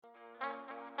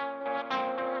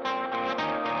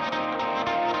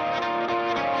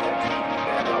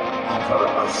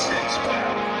a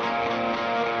six-pack.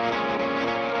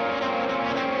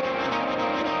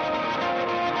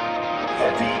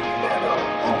 Heavy metal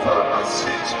over a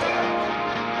six-pack.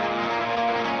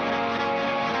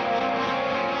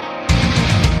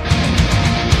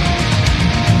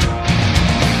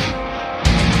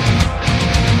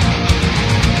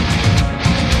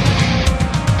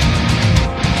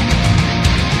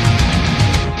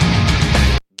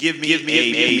 Give me a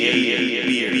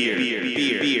beer.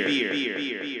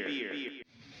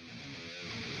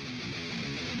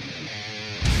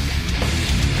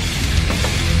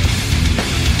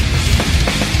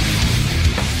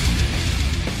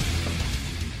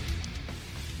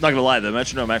 Not gonna lie, the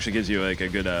metronome actually gives you like a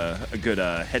good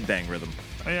headbang rhythm.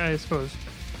 I suppose.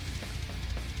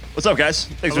 What's up, guys?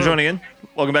 Thanks for joining in.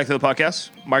 Welcome back to the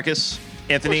podcast. Marcus,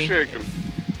 Anthony,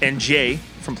 and Jay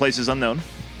from Places Unknown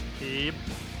Yep.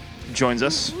 joins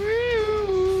us.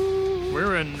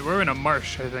 We're in a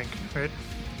marsh, I think, right?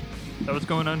 Is that what's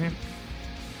going on here?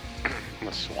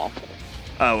 A swamp.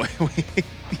 Oh,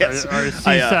 yes. Our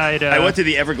seaside I went to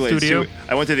the Everglades. studio?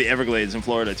 I went to the Everglades in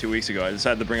Florida 2 weeks ago. I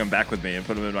decided to bring them back with me and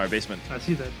put them in our basement. I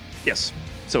see that. Yes.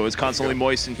 So it's constantly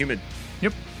moist and humid.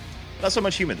 Yep. Not so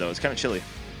much humid though. It's kind of chilly.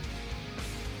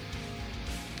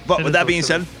 But It with is that so being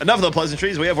chilly. said, enough of the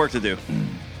pleasantries. We have work to do.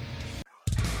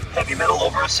 Heavy metal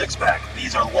over a six-pack.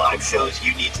 These are live shows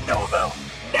you need to know about,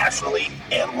 nationally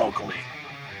and locally.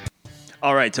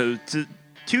 All right. So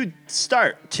to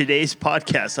start today's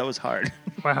podcast, that was hard.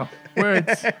 Wow.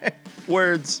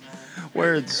 Words.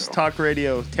 Words. Talk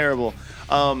radio. Terrible.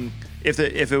 If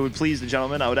it would please the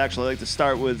gentleman, I would actually like to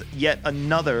start with yet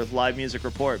another live music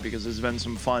report because there's been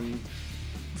some fun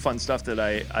stuff that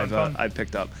I've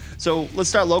picked up. So let's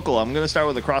start local. I'm going to start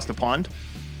with Across the Pond.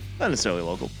 Not necessarily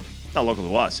local. Not local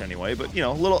to us anyway, but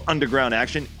a little underground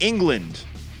action. England,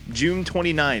 June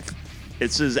 29th.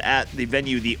 This is at the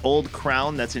venue, the Old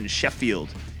Crown, that's in Sheffield.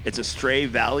 It's a Stray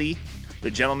Valley. The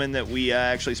gentleman that we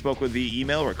actually spoke with via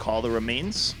email, Recall the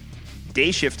Remains.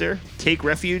 Day Shifter, Take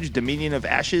Refuge, Dominion of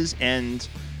Ashes, and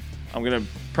I'm going to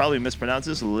probably mispronounce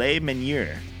this, Les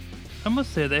Menhirs. I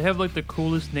must say, they have like the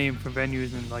coolest name for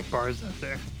venues and like bars out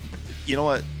there. You know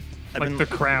what? Like the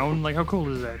Crown. Like, how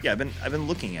cool is that? Yeah, I've been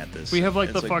looking at this. We have like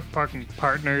It's the fucking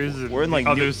partners and we're in like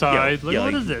the other New, side. yeah,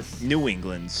 What like is this? New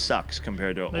England sucks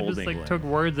compared to They old just England. like took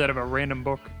words out of a random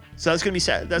book. So that's gonna be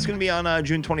sad. That's gonna be on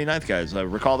June 29th, guys.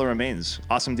 Recall the Remains.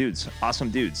 Awesome dudes. Awesome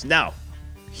dudes. Now,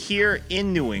 here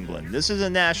in New England, this is a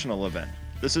national event.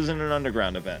 This isn't an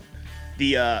underground event.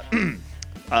 The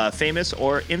famous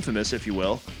or infamous, if you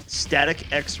will,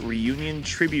 Static X reunion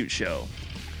tribute show,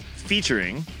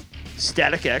 featuring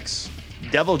Static X,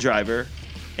 Devil Driver,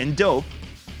 and Dope.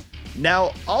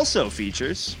 Now also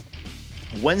features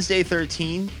Wednesday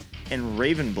 13 and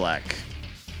Raven Black.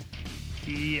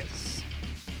 Yes.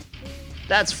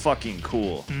 That's fucking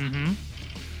cool. Mm-hmm.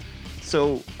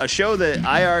 So a show that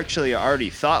I actually already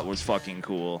thought was fucking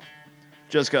cool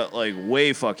just got like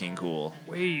way fucking cool.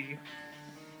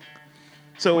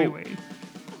 So Way.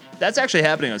 that's actually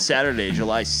happening on Saturday,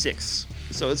 July 6th.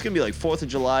 So it's gonna be like 4th of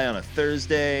July on a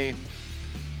Thursday, a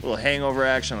little hangover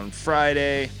action on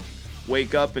Friday,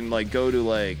 wake up and like go to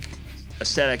like a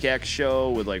Static X show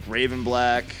with like Raven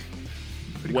Black,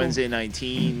 Pretty Wednesday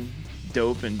 19,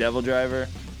 Dope and Devil Driver.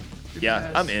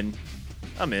 Yeah, Yes.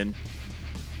 I'm in.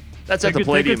 That's at the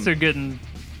Palladium. Tickets are getting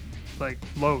like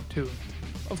low too.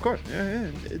 Of course, yeah.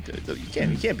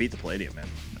 You can't beat the Palladium, man.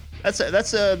 That's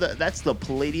the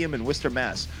Palladium in Worcester,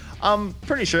 Mass. I'm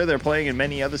pretty sure they're playing in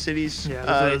many other cities. Yeah,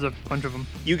 there's a bunch of them.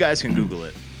 You guys can Google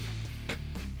it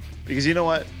because you know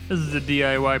what? This is a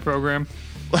DIY program.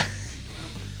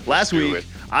 Last Do week it.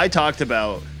 I talked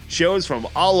about shows from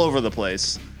all over the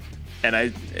place,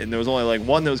 and there was only like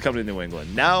one that was coming to New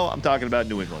England. Now I'm talking about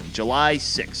New England, July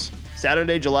 6th,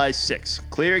 Saturday, July 6th.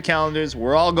 Clear your calendars.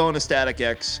 We're all going to Static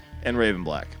X and Raven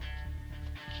Black,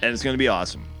 and it's going to be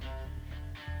awesome.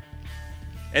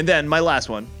 And then my last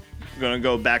one, I'm going to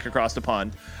go back across the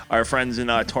pond. Our friends in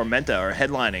Tormenta are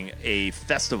headlining a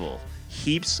festival,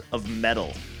 Heaps of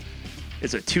Metal.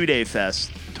 It's a 2-day fest.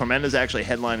 Tormenta's actually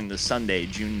headlining this Sunday,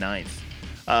 June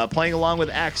 9th. Playing along with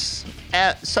acts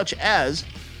such as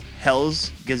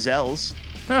Hell's Gazelles,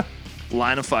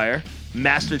 Line of Fire,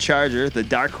 Master Charger, The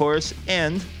Dark Horse,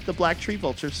 and the Black Tree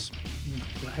Vultures.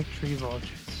 Black Tree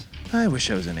Vultures. I wish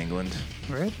I was in England,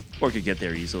 Right? or could get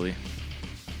there easily.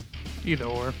 Either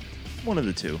or. One of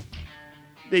the two.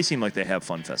 They seem like they have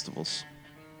fun festivals,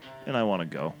 and I want to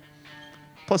go.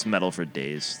 Plus metal for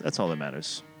days. That's all that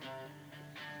matters.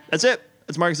 That's it.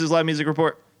 That's Marcus's live music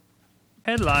report.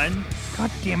 Headline. God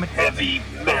damn it. Heavy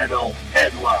metal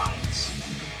headlines.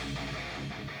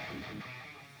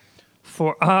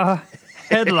 for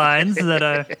headlines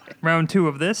that round 2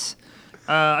 of this.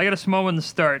 I got a small one to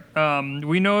start.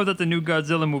 We know that the new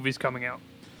Godzilla movie's coming out,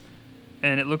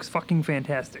 and it looks fucking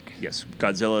fantastic. Yes,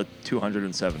 Godzilla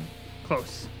 207.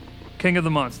 Close. King of the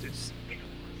Monsters.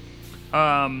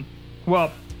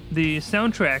 Well, the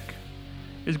soundtrack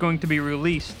is going to be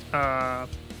released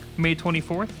May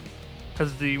 24th,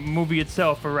 because the movie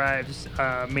itself arrives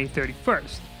May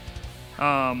 31st.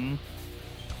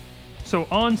 So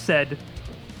on said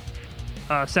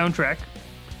soundtrack,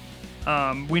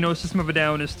 we know System of a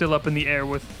Down is still up in the air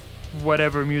with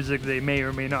whatever music they may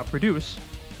or may not produce.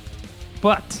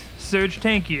 But Serj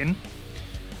Tankian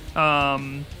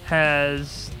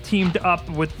has teamed up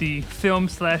with the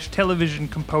film/television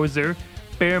composer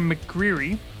Bear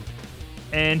McCreary,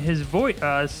 and his voice,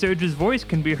 Serj's voice,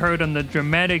 can be heard on the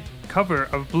dramatic cover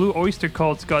of Blue Oyster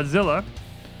Cult's Godzilla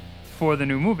for the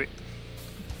new movie.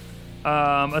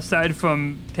 Aside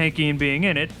from Tankian being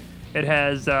in it, it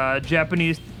has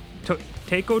Japanese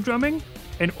taiko drumming,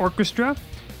 an orchestra,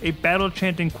 a battle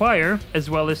chanting choir, as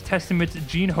well as Testament's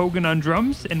Gene Hogan on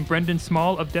drums and Brendan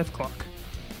Small of Death Clock.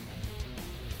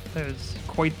 That is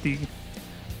quite the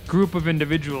group of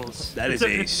individuals. That is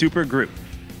a super group.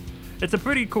 It's a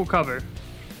pretty cool cover,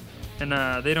 and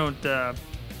they don't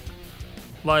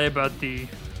lie about the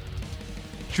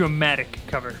dramatic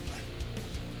cover.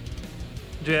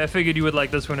 Jay, I figured you would like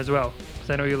this one as well, because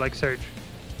I know you like Serj.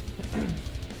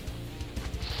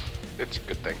 It's a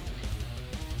good thing.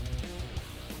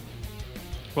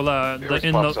 Well, It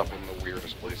always pops up in the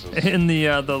weirdest places. in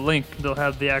the link, they'll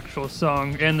have the actual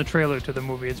song and the trailer to the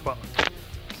movie as well.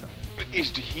 So,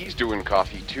 He's doing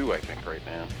coffee too, I think, right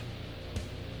now.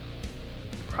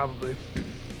 probably.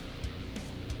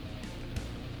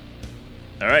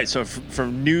 All right, so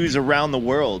from news around the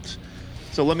world.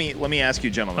 So let me ask you,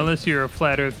 gentlemen. Unless you're a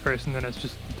flat Earth person, then it's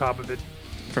just the top of it.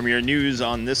 From your news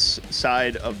on this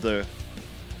side of the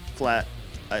flat,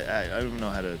 I don't know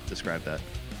how to describe that.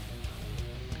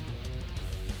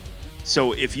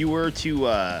 So if you were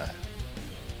to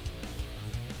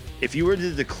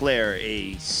declare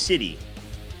a city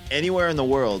anywhere in the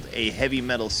world a heavy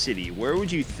metal city, where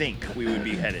would you think we would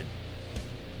be headed?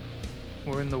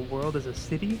 Where in the world is a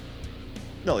city?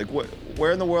 No, like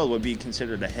where in the world would be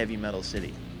considered a heavy metal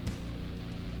city?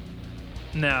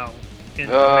 Now, in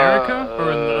America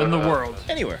or in the world?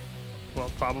 Anywhere. Well,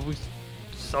 probably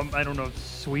some. I don't know if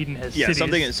Sweden has Yeah, cities.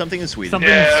 something in Sweden. Something-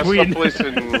 Yeah, Sweden.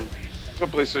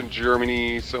 someplace in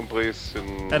Germany, someplace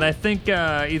in. And I think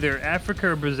either Africa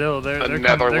or Brazil. They're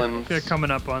Netherlands. they're coming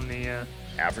up on the.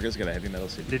 Africa's got a heavy metal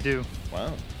city. They do.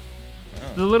 Wow.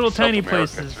 The little South tiny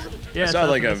America, places. too. Yeah, I saw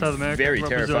like a South America, very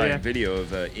Brazil, terrifying yeah. video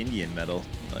of Indian metal.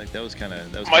 Like that was kind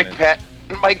of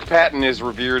Mike Patton is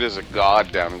revered as a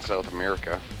god down in South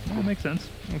America. That makes sense.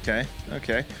 Okay.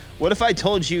 What if I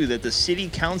told you that the city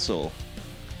council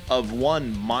of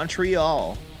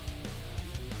Montreal,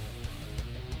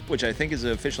 which I think is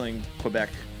officially in Quebec,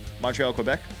 Montreal,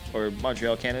 Quebec, or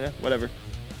Montreal, Canada, whatever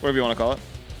you want to call it.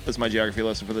 That's my geography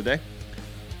lesson for the day.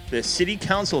 The city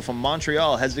council from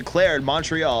Montreal has declared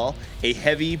Montreal a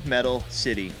heavy metal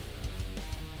city.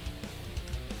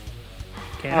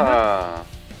 Canada?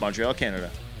 Montreal,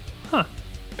 Canada.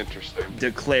 Interesting.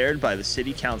 Declared by the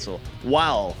city council.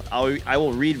 Wow. I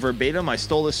will read verbatim. I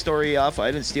stole this story off. I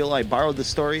didn't steal. I borrowed the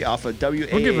story off of We'll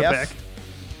give it back.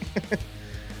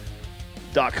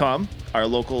 WAF.com, our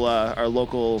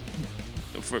local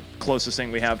closest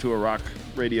thing we have to a rock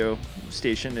radio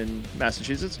station in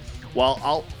Massachusetts. While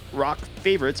alt rock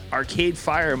favorites Arcade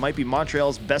Fire might be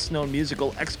Montreal's best-known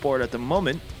musical export at the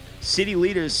moment, city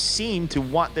leaders seem to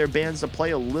want their bands to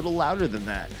play a little louder than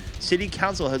that. City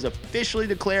Council has officially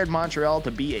declared Montreal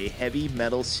to be a heavy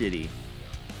metal city.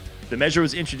 The measure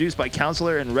was introduced by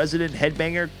councillor and resident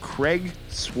headbanger Craig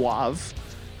Suave,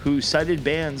 who cited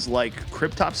bands like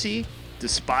Cryptopsy,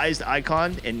 Despised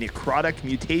Icon, and Necrotic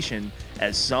Mutation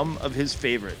as some of his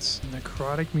favorites.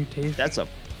 Necrotic mutation. That's a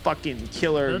fucking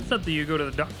killer. That's something you go to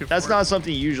the doctor That's for. not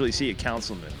something you usually see a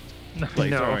councilman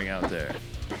like No. throwing out there.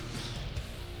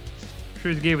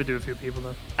 Sure, he gave it to a few people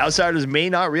though. Outsiders may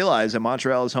not realize that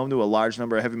Montreal is home to a large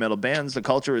number of heavy metal bands. The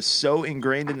culture is so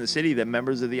ingrained in the city that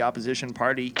members of the opposition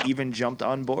party even jumped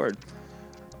on board.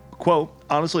 Quote,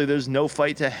 honestly, there's no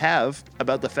fight to have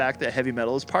about the fact that heavy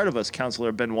metal is part of us,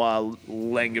 Councillor Benoit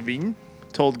Langevin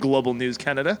told Global News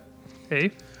Canada.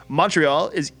 Hey, Montreal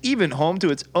is even home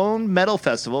to its own metal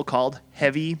festival called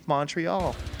Heavy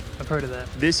Montreal. I've heard of that.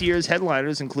 This year's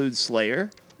headliners include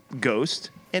Slayer, Ghost,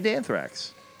 and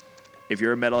Anthrax. If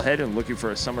you're a metalhead and looking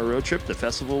for a summer road trip, the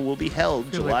festival will be held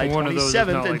feel July like one of those is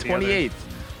 27th not and like the other. 28th.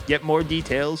 Get more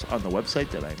details on the website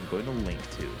that I'm going to link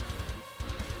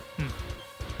to.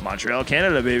 Montreal,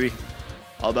 Canada, baby.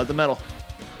 All about the metal.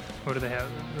 What do they have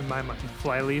in my mind?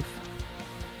 Flyleaf,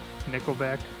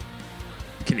 Nickelback.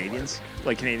 Canadians,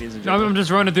 like Canadians in No, general. I'm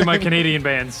just running through my Canadian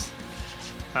bands.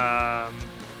 What are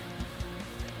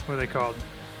they called?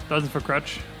 Dozen for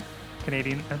Crutch.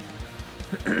 Canadian.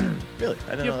 Really,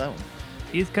 I didn't know that one.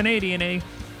 He's Canadian, eh?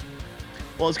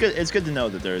 Well, it's good. It's good to know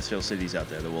that there are still cities out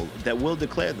there that will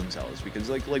declare themselves, because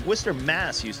like Worcester,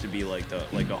 Mass used to be like a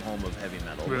home of heavy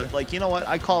metal. Really? But, like, you know what?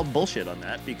 I call bullshit on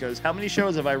that, because how many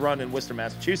shows have I run in Worcester,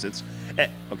 Massachusetts?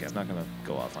 Okay, I'm not gonna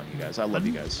go off on you guys. I love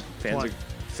you guys.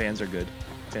 Fans are good.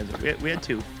 We had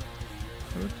two.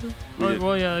 We did.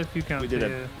 Well, yeah, if you count we did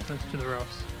that's to the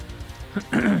Rouse.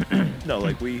 No,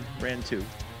 like we ran two.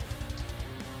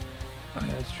 Oh,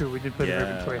 yeah, that's true. We did play the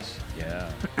River twice.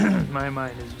 Yeah. My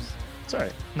mind is It's all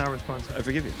right. not responsive. I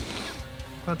forgive you.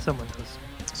 But someone does.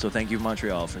 So thank you,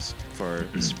 Montreal, for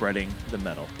spreading the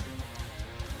metal.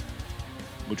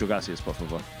 Mucho gracias, por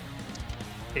favor.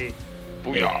 Hey.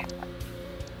 Booyah.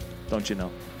 Don't you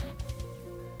know?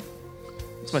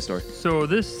 It's my story. So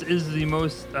this is the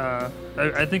most.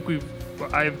 I think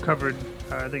I've covered.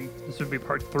 I think this would be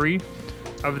part 3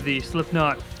 of the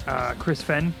Slipknot Chris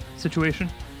Fenn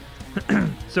situation.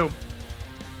 So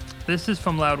this is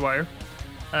from Loudwire,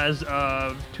 as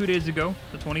of 2 days ago,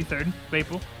 the 23rd of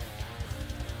April.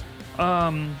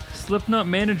 Slipknot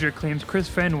manager claims Chris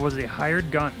Fenn was a hired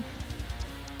gun.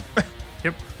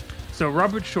 Yep. So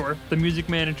Robert Shore, the music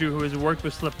manager who has worked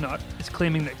with Slipknot, is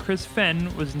claiming that Chris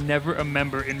Fenn was never a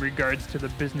member in regards to the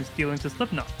business dealings of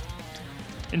Slipknot,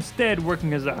 instead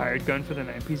working as a hired gun for the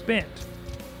 9-piece band.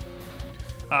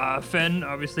 Fenn,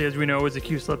 obviously, as we know, is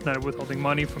accused Slipknot of withholding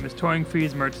money from his touring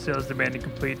fees, merch sales, demanding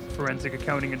complete forensic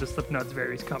accounting into Slipknot's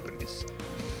various companies.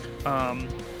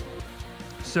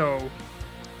 So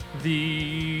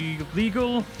the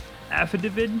legal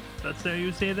affidavit, that's how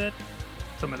you say that?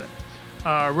 Some of that.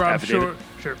 Rob Shore, Affidavit.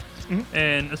 sure,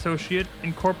 an associate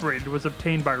incorporated, was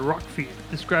obtained by Rockfeed,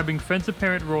 describing Fenn's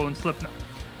apparent role in Slipknot.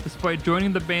 Despite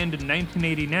joining the band in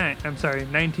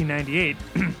 1998,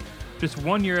 just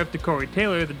 1 year after Corey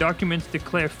Taylor, the documents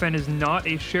declare Fenn is not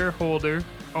a shareholder,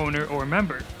 owner, or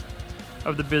member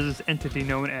of the business entity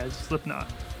known as Slipknot.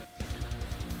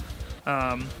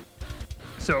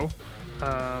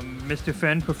 Mr.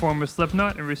 Fenn performed with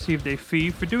Slipknot and received a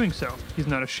fee for doing so. He's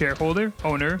not a shareholder,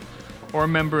 owner, or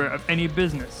member of any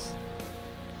business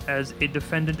as a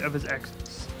defendant of his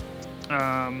exits.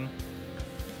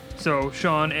 So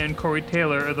Sean and Corey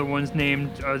Taylor are the ones named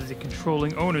as the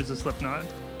controlling owners of Slipknot.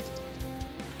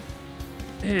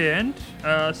 And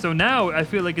so now I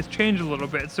feel like it's changed a little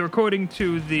bit. So according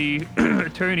to the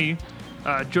attorney,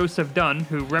 Joseph Dunn,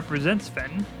 who represents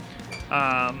Fenn,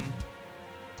 and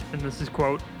this is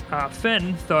quote,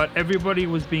 Fenn thought everybody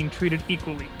was being treated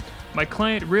equally. My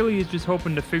client really is just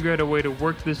hoping to figure out a way to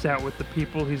work this out with the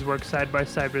people he's worked side by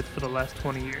side with for the last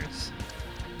 20 years.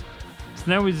 So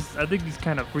now I think he's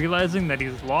kind of realizing that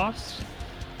he's lost,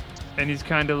 and he's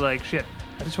kind of like, shit,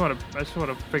 I just want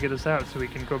to figure this out so we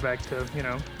can go back to,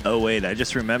 Oh wait, I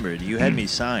just remembered. You had me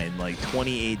sign like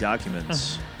 28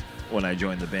 documents when I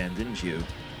joined the band, didn't you?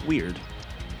 Weird.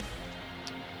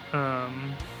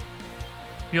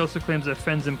 He also claims that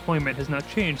Fenn's employment has not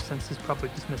changed since his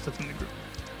public dismissal from the group.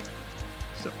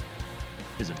 So,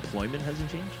 His employment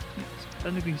hasn't changed? yes, I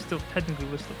think he's still technically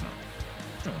with Slipknot.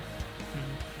 Oh.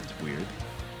 That's weird.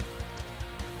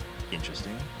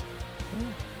 Interesting.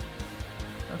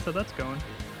 That's how that's going.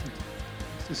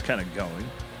 It's just kind of going.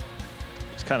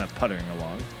 It's kind of puttering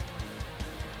along.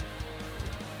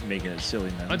 Making a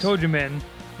silly mess. I told you, man.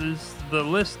 This the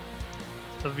list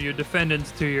of your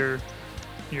defendants to your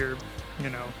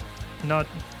not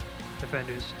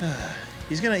defenders.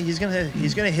 He's gonna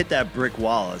hit that brick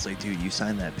wall. It's like, dude, you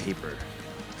signed that paper.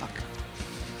 Fuck.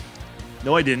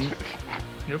 No, I didn't.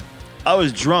 Yep. I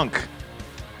was drunk.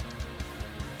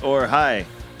 Or high.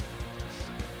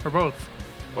 Or both.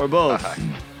 Or both.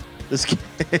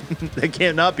 That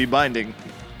can't not be binding.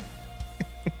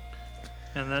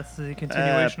 And that's the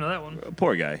continuation of that one.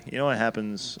 Poor guy. You know what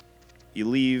happens? You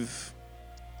leave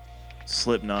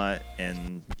Slipknot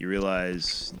and you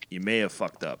realize you may have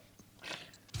fucked up.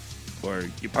 Or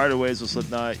you parted ways with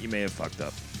Slipknot, you may have fucked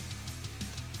up.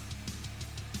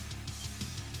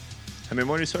 How many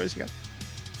more news stories you got?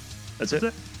 That's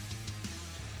it?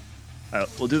 All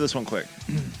right, we'll do this one quick.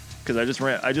 Because I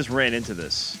just ran into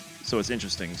this. So it's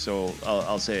interesting. So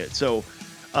I'll say it. So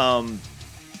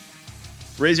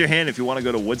raise your hand if you want to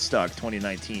go to Woodstock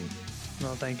 2019. No,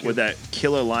 thank you. with that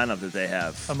killer lineup that they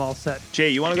have. I'm all set. Jay,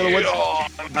 you want to go to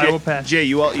Woodstock? I will pass. Jay,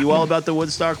 you all about the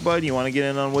Woodstock, bud? You want to get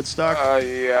in on Woodstock?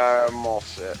 Yeah, I'm all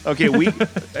set. Okay,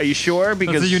 are you sure?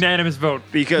 That's a unanimous vote.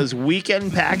 Because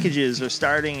weekend packages are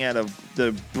starting at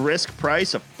the brisk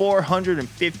price of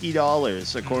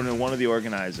 $450, according to one of the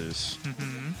organizers.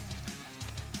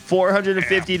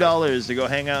 $450 to go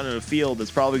hang out in a field that's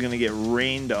probably going to get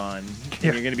rained on. And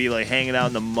you're going to be like hanging out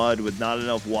in the mud with not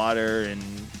enough water and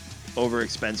over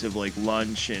expensive like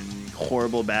lunch and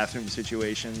horrible bathroom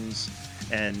situations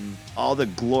and all the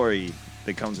glory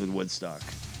that comes with Woodstock.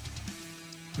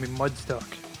 I mean, Mudstock.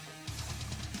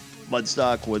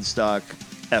 Mudstock, Woodstock,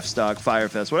 F-Stock,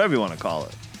 Firefest, whatever you want to call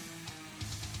it.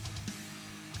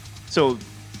 So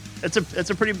it's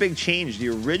a pretty big change. The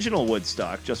original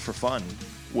Woodstock, just for fun,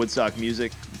 Woodstock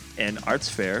Music and Arts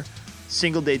Fair,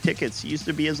 single day tickets used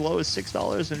to be as low as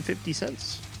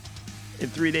 $6.50. And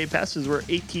 3-day passes were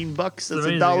 $18. That's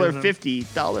amazing,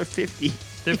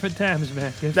 $1.50. Different times,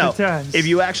 man. Different Now, times. if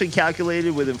you actually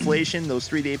calculated with inflation, those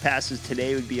 3-day passes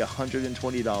today would be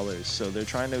 $120. So they're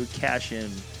trying to cash in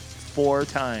 4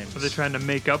 times. Are they trying to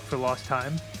make up for lost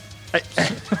time?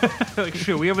 Like,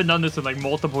 shit, we haven't done this in like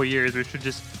multiple years. We should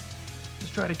just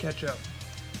try to catch up.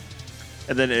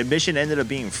 And then admission ended up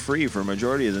being free for a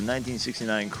majority of the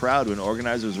 1969 crowd when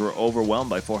organizers were overwhelmed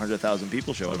by 400,000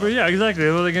 people showing But up. yeah, exactly.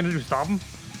 What are they going to do? Stop them?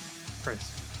 Christ.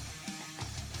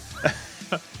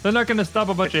 They're not going to stop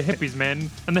a bunch of hippies, man.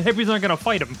 And the hippies aren't going to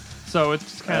fight them. So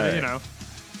it's kind of, you know.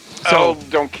 So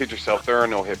don't kid yourself. There are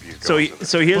no hippies. So Going to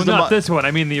this. here's Well, the not this one.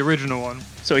 I mean the original one.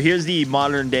 So here's the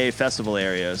modern day festival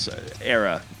era.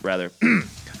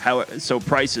 So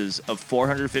prices of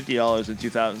 $450 in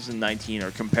 2019 are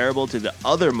comparable to the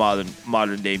other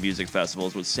modern day music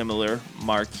festivals with similar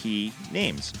marquee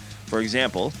names. For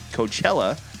example,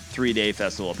 Coachella 3-day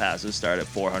festival passes start at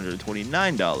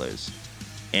 $429,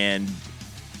 and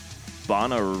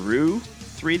Bonnaroo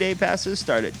 3-day passes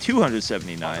start at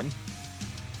 $279.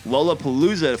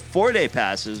 Lollapalooza 4-day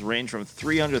passes range from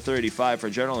 $335 for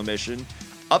general admission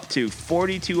up to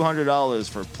 $4,200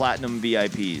 for platinum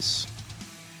VIPs.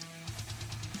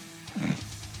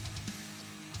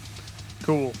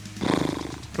 Cool.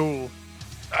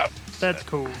 That's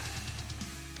cool.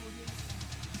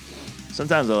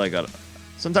 Sometimes I like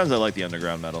the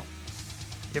underground metal.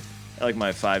 Yep. I like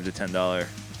my $5 to $10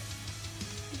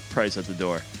 price at the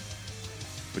door.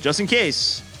 But just in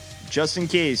case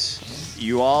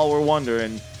you all were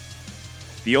wondering,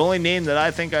 the only name that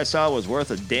I think I saw was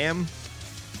worth a damn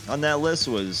on that list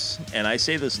was, and I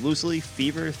say this loosely,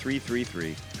 Fever 333.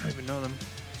 I don't even know them.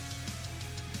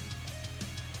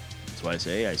 That's why I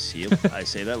say I say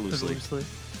that loosely.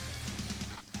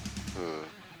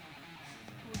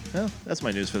 Well, that's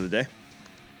my news for the day.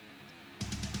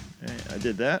 All right, I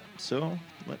did that, so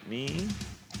let me...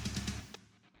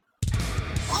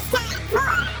 It's time for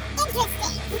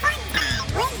Interesting Fun Time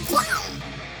with Jay.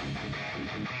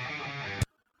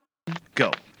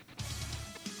 Go.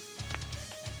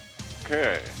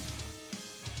 Okay.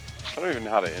 I don't even know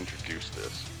how to introduce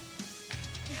this.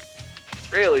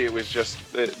 Really, it was just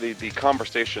the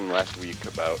conversation last week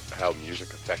about how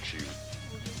music affects you.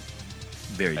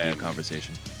 Very deep And-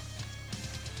 conversation.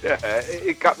 Yeah,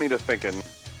 it got me to thinking,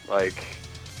 like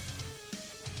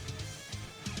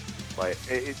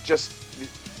it just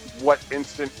what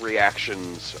instant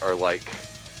reactions are like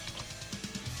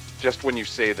just when you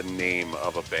say the name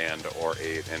of a band or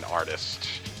an artist.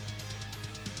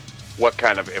 What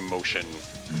kind of emotion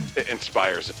it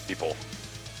inspires in people?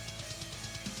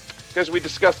 Because we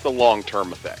discussed the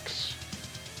long-term effects.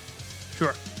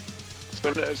 Sure.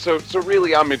 So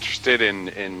really, I'm interested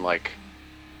in like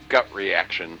gut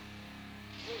reaction.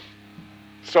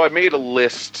 So I made a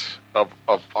list of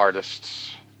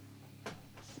artists.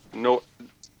 No,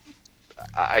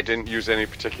 I didn't use any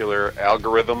particular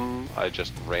algorithm. I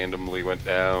just randomly went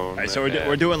down. All right, so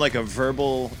we're doing like a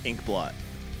verbal ink blot.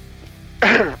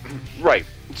 Right.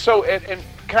 So and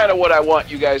kind of what I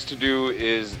want you guys to do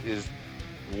is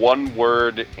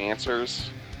one-word answers.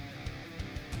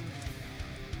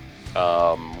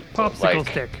 Popsicle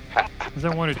stick. Is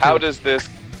that one or two? How does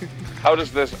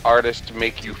this artist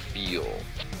make you feel?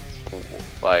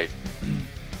 Like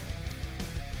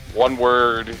one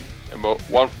word answer,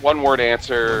 One word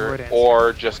answer.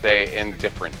 or just a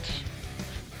indifferent.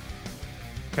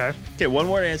 Okay. Okay, one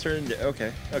word answer.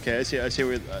 Okay. I see.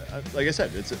 Like I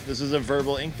said, this is a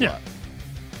verbal ink Yeah. blot.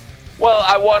 Well,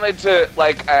 I wanted to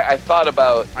I thought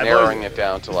about I've narrowing always- it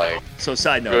down to like So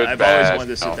side note, Good, I've always bad, wanted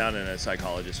to sit no. down in a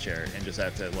psychologist chair and just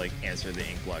have to like answer the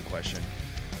ink blot question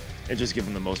and just give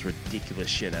them the most ridiculous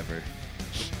shit ever.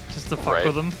 Just to fuck Right.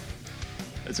 with them.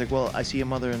 It's like, well, I see a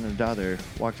mother and a daughter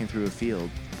walking through a field,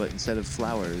 but instead of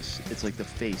flowers, it's like the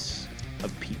face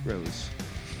of Pete Rose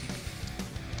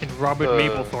And Robert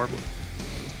Mapplethorpe.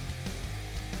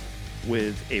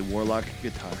 with a warlock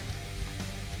guitar.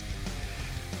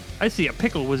 I see a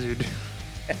pickle wizard.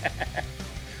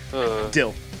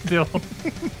 Dill. Dill.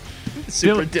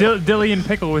 Super Dill. Dillian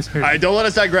pickle wizard. All right, don't let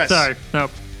us digress. Sorry. No.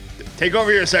 Take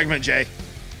over your segment, Jay.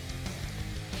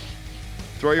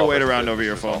 Throw your Oh, weight this- around this over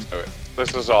your is phone. also-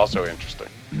 This is also interesting.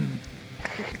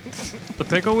 The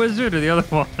pickle wizard or the other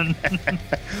one?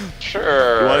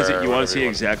 Sure. You want to whatever see you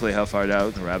exactly how far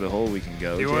down the rabbit hole we can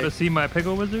go? You Jay? want to see my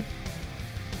pickle wizard?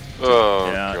 Oh,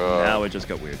 Yeah, God. now it just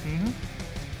got weird.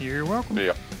 You're welcome.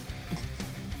 Yeah.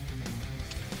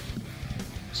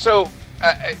 So,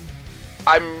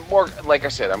 I'm more, like I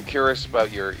said, I'm curious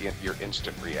about your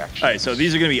instant reaction. All right, so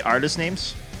these are going to be artist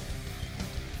names?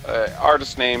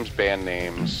 Artist names, band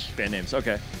names. Band names,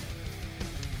 okay.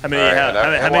 How many All do you right, have?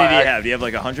 and How I- many do you I- have? Do you have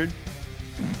like 100?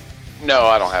 No,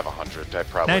 I don't have 100. I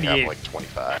probably 98. have like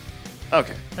 25.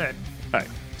 Okay, All right. all right.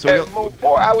 So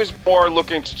we'll, I was more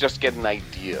looking to just get an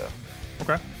idea.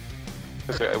 Okay.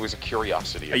 It was a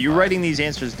curiosity. are you writing these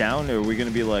answers down, or are we going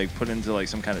to be like put into like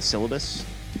some kind of syllabus?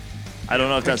 I don't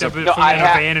know if that's Picked up a. it No, from I in a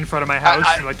ha- van in front of my house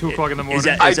I- at like 2 o'clock in the morning. Is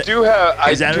that- I is it- do have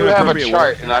is that an a appropriate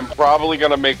chart, word? and I'm probably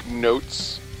gonna make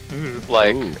notes Ooh.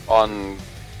 like Ooh. on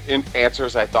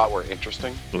answers I thought were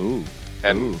interesting, Ooh,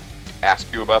 and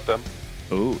ask you about them.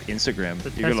 ooh, Instagram. The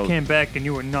You're test gonna came back and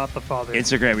you were not the father.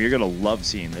 Instagram. You're gonna love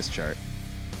seeing this chart.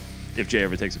 If Jay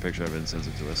ever takes a picture of it and sends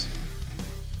it to us.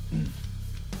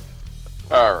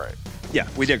 All right. Yeah,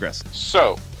 we digress.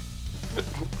 So,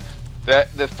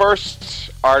 the first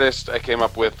artist I came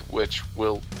up with, which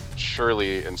will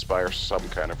surely inspire some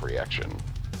kind of reaction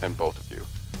in both of you,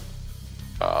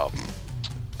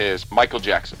 is Michael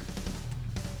Jackson.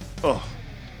 Oh,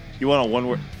 you want a one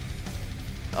word?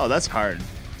 Oh, that's hard.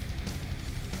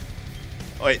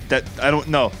 Oh, wait, that I don't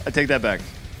know. I take that back.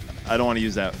 I don't want to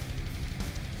use that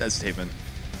statement.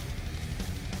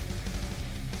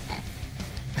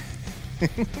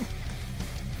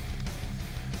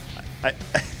 I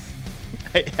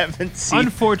I haven't seen.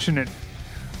 Unfortunate.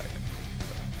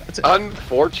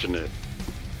 Unfortunate.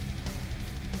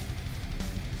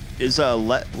 Is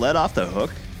let off the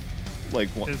hook like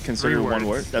It's considered 3 one word?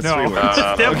 words. That's no, 3 words. it's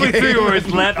definitely Okay. 3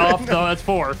 words. Let off, though. That's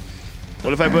 4.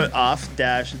 What if I put off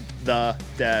dash the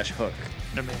dash hook?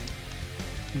 I mean,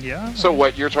 yeah. So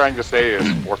what you're trying to say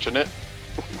is fortunate?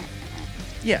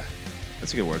 Yeah,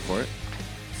 that's a good word for it.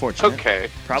 Fortunate. Okay.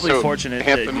 Probably So, fortunate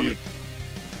Anthony, that he.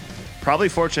 Probably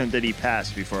fortunate that he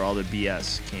passed before all the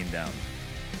BS came down.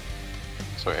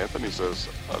 So Anthony says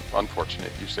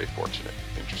unfortunate. You say fortunate.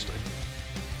 Interesting.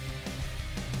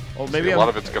 Well, See, maybe a lot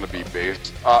of it's going to be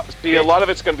based. A lot of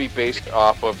it's going to be based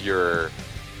off of your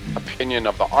opinion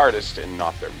of the artist and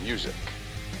not their music,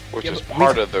 which Yeah, is but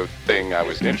part of the thing I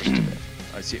was interested in.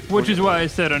 I see. Which is why I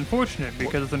said unfortunate,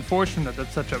 because it's unfortunate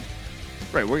that such a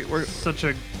right. We're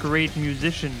great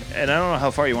musician. and I don't know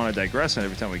how far you want to digress on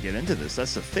every time we get into this.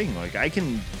 That's the thing. Like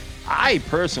I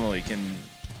personally can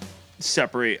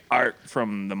separate art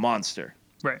from the monster.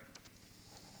 Right.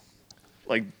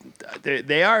 Like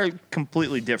they are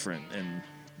completely different, and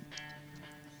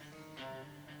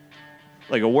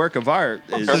like a work of art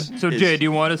is. So Jay, do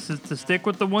you want us to stick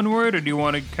with the one word, or do you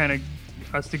want to kind of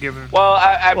us to give it? Well,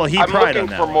 Well, he I'm pried looking on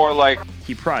that for one. more like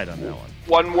he pried on that one.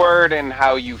 one word and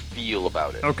how you feel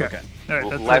about it. Okay. Okay. All right.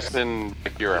 That's Less than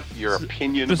like, your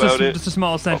opinion just about a, it. just a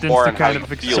small but sentence more to on how kind you of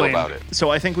feel explain. about it. So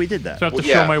I think we did that. So I have to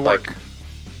Yeah, show my work. like-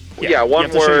 Yeah, Yeah, you one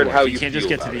have to show your word, work. how you you can't just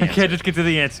feel get to about the it. I answer. can't just get to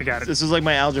the answer. Got it. This is like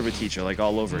my algebra teacher, like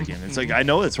all over again. It's like I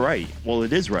know it's right. Well,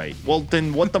 it is right. Well,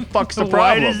 then what the fuck's the Why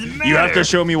problem? does it You have matter? to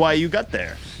show me why you got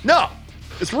there. No,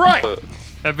 it's right.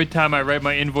 Every time I write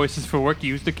my invoices for work,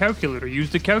 use the calculator. Use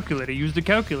the calculator. Use the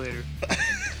calculator.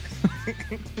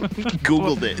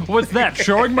 Googled it. What's that?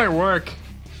 Showing my work.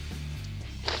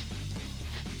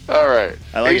 All right.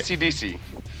 I like it. AC/DC.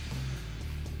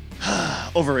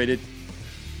 Overrated.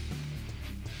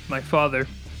 My father.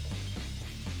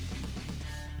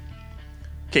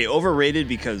 Okay, overrated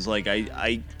because like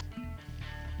I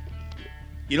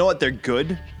you know what, they're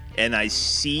good and I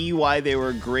see why they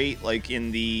were great like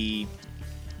in the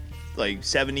like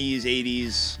 70s,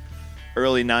 80s,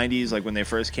 early 90s like when they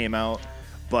first came out,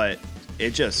 but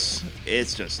it's just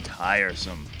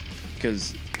tiresome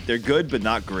cuz they're good but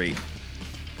not great.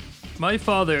 My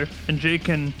father, and Jay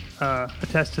can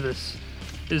attest to this,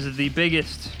 is the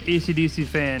biggest AC/DC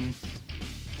fan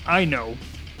I know.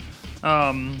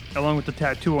 Along with the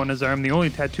tattoo on his arm. The only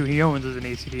tattoo he owns is an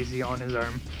AC/DC on his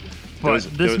arm. But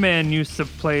there this was- man used to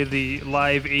play the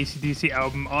live AC/DC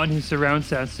album on his surround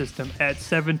sound system at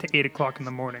 7 to 8 o'clock in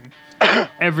the morning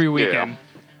every weekend.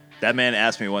 That man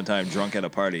asked me one time, drunk at a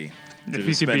party, to If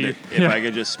just you could spend be- it, if yeah. I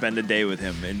could just spend a day with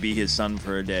him and be his son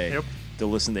for a day Yep. to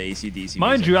listen to AC/DC.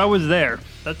 Mind music. you, I was there.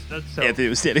 That's so. Anthony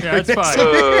was standing Yeah, right that's next fine.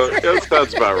 to him.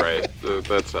 That's about right.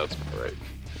 That sounds about right.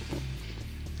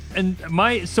 And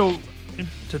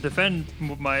to defend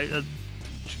my,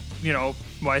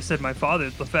 why I said my father,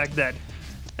 the fact that,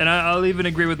 and I'll even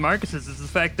agree with Marcus, is the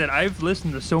fact that I've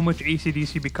listened to so much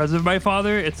AC/DC because of my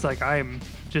father. It's like I'm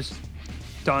just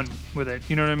done with it.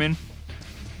 You know what I mean?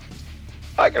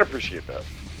 I can appreciate that.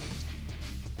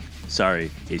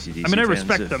 Sorry, AC/DC. I mean, I fans,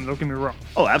 respect if- them. Don't get me wrong.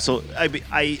 Oh, absolutely.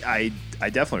 I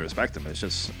definitely respect them. It's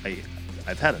just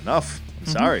I've had enough. I'm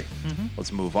Mm-hmm. sorry.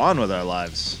 Let's move on with our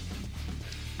lives.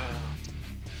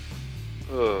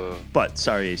 But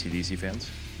sorry, AC/DC fans.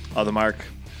 The Mark.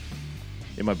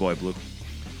 You're my boy, Blue.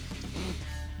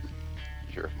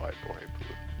 You're my boy,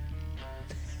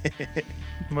 Blue.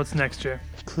 What's next, Jay?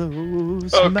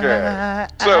 Close Okay. my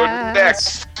So eyes.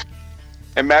 next,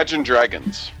 Imagine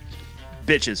Dragons.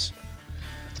 Bitches.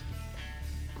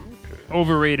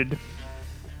 Overrated.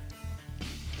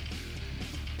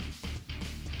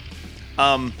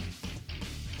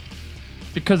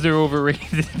 Because they're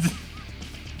overrated.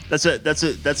 That's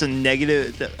a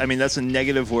negative. I mean, that's a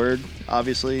negative word,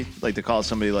 obviously. Like to call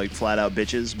somebody like flat out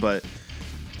bitches, but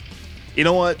you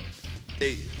know what?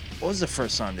 What was the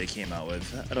first song they came out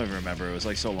with? I don't even remember. It was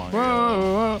like so long ago.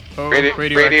 Whoa. Oh,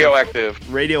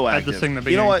 Radioactive. Radioactive. Had to sing the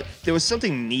You know beginning. what? There was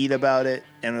something neat about it,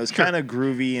 and it was kind of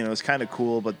groovy and it was kind of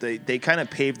cool. But they kind of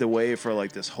paved the way for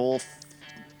like this whole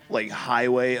like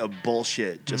highway of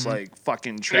bullshit, just like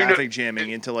fucking traffic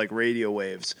jamming into like radio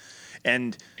waves,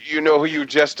 and You know who you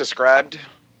just described?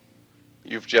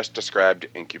 You've just described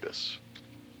Incubus.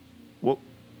 well,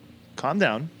 calm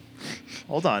down.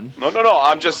 Hold on. No.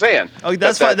 I'm just saying. Oh,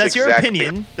 that's fine. That's your exactly-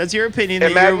 opinion. That's your opinion. No.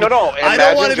 I don't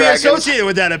Imagine want to be Dragons- associated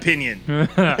with that opinion.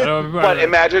 But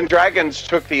Imagine Dragons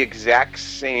took the exact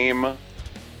same,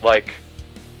 like,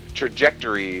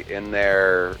 trajectory in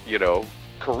their,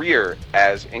 career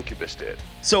as Incubus did.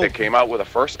 So They came out with a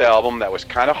first album that was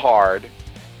kind of hard.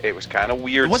 It was kind of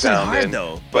weird it wasn't sounding. hard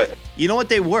though. But You know what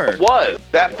they were? it was.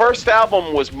 That first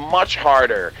album was much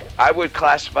harder. I would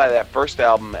classify that first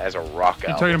album as a rock You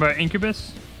album. talking about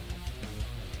Incubus?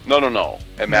 No.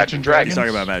 Imagine Dragons. He's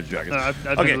talking about Imagine Dragons. I've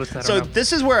never Okay, listened, I so don't know.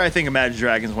 this is where I think Imagine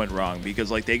Dragons went wrong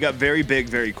because like they got very big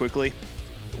very quickly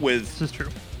with This is true.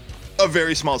 a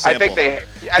very small I sample. think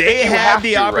they They you had have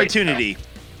the to right opportunity.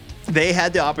 They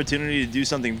had the opportunity to do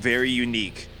something very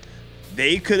unique.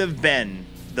 They could have been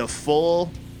the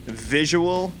full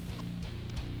visual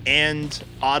and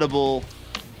audible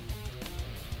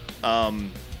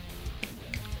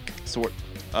what's the word?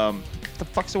 What the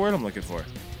fuck's the word I'm looking for?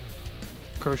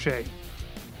 Crochet.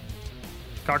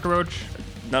 Cockroach.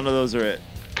 None of those are it.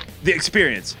 The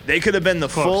experience. They could have been the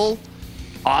Close. full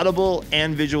audible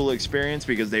and visual experience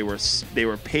because they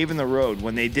were paving the road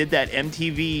when they did that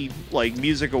MTV like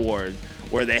music award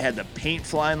where they had the paint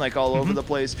flying like all over the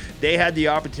place. They had the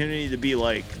opportunity to be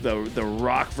like the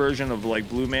rock version of like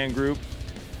Blue Man Group,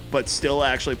 but still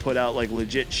actually put out like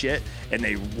legit shit, and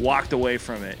they walked away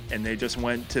from it and they just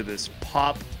went to this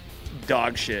pop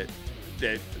dog shit,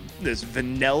 that this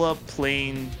vanilla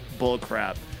plain bull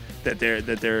crap that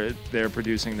they're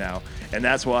producing now. And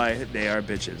that's why they are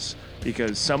bitches,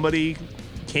 because somebody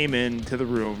came into the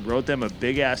room, wrote them a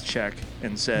big ass check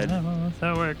and said, That's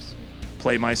how it works.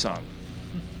 play my song.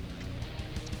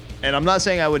 And I'm not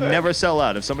saying I would never sell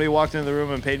out. If somebody walked into the room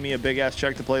and paid me a big ass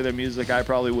check to play their music, I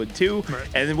probably would too. Right.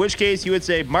 And in which case you would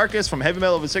say, Marcus from Heavy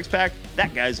Metal of a Six Pack,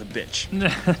 that guy's a bitch.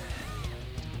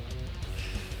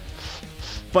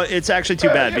 But it's actually too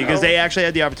bad because they actually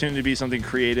had the opportunity to be something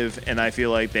creative, and I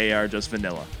feel like they are just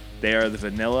vanilla. They are the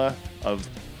vanilla of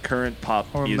current pop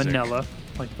Or music. Manila,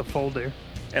 like the folder.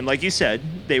 And like you said,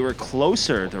 they were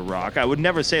closer to rock. I would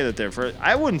never say that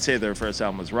I wouldn't say their first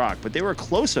album was rock, but they were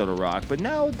closer to rock. But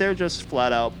now they're just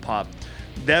flat out pop.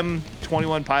 Them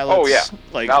 21 Pilots. Oh, yeah.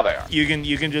 Like Now they are. You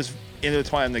can just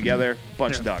intertwine them together.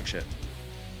 Bunch of Yeah. dog shit.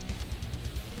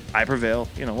 I prevail.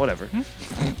 Whatever.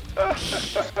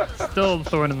 Still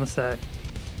thorn in the side.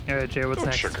 All right, Jay, what's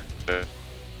next? Sugar.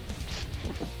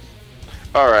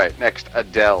 All right, next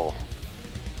Adele.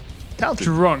 Talented.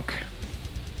 Drunk.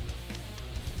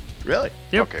 Really?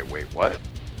 Yep. Okay, wait, what?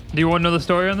 Do you want to know the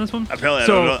story on this one? Apparently,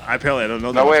 So- I don't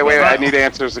know. No, that wait, much about I it. need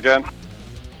answers again.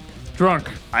 Drunk.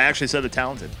 I actually said the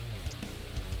talented.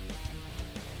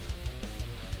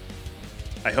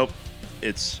 I hope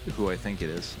it's who I think it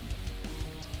is.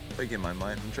 Like in my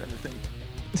mind, I'm trying to think.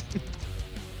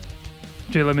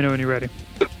 Jay, let me know when you're ready.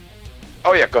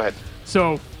 Oh yeah, go ahead.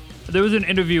 So, there was an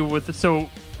interview with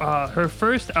her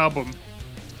first album,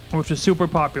 which was super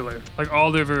popular. Like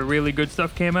all of her really good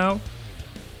stuff came out.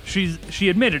 She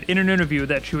admitted in an interview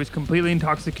that she was completely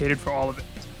intoxicated for all of it,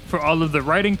 for all of the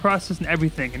writing process and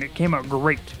everything, and it came out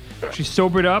great. She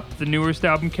sobered up. The newest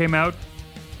album came out.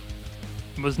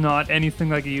 Was not anything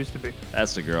like it used to be.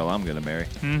 That's the girl I'm gonna marry.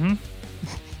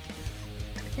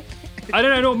 I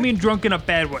don't mean drunk in a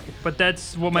bad way, but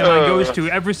that's what my mind goes to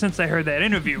ever since I heard that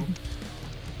interview.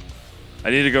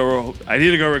 I need to go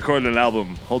record an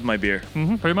album. Hold my beer.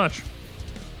 Pretty much.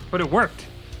 But it worked,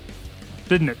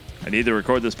 didn't it? I need to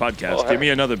record this podcast. Well, Give me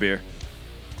another beer.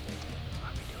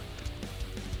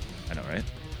 I know, right?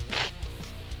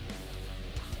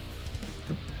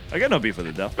 I got no beef with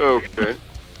Adele. Okay.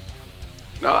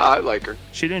 No, I like her.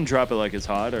 She didn't drop it like it's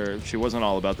hot, or she wasn't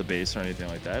all about the bass or anything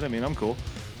like that. I mean, I'm cool.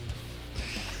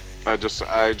 I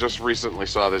just recently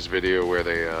saw this video where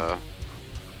they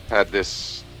had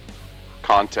this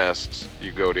contest.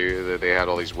 You go to, they had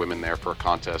all these women there for a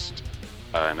contest,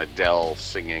 an Adele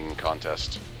singing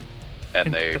contest,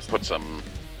 and they put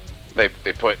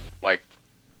they put like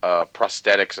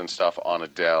prosthetics and stuff on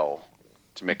Adele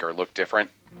to make her look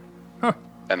different. Huh.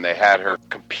 And they had her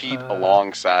compete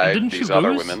alongside didn't she these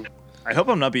other lose? women. I hope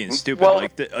I'm not being stupid. Well-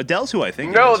 like Adele's who I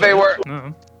think. No, it is, they right? were.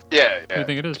 Uh-huh. Yeah, Who do you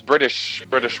think it is? British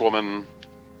woman,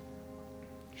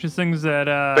 She sings that.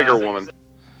 bigger woman.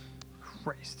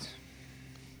 Christ.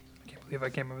 I can't believe I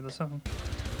can't remember the song.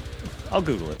 I'll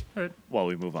Google it All right. while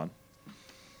we move on.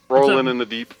 Rolling in the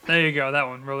deep. There you go, that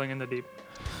one, Rolling in the Deep.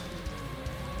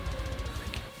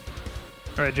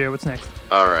 All right, Jay, what's next?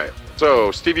 All right.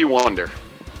 So Stevie Wonder.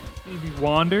 Stevie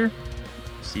Wonder?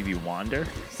 Stevie Wonder.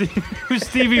 Who's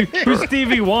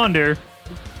Stevie Wonder?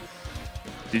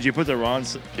 Did you put the wrong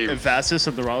He- emphasis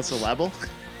on the wrong syllable?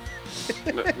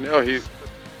 No,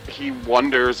 he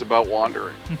wonders about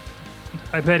wandering.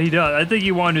 I bet he does. I think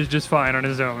he wanders just fine on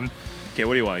his own, Okay,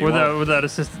 what do you want? You want- without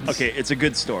assistance. Okay, it's a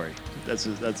good story. That's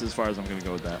as far as I'm gonna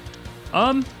go with that.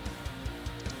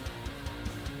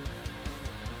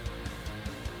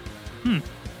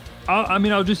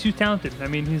 I'll just use talented. I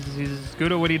mean, he's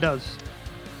good at what he does.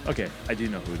 Okay, I do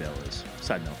know who Adele is.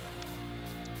 Side note.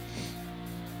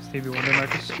 Stevie Wonder,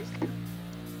 Marcus.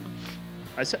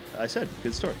 I said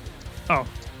good story. Oh.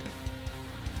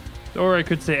 Or I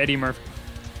could say Eddie Murphy,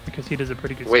 because he does a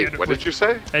pretty good. Wait, what did you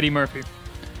say? Eddie Murphy.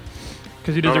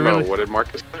 Because he No, does no, a no. really. What did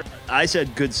Marcus say? I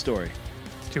said good story.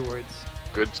 It's 2 words.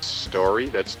 Good story?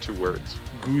 That's 2 words.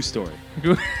 Goo story.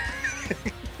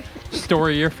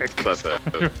 Storyific. That's that.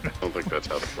 I don't think that's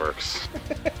how it works.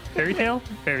 Fairy tale?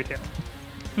 Fairy tale.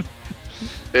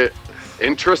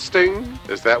 Interesting?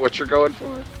 Is that what you're going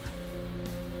for?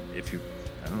 If you,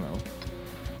 I don't know.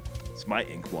 It's my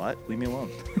ink blot. Leave me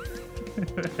alone.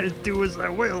 Do as I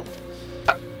will.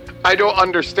 I don't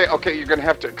understand. Okay, you're gonna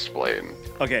have to explain.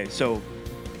 Okay, so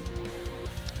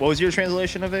what was your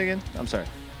translation of it again? I'm sorry.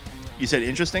 You said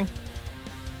interesting.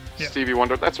 Yeah. Stevie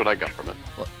Wonder. That's what I got from it.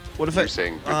 What if You're I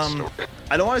saying good story.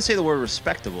 I don't want to say the word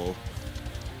respectable.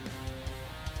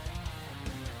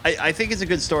 I think it's a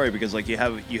good story because like you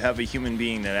have a human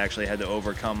being that actually had to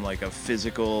overcome like a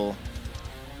physical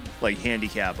like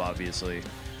handicap, obviously,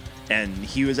 and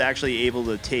he was actually able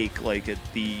to take like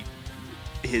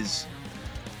his.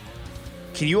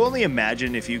 Can you only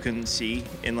imagine if you can see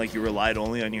and like you relied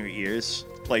only on your ears?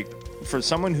 Like for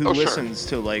someone who Oh, sure. listens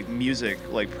to like music,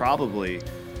 like probably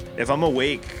if I'm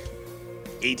awake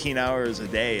 18 hours a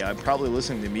day, I'm probably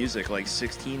listening to music like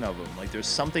 16 of them. Like there's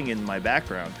something in my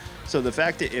background. So the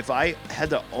fact that if I had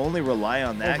to only rely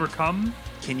on that, Overcome?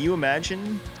 can you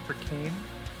imagine? Overcame?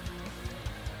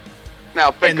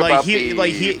 Now think And like about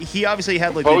he obviously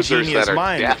had like the composers genius that are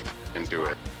mind. deaf and do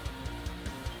it.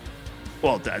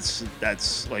 Well, that's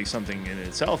like something in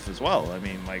itself as well. I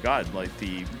mean, my God, like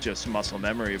the just muscle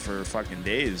memory for fucking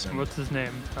days. And What's his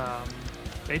name?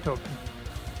 Beethoven.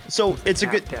 so it's a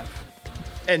good, Deaf.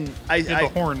 and He had I the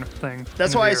horn thing.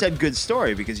 that's in why I his ear. said good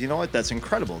story because you know what? That's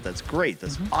incredible. That's great.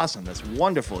 That's awesome. That's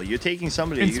wonderful. You're taking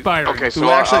somebody Inspiring. Okay, who so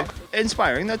actually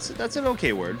inspiring. That's an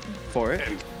okay word for it.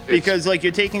 Because like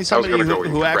you're taking somebody gonna go who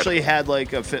incredible. actually had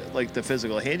like like the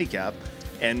physical handicap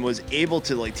and was able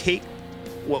to like take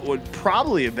what would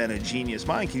probably have been a genius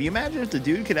mind. Can you imagine if the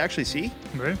dude could actually see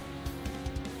Right?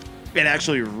 and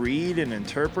actually read and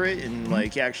interpret and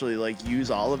like actually like use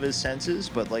all of his senses,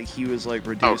 but like he was like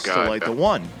reduced to God, like yeah. the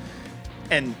one.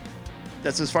 And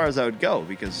that's as far as I would go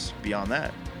because beyond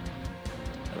that,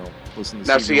 I don't listen to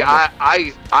Now, Stevie see,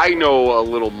 Wonder. I know a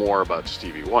little more about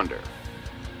Stevie Wonder.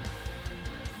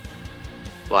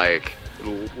 Like,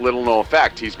 little known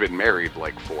fact, he's been married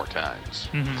like 4 times.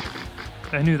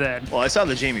 I knew that. Well, I saw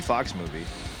the Jamie Foxx movie.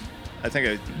 I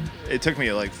think it took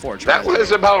me like 4 tries. That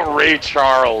was about Ray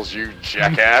Charles, you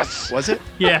jackass. Was it?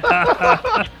 Yeah.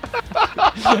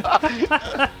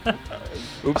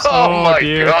 Oops. Oh my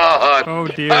dear. god. Oh,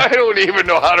 dear. I don't even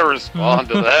know how to respond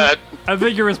to that. I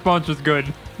think your response was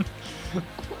good.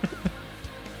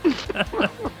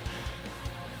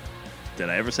 Did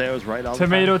I ever say I was right all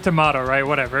Tomato, the tomato, right?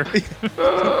 Whatever. time?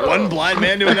 One blind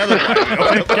man to another blind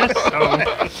man. Guess so.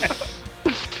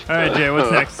 All right, Jay,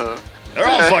 what's next? They're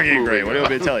all fucking great. What do you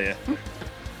want me to tell you?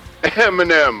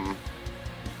 Eminem.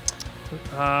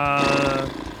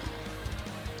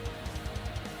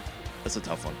 That's a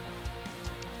tough one.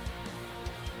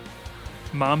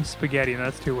 Mom spaghetti.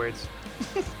 That's 2 words.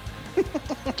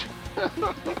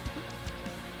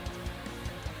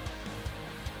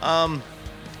 I'm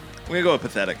gonna go with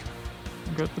pathetic,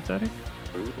 Good pathetic.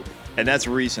 and that's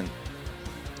recent.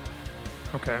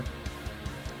 Okay.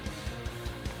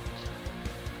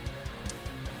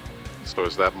 So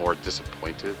is that more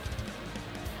disappointed?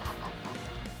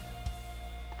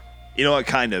 You know what?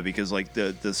 Kind of, because like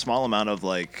the small amount of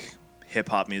like hip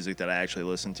hop music that I actually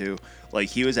listened to, like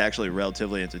he was actually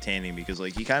relatively entertaining because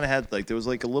like he kind of had like there was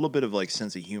like a little bit of like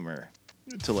sense of humor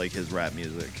to like his rap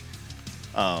music.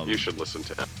 You should listen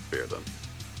to Fear then.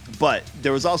 But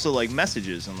there was also like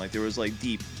messages and like there was like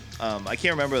deep. I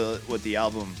can't remember what the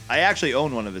album. I actually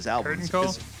own one of his albums. Curtain Call?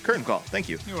 It's Curtain Call. Thank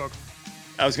you. You're welcome.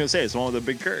 I was gonna say it's the one with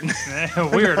the big curtain.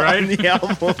 Weird, right? On the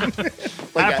album.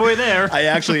 Like, Halfway there. I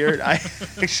actually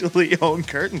own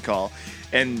Curtain Call,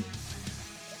 and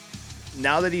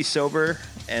now that he's sober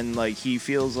and like he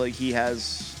feels like he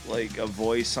has like a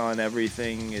voice on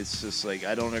everything, it's just like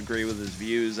I don't agree with his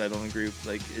views. I don't agree with,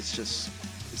 like it's just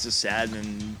sad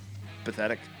and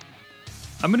pathetic.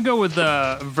 I'm gonna go with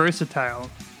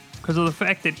versatile, because of the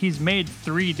fact that he's made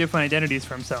 3 different identities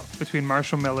for himself between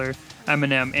Marshall Miller,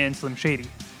 Eminem, and Slim Shady,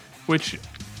 which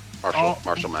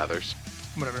Marshall Mathers.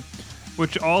 whatever,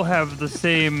 which all have the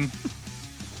same.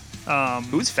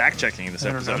 Who's fact checking this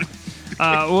I don't know. episode?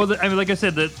 Well, I mean, like I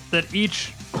said, that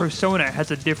each persona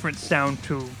has a different sound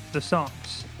to the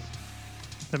songs.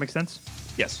 Does that make sense?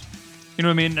 Yes. You know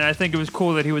what I mean? And I think it was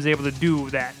cool that he was able to do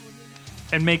that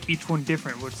and make each one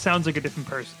different, which sounds like a different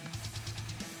person.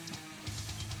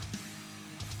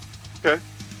 Okay.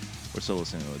 We're still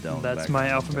listening to Adele. in the That's my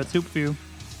background. alphabet soup for you.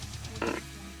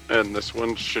 And this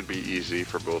one should be easy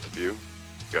for both of you.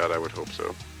 God, I would hope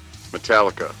so.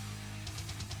 Metallica.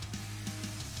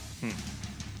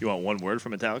 You want one word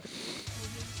from Metallica?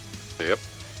 Yep.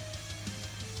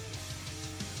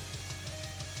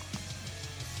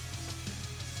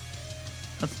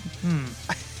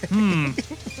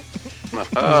 There's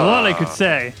a lot I could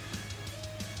say.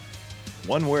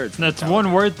 One word. From That's Metallica.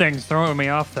 one word thing's throwing me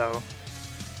off, though.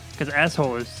 Because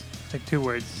asshole is like 2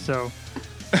 words, so.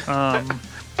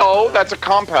 Oh, that's a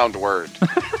compound word.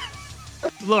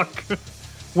 Look,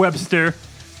 Webster.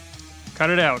 Cut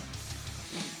it out.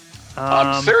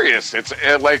 I'm serious. It's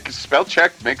like spell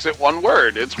check makes it one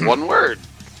word. It's one word.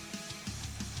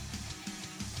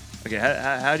 Okay,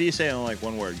 how do you say it in like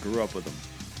one word? Grew up with them.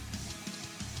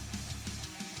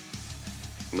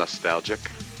 Nostalgic.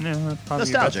 Yeah, that's probably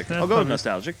Nostalgic. that's I'll go with probably-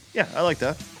 nostalgic. Yeah, I like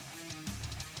that.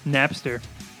 Napster.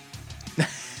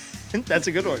 That's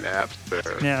a good one.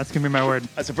 Napster. Yeah, that's gonna be my word.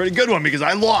 That's a pretty good one because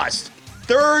I lost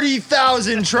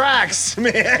 30,000 tracks,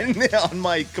 man, on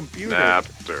my computer.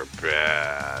 Napster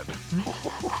bad.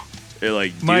 They're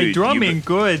like, My dude, you drumming, be-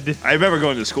 good. I remember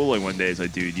going to school like one day. It's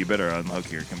like, dude, you better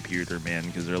unhook your computer, man,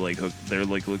 because they're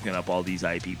like looking up all these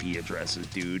IPP addresses,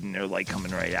 dude, and they're like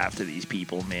coming right after these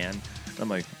people, man. I'm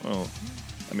like, oh,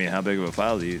 I mean, how big of a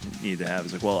file do you need to have?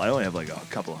 It's like, well, I only have like a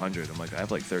couple hundred. I'm like, I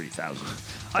have like 30,000.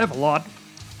 I have a lot.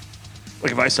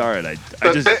 Like if I saw it,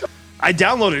 I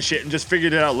downloaded shit and just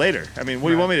figured it out later. I mean, what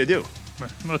do you want me to do?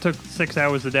 Well, it took 6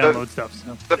 hours to download stuff,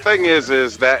 so. The thing is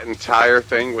that entire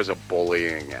thing was a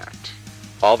bullying act.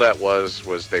 All that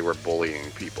was they were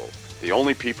bullying people. The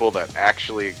only people that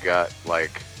actually got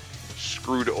like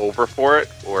screwed over for it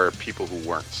were people who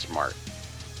weren't smart.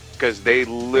 Because they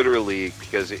literally,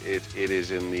 because it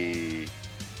is in the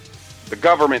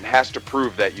government has to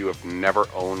prove that you have never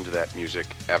owned that music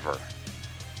ever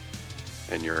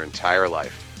in your entire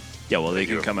life. Yeah, well, they You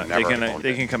can have come. never owned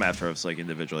They it. can come after us like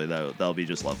individually. That'll be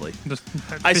just lovely. Just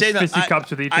I say fisty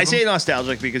cups with each I of say them.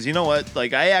 nostalgic because you know what?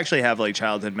 Like I actually have like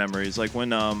childhood memories. Like when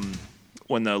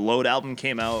the Load album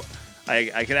came out,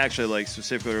 I can actually like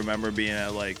specifically remember being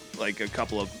at like a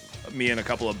couple of me and a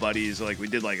couple of buddies, like we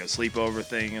did like a sleepover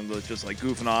thing and was just like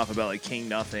goofing off about like King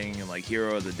Nothing and like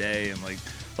Hero of the Day and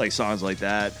like songs like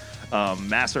that.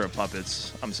 Master of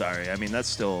Puppets. I'm sorry. I mean that's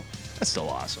still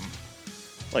awesome.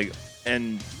 Like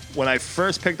and when I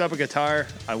first picked up a guitar,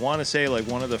 I want to say like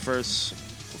one of the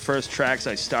first tracks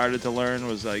I started to learn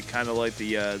was like kind of like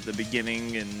the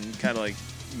beginning and kind of like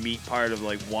meat part of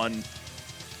like One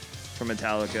from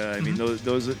Metallica. I mean,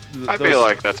 those I feel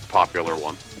like that's a popular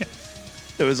one.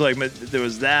 there was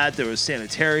that, there was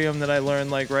Sanitarium that I learned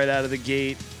like right out of the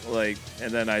gate, like,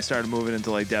 and then I started moving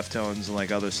into like Deftones and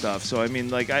like other stuff. So I mean,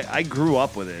 like I grew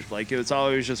up with it. Like it's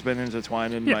always just been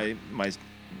intertwined in my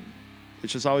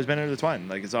it's just always been intertwined.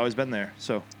 Like it's always been there.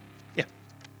 So yeah.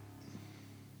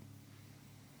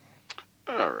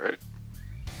 All right.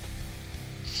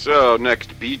 So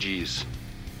next, Bee Gees.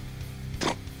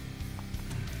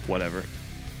 Whatever.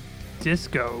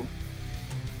 Disco.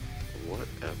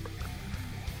 Whatever.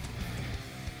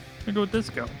 I go with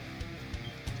disco.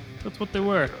 That's what they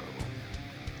were.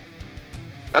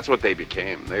 That's what they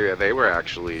became. They were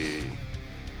actually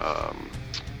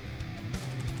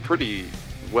pretty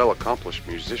well accomplished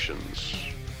musicians.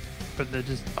 But they're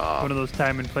just one of those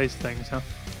time and place things, huh?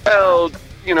 Well,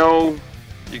 you know,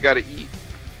 you got to eat.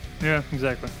 Yeah,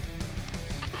 exactly.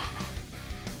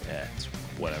 Yeah, it's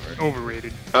whatever.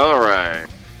 Overrated. All right.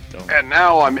 Don't. And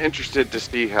now I'm interested to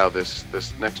see how this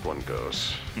next one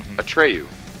goes. Atreyu.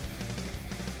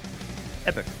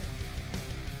 Epic.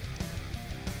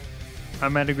 I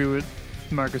might agree with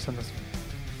Marcus on this one.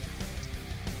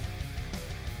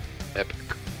 Epic.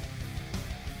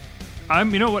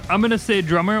 You know what? I'm gonna say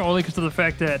drummer only because of the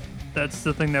fact that that's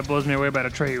the thing that blows me away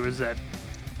about Atreyu is that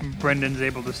Brendan's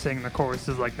able to sing the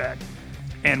choruses like that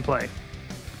and play.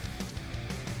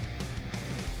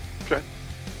 Okay.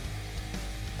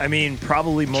 I mean,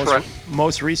 probably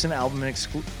most recent album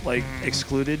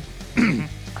excluded.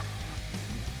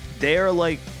 They are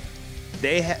like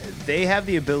they have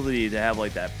the ability to have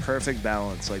like that perfect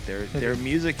balance. Like their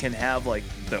music can have like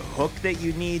the hook that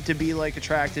you need to be like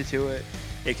attracted to it.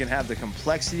 It can have the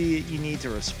complexity that you need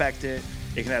to respect it.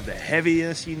 It can have the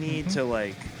heaviness you need to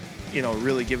like, you know,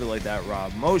 really give it like that raw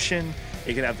emotion.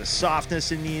 It can have the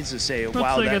softness it needs to say,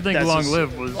 wow, like, I think that's Long just,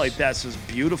 Live was like that's just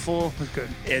beautiful. Was good.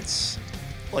 It's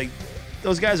like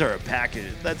those guys are a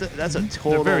package. That's a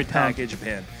total very package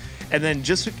band. And then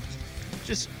just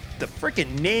the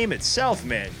freaking name itself,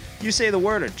 man. You say the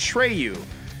word Atreyu.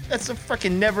 That's a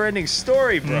freaking never-ending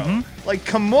story, bro. Like,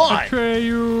 come on.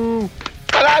 Atreyu.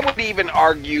 But I would even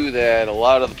argue that a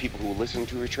lot of the people who listen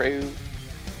to Atreyu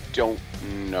don't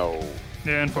know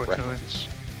Yeah, the unfortunately. reference.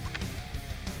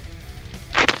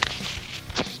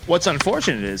 What's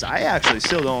unfortunate is I actually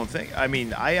still don't think. I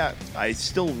mean, I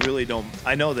still really don't.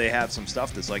 I know they have some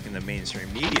stuff that's like in the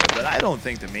mainstream media, but I don't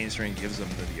think the mainstream gives them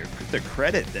the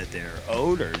credit that they're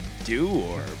owed or due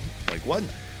or like what.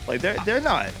 Like they're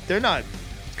not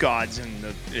gods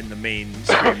in the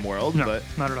mainstream world, No, but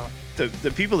not at all.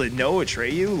 the people that know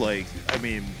Atreyu, like I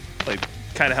mean, like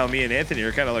kind of how me and Anthony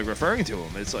are kind of like referring to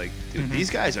them. It's like, dude, these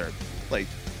guys are like,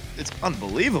 it's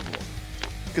unbelievable.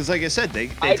 Because, like I said, they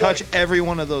touch every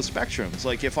one of those spectrums.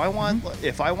 Like, if I want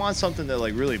something that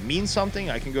like really means something,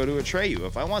 I can go to Atreyu.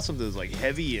 If I want something that's like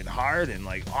heavy and hard and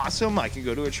like awesome, I can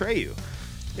go to Atreyu.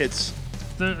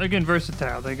 They're, again,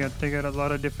 versatile. They got a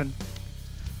lot of different.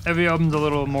 Every album's a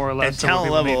little more or less. And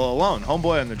talent level alone,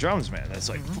 Homeboy on the drums, man. That's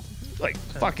like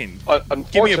fucking.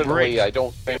 Give me a break. Unfortunately, I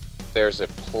don't think there's a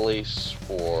place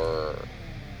for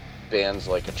bands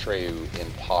like Atreyu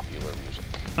in popular music.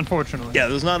 Unfortunately. Yeah,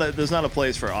 there's not a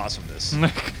place for awesomeness.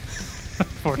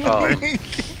 Unfortunately.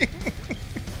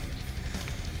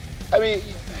 I mean,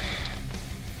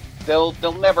 they'll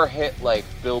never hit like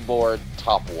Billboard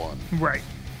top 1. Right.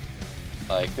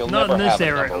 Like they'll Not never in this have a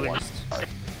era, number at 1. least.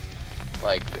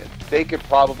 Like they could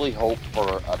probably hope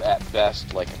for at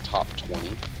best like a top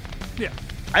 20. Yeah.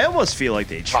 I almost feel like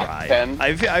they Top tried. 10?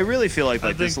 I really feel like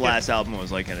this think last album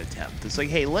was like an attempt. It's like,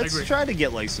 hey, let's agree. try to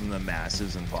get like some of the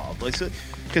masses involved. Like,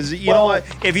 because you know what?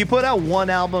 If you put out one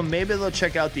album, maybe they'll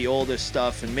check out the older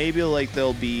stuff, and maybe like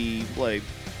they'll be like,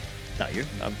 not you.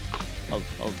 I'll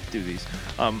do these.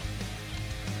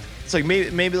 It's like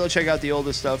maybe they'll check out the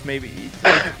older stuff. Maybe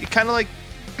kind of like,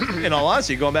 in all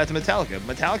honesty, going back to Metallica.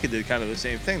 Metallica did kind of the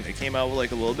same thing. They came out with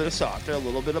like a little bit of softer, a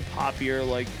little bit of poppier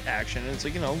like action. And it's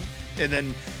like, you know, and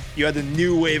then you had the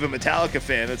new wave of Metallica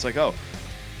fan. It's like, oh,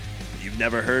 you've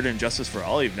never heard Injustice for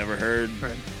All. You've never heard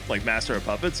like Master of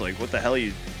Puppets. Like, what the hell are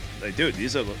you like, dude?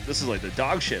 This is like the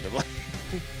dog shit of like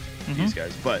these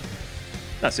guys. But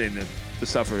not saying that the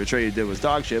stuff for Atreyu did was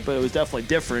dog shit, but it was definitely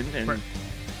different. And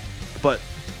but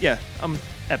yeah,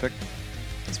 epic.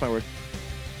 That's my word.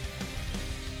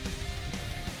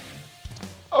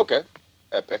 Okay.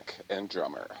 Epic and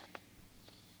drummer.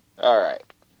 All right.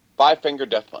 Five Finger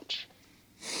Death Punch.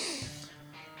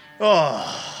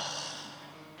 Oh,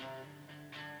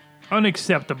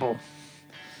 Unacceptable.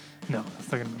 No,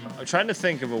 that's not gonna be I'm trying to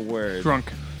think of a word.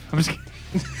 drunk. I'm just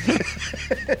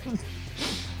kidding.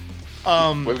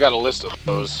 We've got a list of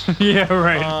those. Yeah,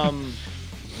 right. I'm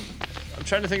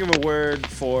trying to think of a word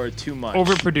for too much.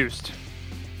 Overproduced.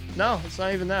 No, it's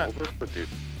not even that.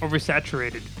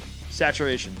 Oversaturated.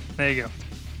 Saturation. There you go.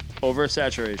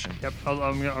 Oversaturation. Yep,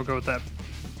 I'll go with that.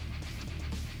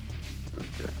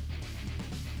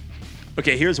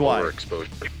 Okay, here's why.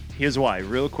 Overexposure. Here's why,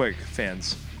 real quick,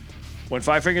 fans. When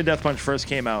Five Finger Death Punch first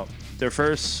came out, their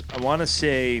first, I want to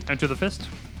say, Enter the Fist.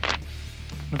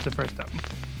 That's the first album.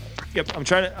 yep. I'm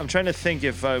trying to think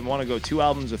if I want to go 2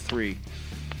 albums or 3.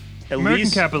 At American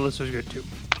least, Capitalist was good too.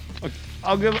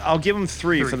 I'll give them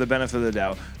 3 3. for the benefit of the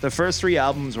doubt. The first 3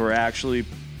 albums were actually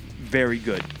very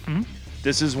good. Mhm.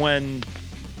 This is when,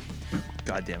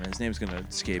 God damn it, his name's gonna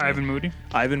escape me. Ivan Moody.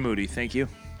 Ivan Moody, thank you.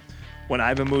 When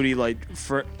Ivan Moody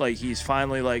he's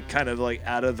finally kind of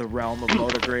out of the realm of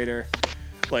Motograder,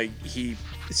 he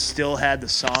still had the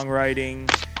songwriting.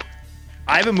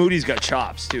 Ivan Moody's got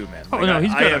chops too, man. Oh no,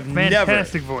 he's got a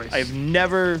fantastic voice. I have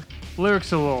never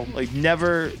Lyrics alone.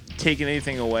 never taken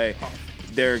anything away.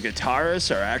 Their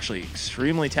guitarists are actually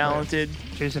extremely talented.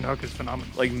 Jason Hook is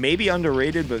phenomenal. Maybe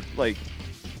underrated, but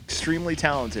extremely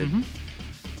talented. Mhm.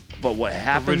 But what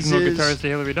happens Original is guitarist to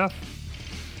Hillary Duff.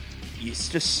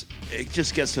 it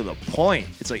just gets to the point.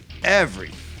 It's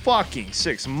every fucking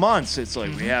 6 months, it's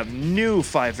we have new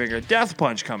Five Finger Death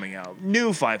Punch coming out.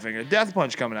 New Five Finger Death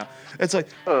Punch coming out. It's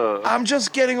I'm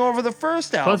just getting over the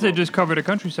first album. Plus, they just covered a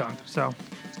country song, so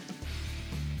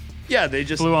yeah, they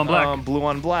just Blue on Black. Blue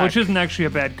on Black, which isn't actually a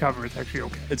bad cover. It's actually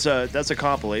okay. That's a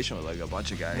compilation with a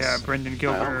bunch of guys. Yeah, Brendan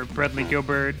Gilbert, Bradley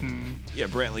Gilbert, and Yeah,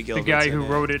 Brantley the Gilbert. guy who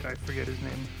wrote it, I forget his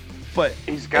name. But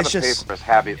He's got it's to pay just, for his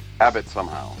habit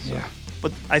somehow. So. Yeah.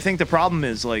 But I think the problem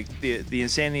is the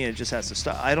insanity, it just has to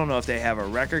stop. I don't know if they have a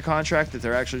record contract that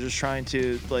they're actually just trying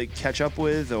to catch up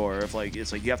with, or if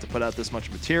it's you have to put out this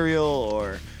much material,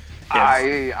 or if I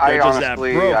they're just that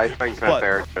honestly, broke. I think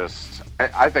that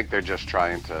But I think they're just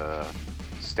trying to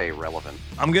stay relevant.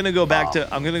 I'm gonna go back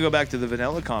to the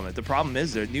Vanilla comment. The problem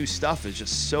is their new stuff is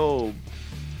just so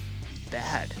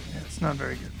bad. Yeah, it's not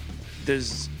very good.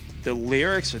 The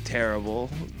lyrics are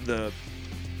terrible.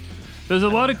 There's a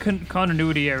lot of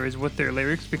continuity errors with their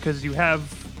lyrics because you have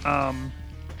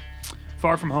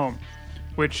Far From Home,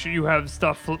 which you have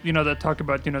stuff, that talk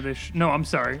about, I'm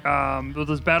sorry.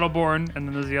 There's Battleborn, and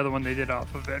then there's the other one they did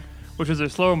off of it, which was their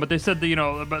slogan, but they said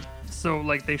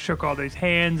that, they shook all these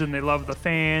hands, and they love the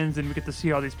fans, and we get to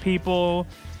see all these people.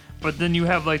 But then you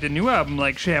have, the new album,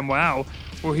 ShamWow,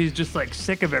 where he's just,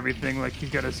 sick of everything. He's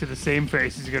got to see the same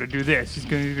face. He's got to do this. He's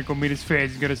going to go meet his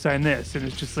fans. He's going to sign this. And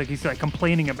it's just, he's,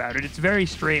 complaining about it. It's very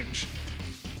strange.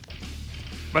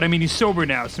 But, I mean, he's sober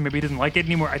now, so maybe he doesn't like it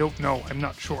anymore. I don't know. I'm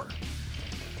not sure.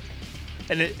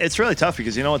 And it's really tough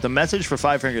because you know what, the message for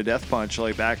Five Finger Death Punch,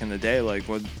 back in the day,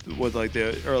 with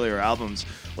the earlier albums,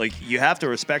 you have to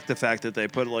respect the fact that they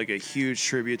put a huge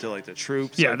tribute to the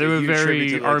troops. Yeah, they were huge very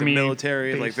tribute to, army the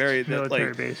military, based, very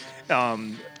military based.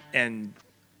 And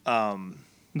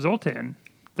Zoltan,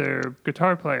 their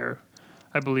guitar player,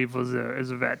 I believe, is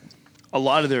a vet. a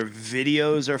lot of their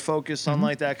videos are focused on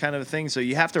that kind of thing. So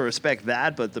you have to respect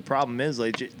that. But the problem is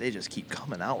they just keep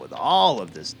coming out with all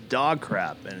of this dog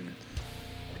crap, and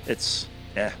it's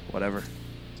whatever.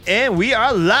 And we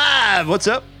are live. What's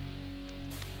up?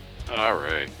 All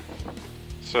right.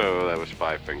 So that was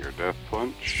Five Finger Death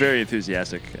Punch. It's very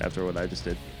enthusiastic after what I just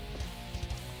did.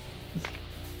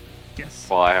 Yes.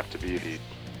 Well, I have to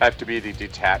be the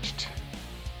detached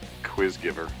quiz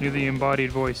giver. You're the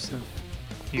embodied voice of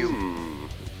you.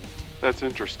 That's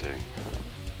interesting.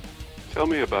 Tell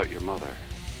me about your mother.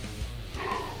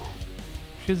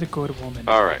 She's a good woman.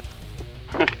 All right.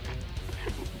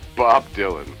 Bob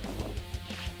Dylan.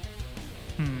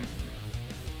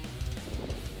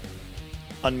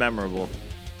 Unmemorable.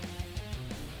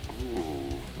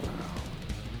 Ooh.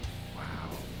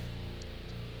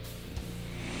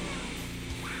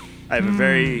 I have a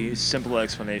very simple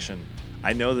explanation.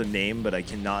 I know the name, but I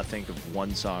cannot think of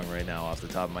one song right now off the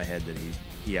top of my head that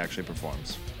he actually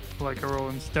performs. Like a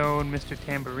Rolling Stone, Mr.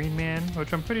 Tambourine Man,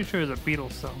 which I'm pretty sure is a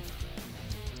Beatles song.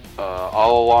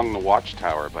 All Along the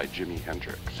Watchtower by Jimi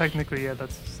Hendrix. Technically, yeah,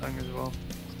 that's a song as well.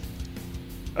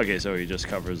 Okay, so he just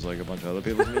covers like a bunch of other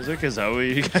people's music? Is that what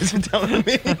you guys are telling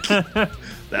me?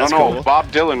 That's no, cool.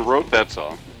 Bob Dylan wrote that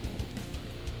song.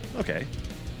 Okay.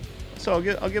 So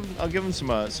I'll give him some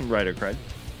writer cred.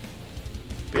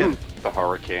 Yeah. The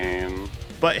Hurricane.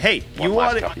 But hey, One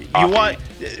Last Cup of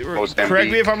Coffee.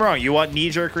 correct me if I'm wrong. You want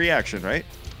knee-jerk reaction, right?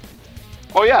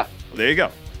 Oh yeah. There you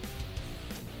go.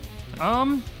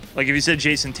 Like if you said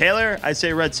Jason Taylor, I'd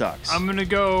say Red Sox. I'm gonna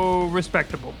go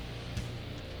respectable.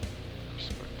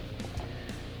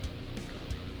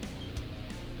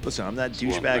 Listen, I'm that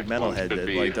Well, douchebag next one metalhead should that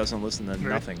be- like doesn't listen to Right.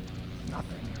 nothing.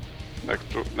 Nothing. Next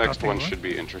Nothing one what? should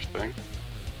be interesting.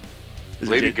 Is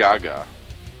Lady it Gaga.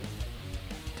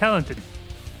 Talented.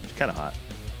 It's kind of hot.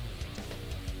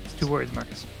 It's 2 words,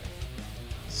 Marcus.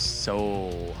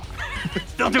 So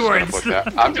Still I'm 2 just gonna words. put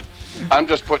that- I'm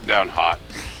just putting down hot.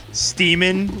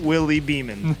 steamin' Willie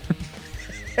Beeman.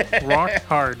 Rock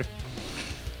hard.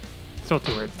 Still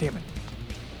 2 words. Damn it.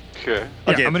 Okay.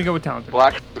 Yeah, Okay. I'm gonna go with talented.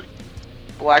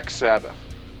 Black Sabbath.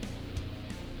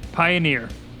 Pioneer.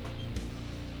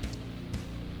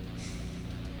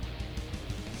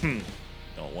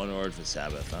 No, one word for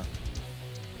Sabbath, huh?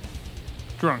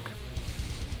 Drunk.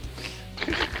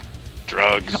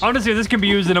 Drugs. Honestly, this can be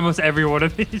used in almost every one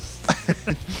of these.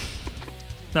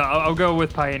 No, I'll go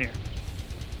with Pioneer.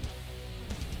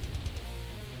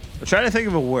 I'm trying to think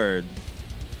of a word.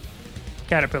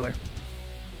 Caterpillar.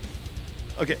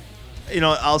 Okay, you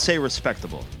know, I'll say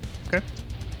respectable. Okay.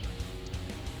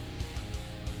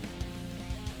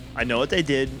 I know what they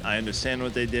did. I understand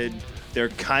what they did. They're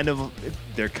kind of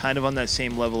on that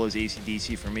same level as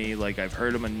AC/DC for me. Like I've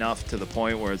heard them enough to the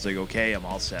point where it's like, okay, I'm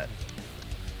all set.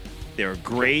 They're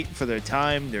great for their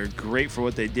time. They're great for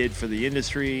what they did for the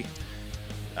industry.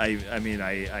 I mean,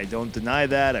 I don't deny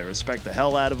that. I respect the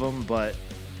hell out of them, but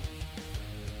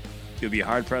you'll be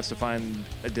hard pressed to find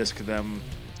a disc of them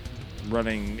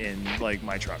running in like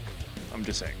my truck. I'm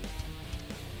just saying.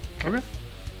 Okay.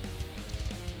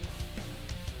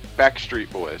 Backstreet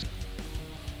Boys.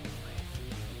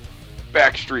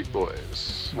 Backstreet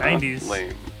Boys. 90s.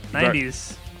 Lame.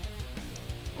 90s.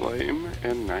 Lame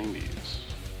and 90s.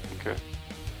 Okay.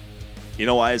 You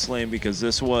know why it's lame? Because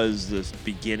this was the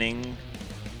beginning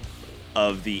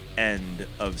of the end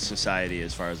of society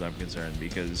as far as I'm concerned.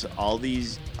 Because all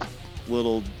these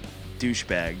little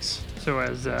douchebags. So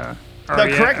as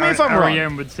correct me if I'm wrong.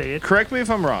 R.E.M. would say it. Correct me if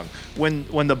I'm wrong.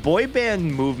 When the boy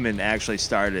band movement actually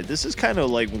started, this is kind of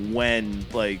like when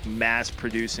like mass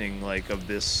producing like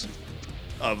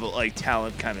of like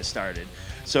talent kind of started.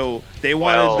 So they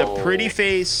wanted the pretty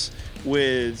face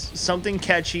with something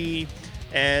catchy,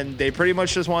 and they pretty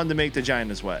much just wanted to make the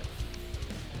vaginas wet.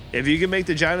 If you can make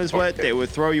the vaginas wet, they would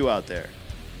throw you out there.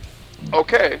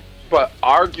 Okay, but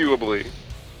arguably,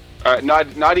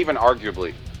 not even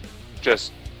arguably,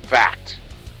 just fact.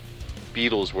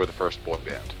 Beatles were the first boy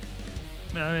band.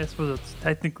 I suppose it's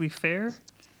technically fair.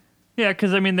 Yeah,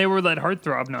 because I mean they were that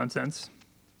heartthrob nonsense.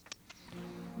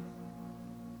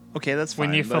 Okay, that's fine.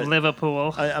 When you're from but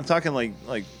Liverpool. I'm talking like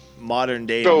modern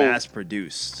day So- mass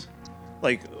produced.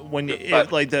 Like when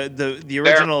But like the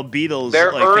original Beatles.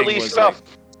 Their like, early thing was stuff.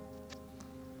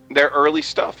 Their early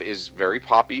stuff is very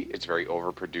poppy. It's very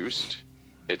overproduced.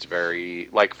 It's very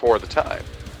like for the time.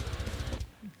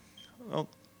 Well,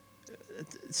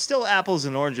 it's still apples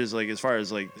and oranges, like as far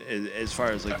as like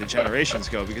the generations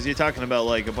go, because you're talking about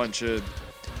like a bunch of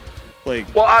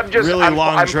like Well, I'm just really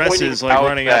long I'm dresses, pointing like out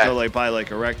running out that to like buy like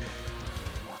a wreck.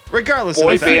 Regardless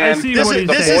boy of the fact, band, I see this what is he's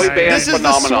this saying. is boy band this is the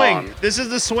phenomenon. swing. This is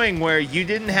the swing where you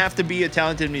didn't have to be a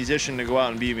talented musician to go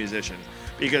out and be a musician,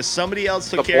 because somebody else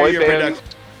took The care of boy your band-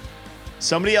 production.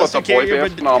 Somebody But else the took care boy of your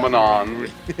band phenomenon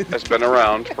has been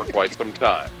around for quite some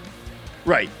time.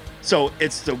 Right. So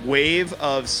it's the wave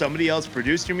of somebody else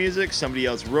produced your music, somebody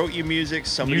else wrote your music,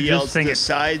 somebody just else sing it.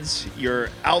 decides your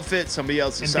outfit, somebody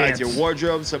else decides your dance.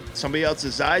 wardrobe, somebody else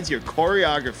decides your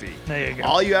choreography. There you go.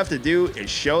 All you have to do is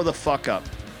show the fuck up.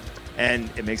 And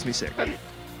it makes me sick.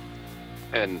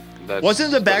 And that's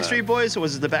Wasn't it the Backstreet Boys?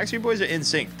 Was it the Backstreet Boys or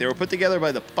NSYNC? They were put together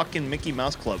by the fucking Mickey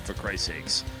Mouse Club, for Christ's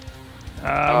sakes.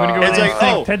 I'm gonna go It's with like,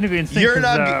 NSYNC. oh, Technically NSYNC you're is,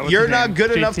 not what's you're his not name?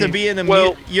 good enough to JT. be in a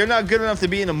Well- you're not good enough to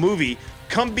be in a movie.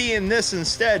 Come be in this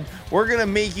instead. We're gonna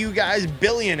make you guys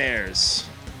billionaires.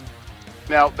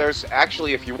 Now, there's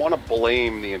actually, if you want to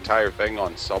blame the entire thing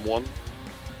on someone,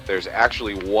 there's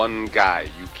actually one guy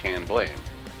you can blame.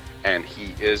 And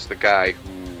he is the guy who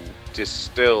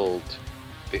distilled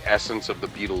the essence of the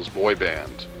Beatles boy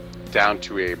band down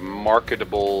to a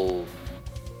marketable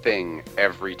thing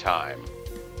every time.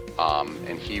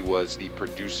 And he was the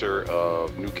producer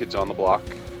of New Kids on the Block,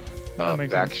 That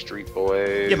makes sense. Backstreet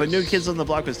Boys. Yeah, but New Kids on the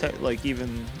Block was like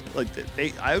even like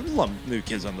I would lump New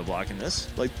Kids on the Block in this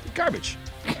like garbage.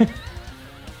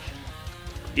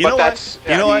 You But know that's-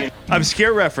 what? You know I what? mean-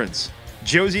 Obscure reference.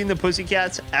 Josie and the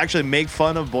Pussycats actually make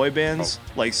fun of boy bands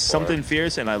like Something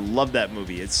Fierce, and I love that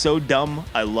movie. It's so dumb,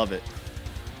 I love it.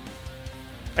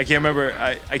 I can't remember.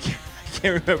 I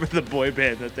can't remember the boy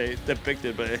band that they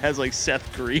depicted, but it has like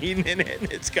Seth Green in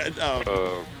it. It's got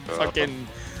fucking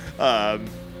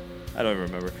I don't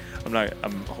even remember.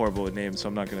 I'm horrible with names, so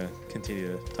I'm not gonna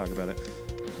continue to talk about it.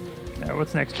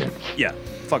 What's next, Jim? Yeah,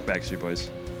 fuck Backstreet Boys.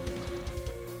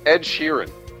 Ed Sheeran.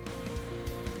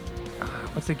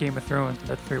 What's the Game of Thrones?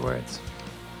 That's 3 words.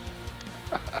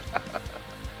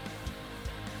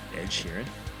 Ed Sheeran.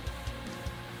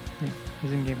 Yeah,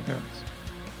 he's in Game of Thrones.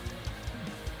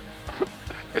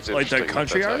 It's Like the interesting that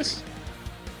country that's how artist?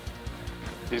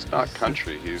 He's not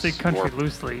country. He's Say country more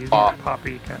loosely. He's pop. more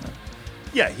poppy kind of.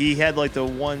 Yeah, he had like the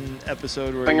one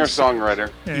episode where singer-songwriter.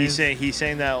 Yeah, he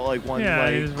sang that like one Yeah,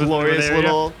 he was like with glorious over there,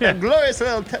 little yeah. glorious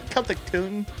little Celtic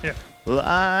tune. Yeah.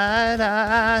 La,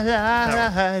 la,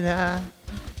 la,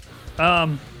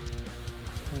 la.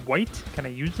 White? Can I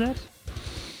use that?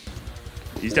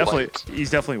 He's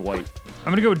definitely white.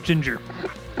 I'm gonna go with ginger.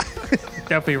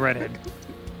 Definitely redhead.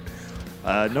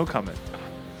 No comment.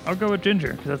 I'll go with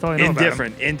ginger because that's all I know about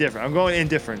him. Indifferent. I'm going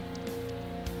indifferent.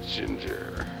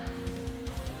 Ginger.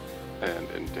 And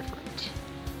indifferent.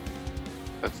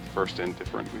 That's the first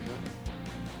indifferent we've had.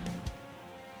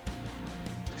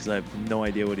 Because I have no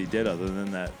idea what he did other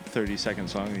than that 30-second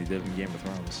song he did in Game of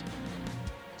Thrones.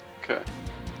 Okay.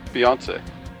 Beyonce.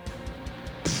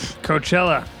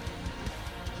 Coachella.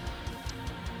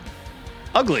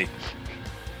 Ugly.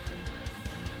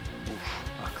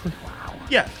 Ugly. Wow.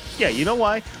 Yeah. You know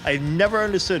why? I never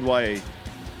understood why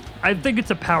I think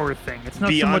it's a power thing. It's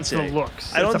not so much the Beyonce.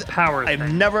 looks. It's a power I've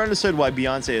thing. never understood why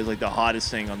Beyonce is like the hottest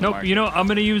thing on the Nope. market. You know, I'm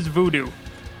gonna use voodoo.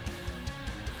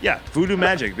 Yeah, voodoo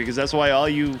magic, because that's why all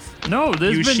you No,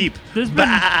 there's use been sheep. there's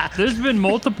Bah! been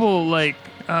multiple like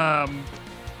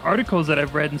articles that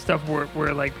I've read and stuff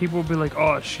where like people will be like,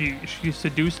 oh, she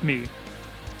seduced me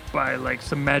by like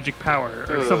some magic power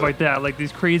or stuff like that, like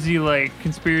these crazy like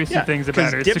conspiracy things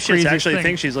about her. It's the dipshits craziest actually thing.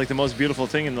 think she's like the most beautiful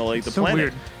thing in the like the So planet.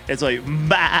 weird. It's like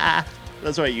bah.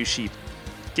 That's right, you sheep.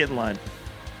 Get in line.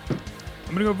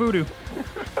 I'm gonna go voodoo.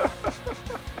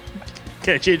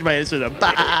 Okay, I changed my answer to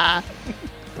bah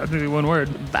That's really one word.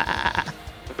 bah.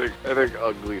 I think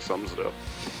ugly sums it up.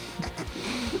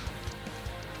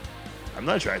 I'm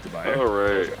not attracted by her. All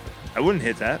right. I wouldn't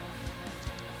hit that.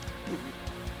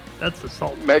 That's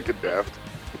assault. Megadeth.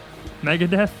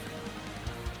 Megadeth.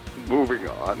 Moving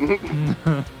on.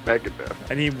 Megadeth.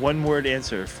 I need one word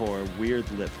answer for weird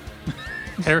lip.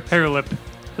 Hair lip.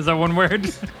 Is that one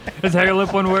word? Is hair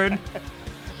lip one word?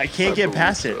 I can't get believe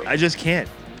past so. it. I just can't.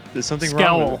 There's something wrong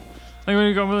Scowl. with it.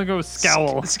 I'm gonna go with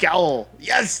scowl. Scowl.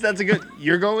 Yes, that's a good.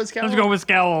 You're going with scowl? Let's go with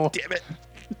scowl. Damn it.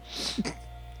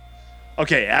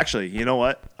 Okay, actually, you know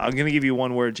what? I'm going to give you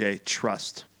one word, Jay.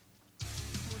 Trust.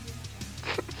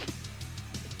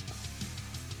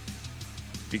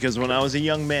 Because when I was a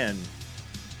young man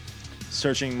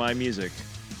searching my music,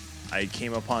 I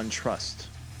came upon trust.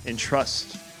 And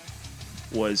trust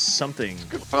was something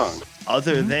Good song.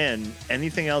 other than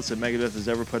anything else that Megadeth has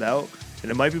ever put out.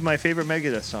 And it might be my favorite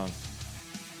Megadeth song.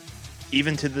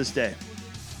 Even to this day.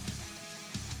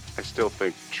 I still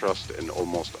think Trust and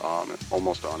Almost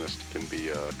Honest can be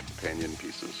companion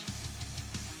pieces.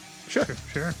 Sure.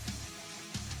 Sure.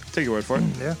 Take your word for it.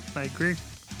 Yeah, I agree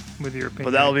with your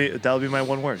opinion. But that'll be my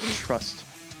one word. Trust.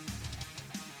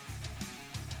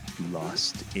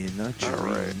 Lost in a dream. All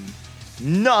right.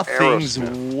 Nothing's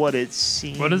Aerosmith. what it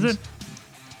seems. What is it?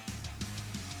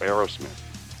 Aerosmith.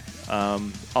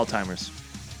 Alzheimer's.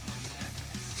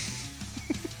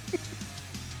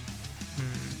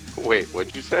 Wait,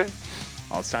 what'd you say?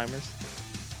 Alzheimer's.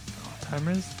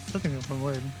 Timers? Something with one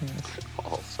word. Yes.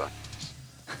 Alzheimer's.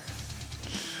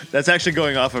 That's actually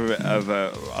going off of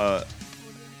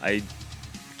I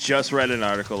just read an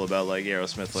article about like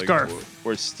Aerosmith, like Scarf.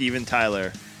 where Steven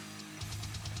Tyler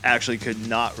actually could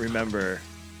not remember.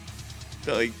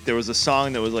 Like there was a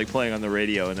song that was like playing on the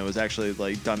radio, and it was actually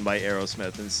like done by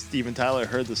Aerosmith. And Steven Tyler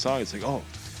heard the song. It's like, oh,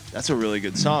 that's a really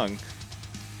good song.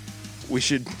 We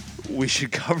should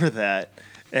cover that.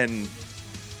 And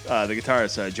the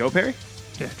guitarist Joe Perry.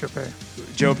 Yeah, Joe Perry.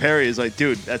 Joe Perry is like,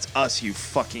 dude, that's us, you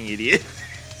fucking idiot.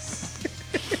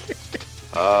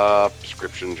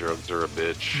 Prescription drugs are a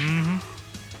bitch.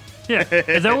 Yeah.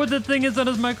 Is that what the thing is on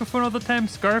his microphone all the time?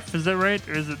 Scarf? Is that right?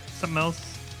 Or is it something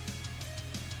else?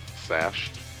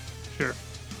 Sash. Sure.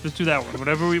 Just do that one.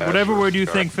 Whatever Sash whatever or word you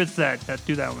scarf. think fits that.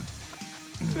 Do that one.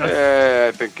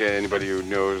 I think anybody who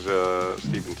knows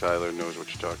Steven Tyler knows what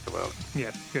you're talking about.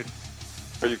 Yeah, good.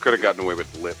 Or you could have gotten away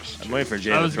with lips. I'm too. waiting for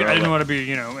Jay I to throw. didn't want to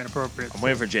be, inappropriate. I'm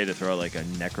waiting for Jay to throw like a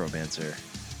necromancer.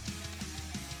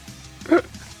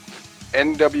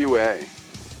 NWA.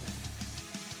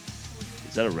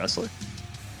 Is that a wrestler?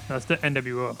 That's the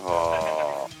NWO.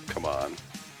 Oh, come on.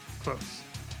 Close.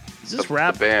 Is this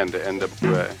rap? The band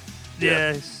NWA.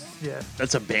 Yeah. Yeah.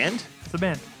 That's a band? It's a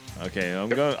band. Okay,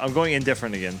 I'm going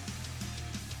indifferent again.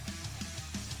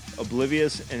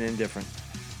 Oblivious and indifferent.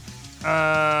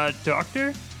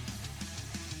 Doctor?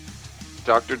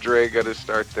 Dr. Dre got to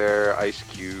start there. Ice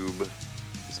Cube.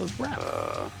 So it's rap.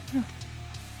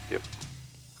 Yep.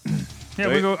 Yeah,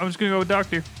 Wait. I'm just gonna go with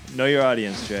Doctor. Know your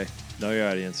audience, Jay. Know your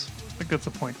audience. I think that's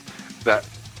the point.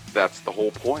 That's the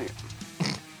whole point.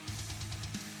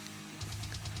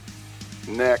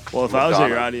 Next. Well, if I was at Madonna.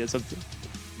 your audience,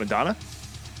 Madonna?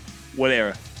 What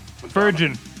era? Madonna.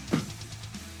 Virgin.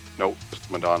 Nope.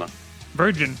 Just Madonna.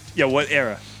 Virgin. Yeah, what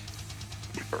era?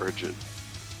 Virgin.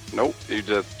 Nope. You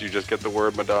just get the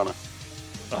word Madonna.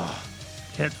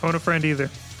 Can't phone a friend either.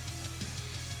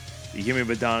 You give me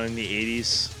Madonna in the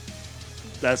 80s.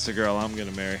 That's the girl I'm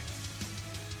gonna marry.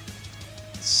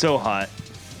 So hot.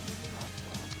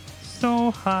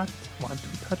 So hot. Want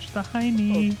to touch the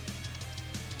hiney.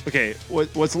 Okay,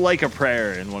 what's like a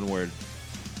prayer in one word?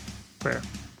 Prayer.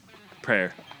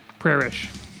 Prayer. Prayerish.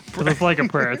 But it's like a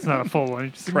prayer. It's not a full one.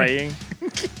 It's just Praying.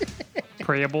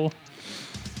 prayable.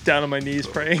 Down on my knees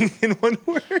praying in one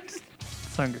word.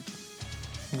 Sound good.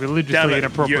 Religiously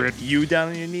inappropriate. You down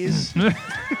on your knees?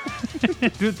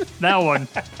 Dude, that one.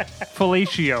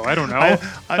 Fellatio. I don't know.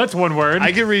 I- That's one word.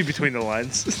 I can read between the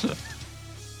lines.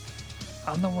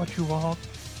 I know what you want.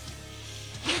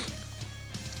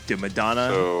 Dude, Madonna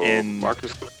So and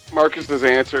Marcus's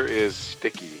answer is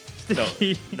sticky.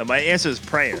 no, my answer is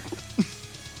prayer.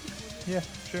 Yeah,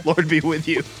 sure. Lord be with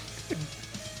you.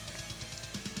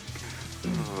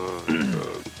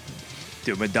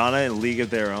 Dude, Madonna and League of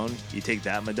Their Own. You take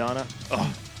that, Madonna. Oh.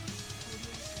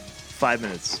 5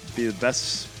 minutes. Be the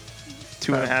best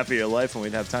 2.5 of your life, and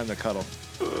we'd have time to cuddle.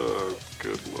 Oh,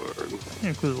 good lord. Yeah,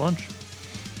 include lunch.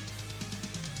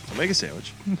 I'll make a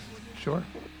sandwich. Sure.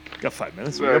 Got 5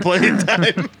 minutes. We got plenty of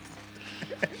time.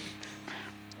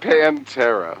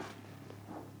 Pantera.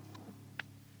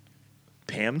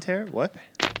 Pamter? What?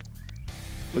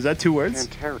 Was that 2 words?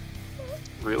 Pantera.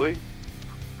 Really?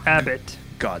 Abbott.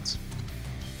 Gods.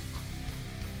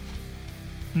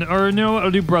 No, or no,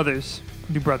 I'll do brothers.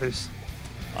 I'll do brothers.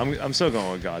 I'm still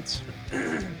going with gods.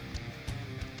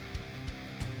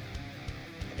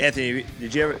 Anthony,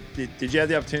 did you have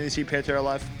the opportunity to see Pantera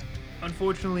live?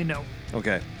 Unfortunately, no.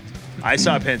 Okay. I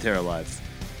saw Pantera live.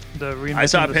 The I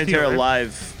saw reinvention of the Pantera Steel, right?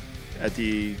 live at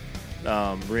the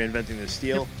Reinventing the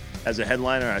Steel as a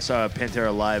headliner. I saw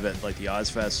Pantera live at like the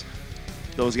Ozfest.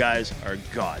 Those guys are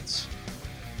gods.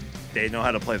 They know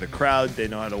how to play the crowd. They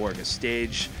know how to work a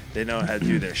stage. They know how to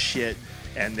do their shit,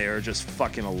 and they were just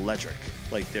fucking electric.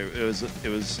 Like it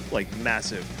was like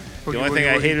massive. The only thing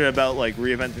I hated about like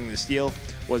Reinventing the Steel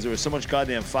was there was so much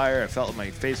goddamn fire. I felt like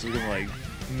my face was gonna like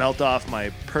melt off my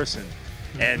person.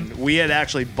 And we had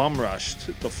actually bum rushed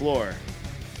the floor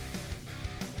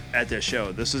at this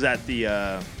show. This was at the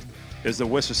it was the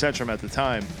Worcester Centrum at the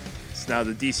time. It's now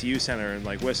the DCU Center in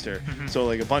like Worcester. So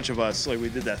like a bunch of us, like we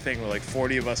did that thing where like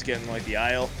 40 of us get in like the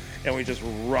aisle and we just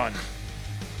run.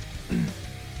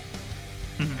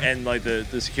 And like the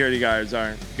security guards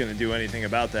aren't gonna do anything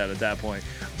about that at that point.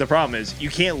 The problem is you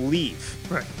can't leave.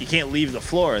 Right. You can't leave the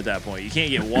floor at that point. You can't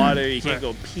get water. You can't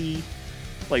go pee.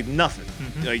 Like nothing.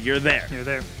 Like you're there. You're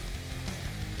there.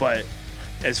 But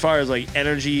as far as like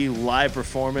energy, live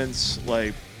performance,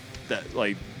 like that,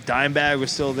 like Dimebag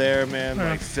was still there, man.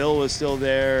 Yeah. Like Phil was still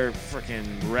there. Freaking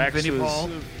Rex Vinnie was Paul.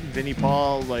 Vinnie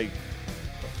Paul. Like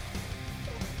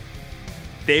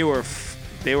they were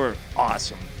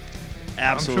awesome.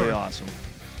 Absolutely sure. awesome.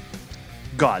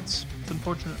 Gods. It's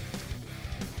unfortunate.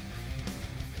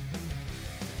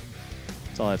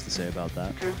 That's all I have to say about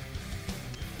that.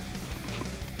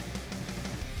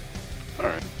 All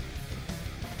right.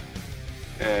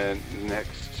 And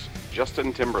next,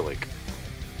 Justin Timberlake.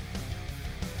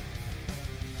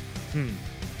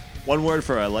 One word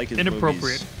for I like his Inappropriate.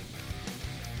 movies.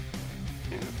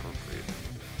 Inappropriate.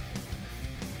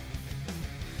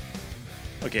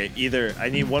 Okay, either I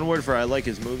need one word for I like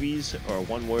his movies or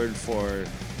one word for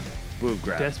boob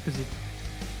grab. Despacito.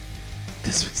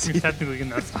 This He's technically in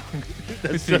that song.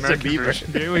 That's It's the Justin American Bieber.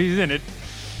 version. Yeah, well, he's in it.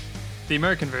 The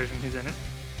American version, he's in it.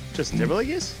 Justin Timberlake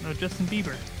is? No, Justin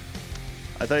Bieber.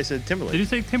 I thought you said Timberlake. Did you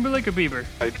say Timberlake or Bieber?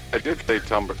 I did say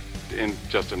in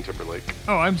Justin Timberlake.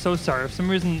 Oh, I'm so sorry. For some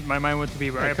reason, my mind went to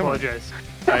Bieber. I come on. apologize.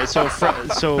 All right, so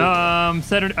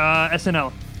Saturday, SNL.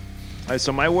 all right,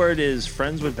 so my word is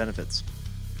friends with benefits.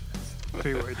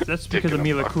 3 words. That's Dick because of in a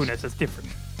Mila box. Kunis. That's different.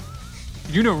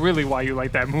 You know really why you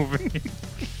like that movie.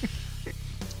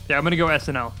 Yeah, I'm gonna go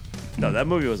SNL. No, that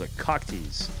movie was a cock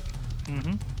tease.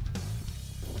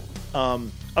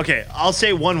 Okay, I'll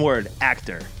say one word: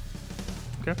 actor.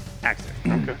 Okay. Actor.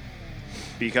 Okay.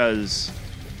 Because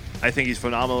I think he's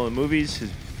phenomenal in movies.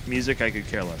 His music, I could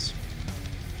care less.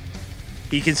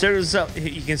 He considers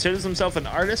himself an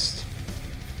artist,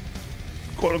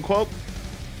 quote unquote.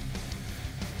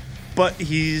 But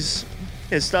his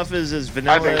stuff is as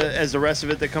vanilla as the rest of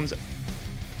it that comes.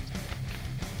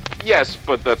 Yes,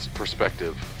 but that's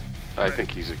perspective. I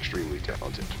think he's extremely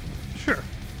talented. Sure.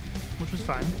 Which is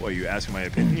fine. Well, you asking my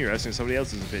opinion? You're asking somebody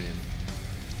else's opinion.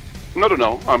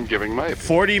 No. I'm giving my opinion.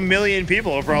 40 million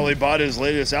people have probably bought his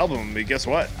latest album, but guess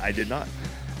what? I did not.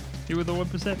 You were the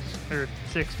 1%? Or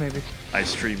 6, maybe. I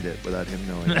streamed it without him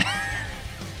knowing.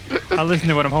 I listen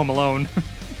to it when I'm home alone.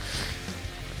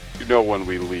 You know, when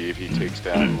we leave, he takes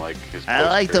down like his. I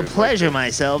like to posters, pleasure like,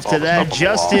 myself all to the that stuff on the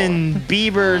Justin wall.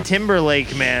 Bieber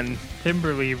Timberlake man.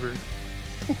 Timberleaver.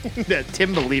 That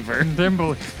Timberleaver.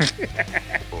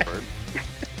 Timberleaver. Lord.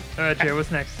 All right, Jay,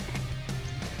 what's next?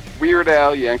 Weird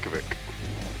Al Yankovic.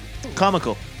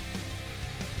 Comical.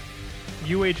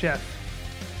 UHF.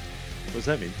 What does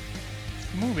that mean?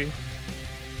 Movie.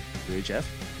 UHF?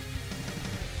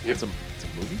 Yep. It's a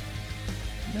movie?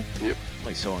 Yep. I'm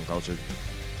like so uncultured.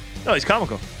 No, he's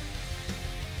comical.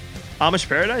 Amish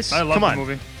Paradise? I love Come the on.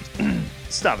 movie.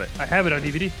 Stop it. I have it on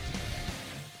DVD.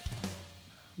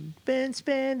 Been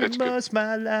spending It's good. most of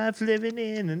my life living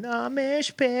in an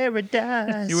Amish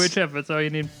paradise. UHF, that's all you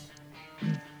need.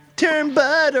 Turn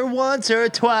butter once or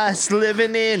twice,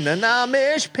 living in an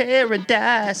Amish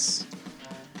paradise.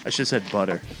 I should have said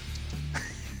butter.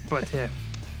 But yeah.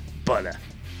 Butter.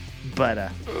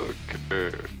 Butter.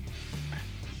 Okay.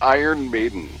 Iron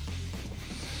Maiden.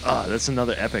 Oh, that's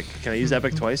another epic. Can I use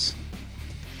epic twice?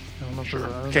 I don't know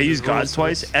if Can I use gods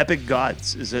twice? Epic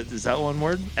gods. Is that one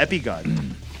word? Epigod.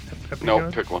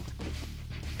 No, pick one.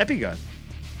 Epigod.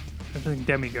 I think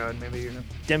demigod, maybe. You know.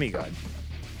 Demigod.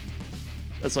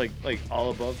 That's like all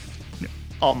above.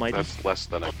 Almighty. That's less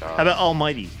than a How god. about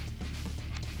almighty?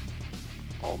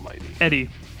 Almighty. Eddie.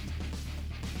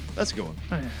 That's a good one.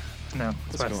 Oh, yeah. No,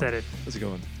 that's why I a good said one. it. That's a good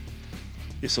one.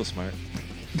 You're so smart.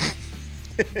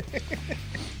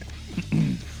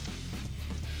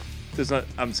 There's not.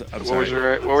 I'm What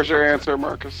sorry. was your answer,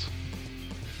 Marcus?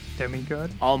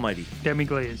 Demigod? Almighty.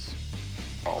 Demiglaze.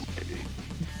 Almighty.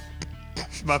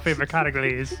 My favorite kind of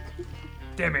glaze.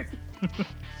 Demi.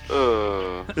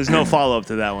 There's no follow up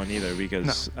to that one either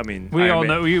because I mean We Iron all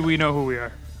Ma- know. We know who we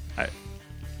are.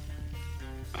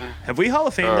 Have we Hall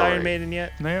of Famed All Iron right. Maiden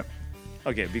yet? Yep.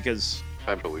 Okay, because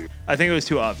I believe. I think it was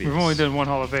too obvious. We've only done one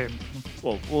Hall of Fame.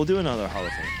 Well, we'll do another Hall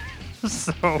of Fame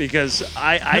So. because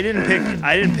I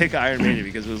didn't pick Iron Maiden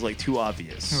because it was like too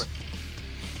obvious.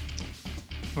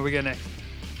 What we got next?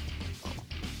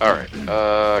 All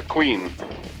right. Queen.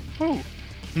 Ooh.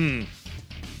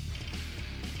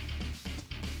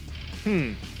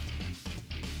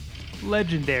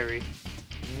 Legendary.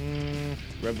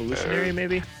 Revolutionary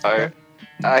maybe. I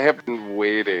have been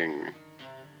waiting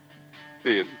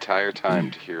the entire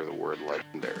time to hear the word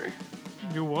legendary.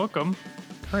 You're welcome.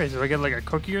 Alright, so I get like a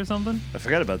cookie or something? I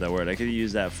forgot about that word. I could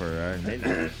use that for Iron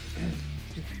Maiden.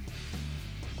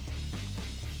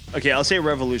 Okay, I'll say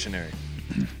revolutionary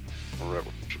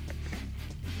Revolution.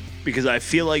 because I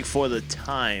feel like for the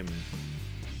time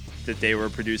that they were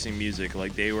producing music,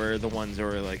 like they were the ones that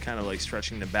were like kind of like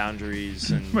stretching the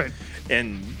boundaries and Right.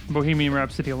 and Bohemian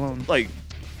Rhapsody alone. like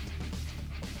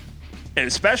and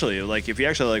especially like if you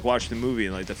actually like watch the movie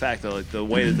and like the fact that like the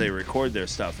way that they record their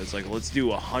stuff, it's like let's do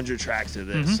 100 tracks of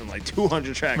this and like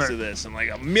 200 tracks Right. of this and like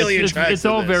a million tracks. It's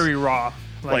of all this. very raw.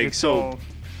 Like, it's so- all-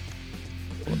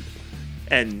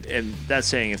 And that's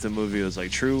saying if the movie was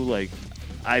like true, like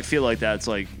I feel like that's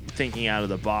like thinking out of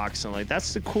the box and like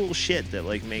that's the cool shit that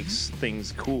like makes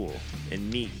things cool and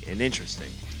neat and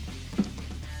interesting.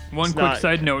 One It's quick not-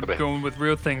 side note, going with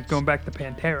real things, going back to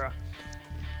Pantera.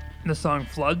 The song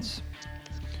Floods.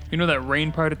 You know that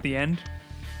rain part at the end?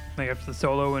 Like it's the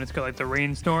solo and it's got like the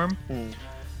rainstorm.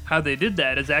 How they did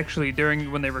that is actually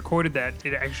when they recorded that,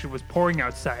 it actually was pouring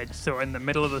outside. So in the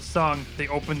middle of the song, they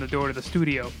opened the door to the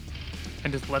studio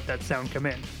and just let that sound come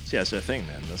in, So yeah, it's their thing,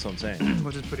 man. That's what I'm saying.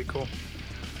 which is pretty cool.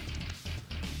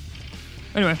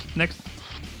 Anyway, next.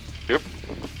 Yep.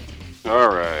 All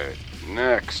right.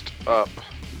 Next up,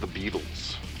 the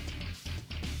Beatles.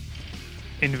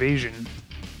 Invasion.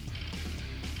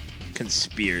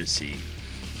 Conspiracy.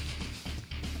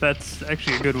 That's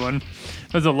actually a good one.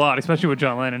 There's a lot, especially with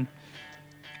John Lennon.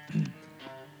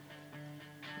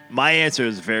 My answer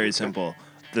is very simple.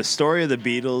 The story of the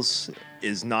Beatles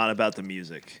is not about the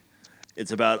music.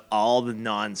 It's about all the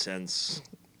nonsense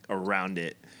around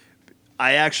it.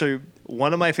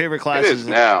 One of my favorite It classes is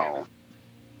now.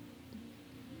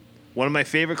 One of my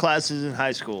favorite classes in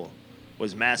high school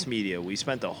was mass media. We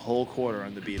spent the whole quarter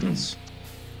on the Beatles.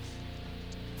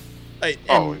 I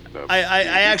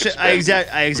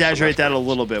exaggerate that a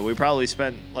little bit. We probably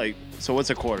spent like, so what's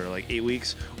a quarter? Like 8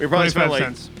 weeks. We probably spent 25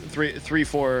 like cents.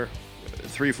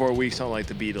 three, 4 weeks on like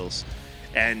the Beatles,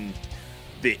 and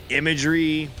the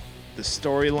imagery, the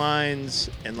storylines,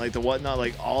 and like the whatnot,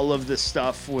 like all of the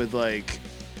stuff with like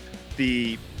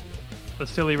the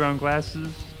silly round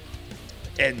glasses.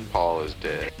 and Paul is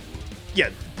dead. yeah,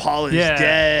 Paul is Yeah.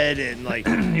 dead, and like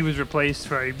He was replaced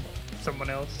by someone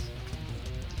else.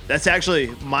 that's actually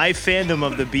my fandom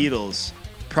of the Beatles.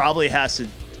 Probably has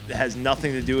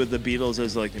nothing to do with the Beatles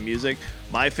as like the music.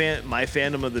 My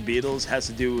fandom of the Beatles has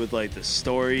to do with like the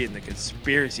story and the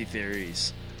conspiracy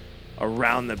theories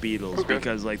around the Beatles, Okay.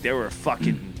 because like they were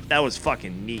that was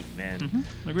fucking neat, man.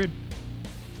 Mm-hmm. Agreed.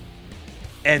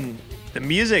 And the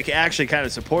music actually kind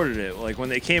of supported it. Like when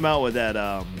they came out with that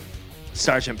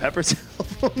Sgt. Pepper's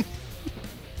album,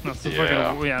 No, so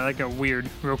Yeah. fucking, like a weird,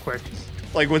 real quick.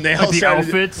 like when they Like all the started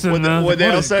outfits when, and when they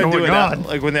what all is started going doing on?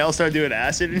 like when they all started doing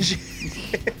acid and shit.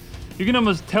 You can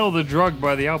almost tell the drug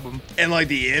by the album. And like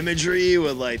the imagery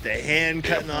with like the hand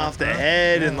cutting off the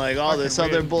head and like all this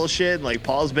fucking other weird. bullshit. And, like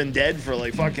Paul's been dead for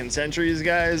like fucking centuries,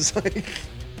 guys. Like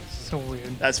So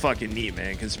weird. that's fucking neat,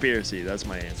 man. Conspiracy. That's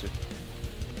my answer.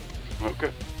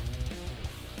 Okay.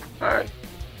 All right.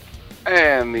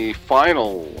 And the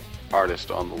final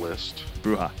artist on the list,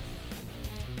 Bruja.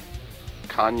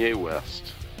 Kanye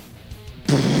West.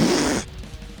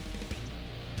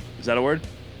 Is that a word?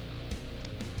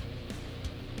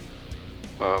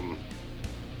 I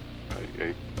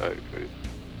How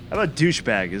about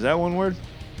douchebag? Is that one word?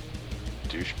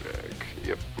 douchebag.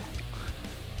 Yep.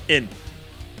 In.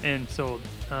 And sold.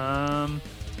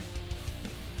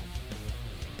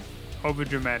 Over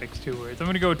dramatics, 2 words. I'm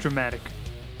gonna go with dramatic.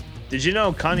 Did you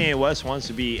know Kanye West wants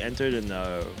to be entered in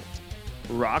the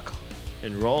Rock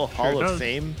and Roll Hall of does.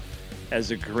 Fame as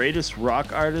the greatest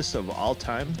rock artist of all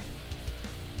time?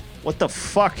 What the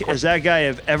fuck has that guy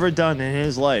have ever done in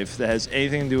his life that has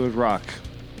anything to do with rock?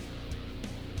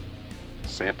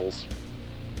 Samples.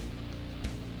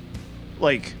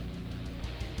 Like,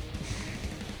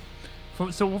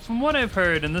 So from what I've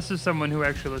heard, and this is someone who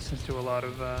actually listens to a lot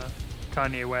of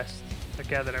Kanye West, a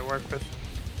guy that I work with.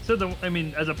 So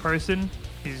as a person,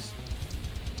 he's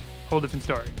a whole different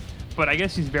story. But I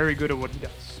guess he's very good at what he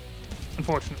does.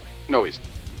 Unfortunately. No, he's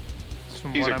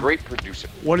From he's what a I'm- great producer.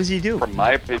 what does he do? From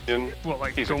my opinion, Well,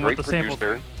 like he's a going great with the sample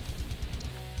producer.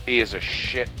 He is a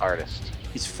shit artist.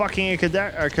 He's fucking a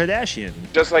Kardashian.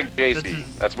 Just like Jay-Z. This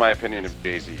is- That's my opinion of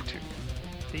Jay-Z, too.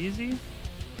 Daisy?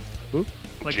 Who?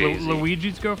 Like Jay-Z.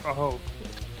 Luigi's girlfriend? Oh.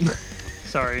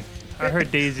 Sorry. I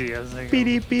heard Daisy. I was like,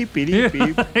 Beep, beep, beep, Yeah,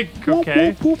 beep. like,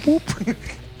 okay. Whoop, whoop, whoop.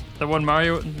 The one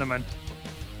Mario. Never mind.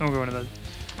 I'm going to that.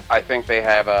 I think they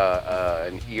have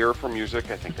an ear for music.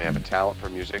 I think they have a talent for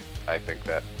music. I think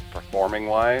that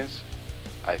performing-wise,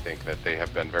 I think that they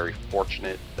have been very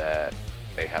fortunate that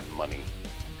they have money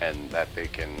and that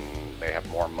they have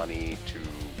more money to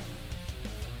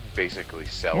basically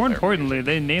sell. More their importantly,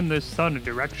 they named their son a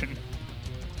direction.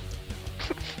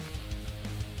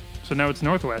 So now it's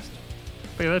Northwest.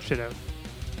 Figure that shit out.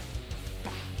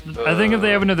 I think if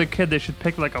they have another kid, they should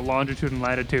pick like a longitude and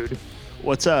latitude.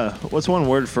 What's one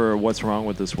word for what's wrong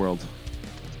with this world?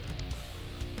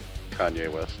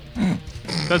 Kanye West.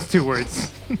 That's 2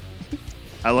 words.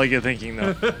 I like your thinking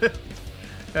though.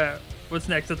 What's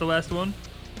next? At the last one?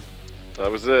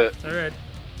 That was it. All right.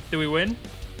 Did we win?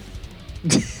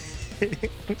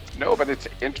 No, but it's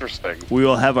interesting. We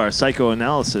will have our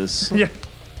psychoanalysis Yeah.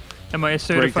 Am I a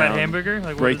certified breakdown, hamburger? Like,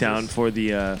 what is breakdown this? for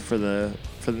the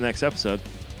next episode.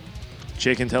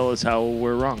 Jay can tell us how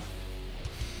we're wrong.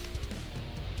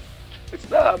 It's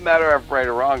not a matter of right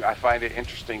or wrong. I find it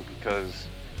interesting because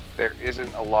there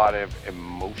isn't a lot of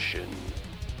emotion.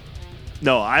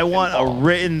 No, I want a Involved.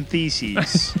 written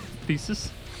thesis.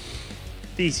 Thesis?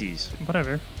 Theses.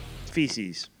 Whatever.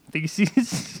 Feces.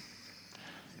 Theses?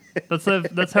 That's how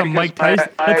Because Mike my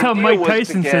Tyson. That's how idea Mike was to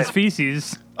Tyson get- says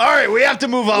feces. All right, we have to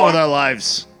move on with What? our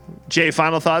lives. Jay,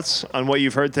 final thoughts on what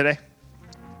you've heard today?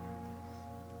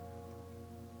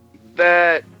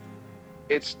 That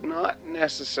it's not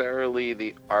necessarily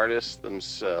the artists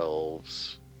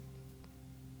themselves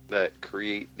that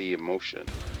create the emotion.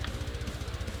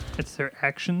 It's their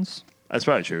actions. That's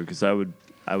probably true because I would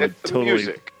It's the totally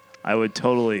music. I would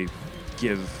totally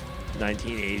give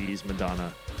 1980s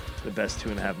Madonna the best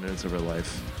 2.5 minutes of her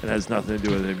life. It has nothing to do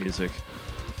with her music.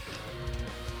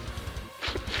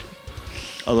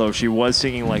 Although if she was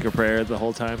singing like a prayer the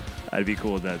whole time, I'd be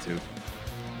cool with that too.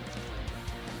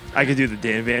 I could do the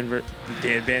Dan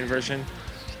Van version.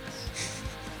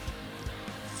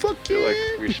 Fuck I feel yeah.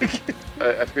 like we should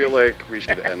I feel like we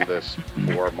should end this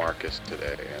for Marcus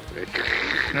today, Anthony.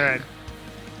 All right.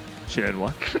 Should end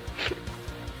what?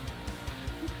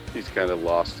 He's kind of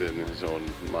lost in his own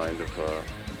mind of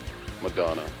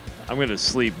Madonna. I'm gonna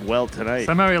sleep well tonight.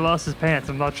 Somehow he lost his pants.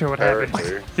 I'm not sure what happened.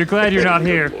 Apparently. You're glad you're not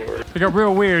here. Good Lord. It got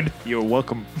real weird. You're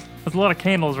welcome. There's a lot of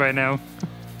candles right now.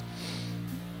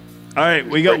 All right,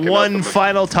 we got Breaking out one the-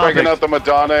 final topic. Breaking out the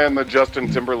Madonna and the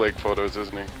Justin Timberlake photos,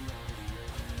 isn't he?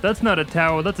 That's not a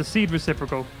towel. That's a seed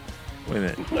reciprocal. Wait a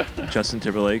minute. Justin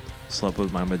Timberlake slept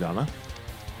with my Madonna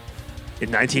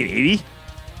in 1980.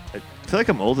 I feel like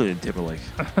I'm older than Timberlake.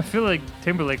 I feel like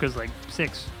Timberlake was like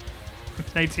 6.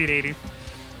 1980.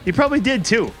 He probably did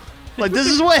too. Like, this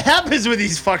is what happens with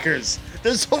these fuckers.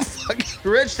 They're so fucking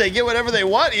rich, they get whatever they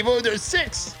want, even when they're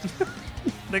 6.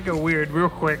 They go weird real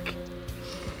quick.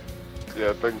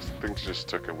 Yeah, things just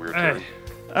took a weird All turn. right.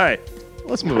 All right,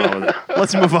 let's move on with it.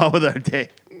 Let's move on with our day.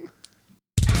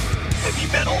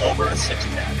 Heavy metal over a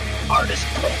 6-pack. Artist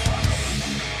profile.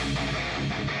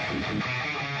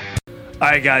 All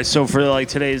right, guys. So for like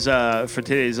today's,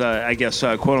 I guess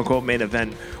quote unquote main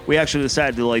event, we actually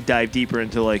decided to like dive deeper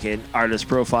into like an artist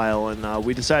profile, and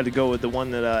we decided to go with the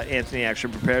one that Anthony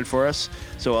actually prepared for us.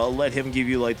 So I'll let him give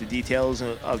you like the details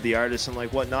of the artist and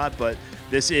like whatnot. But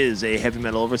this is a heavy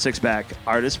metal over 6-pack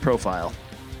artist profile.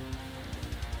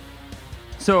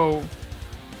 So,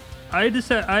 I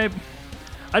decided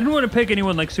I didn't want to pick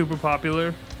anyone like super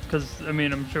popular because I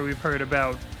mean I'm sure we've heard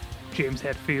about James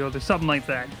Hetfield or something like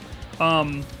that.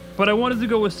 But I wanted to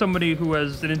go with somebody who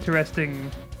has an interesting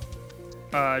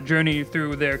journey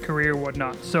through their career,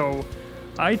 whatnot. So,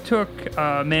 I took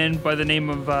a man by the name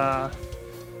of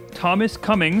Thomas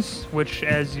Cummings, which,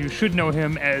 as you should know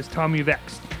him as Tommy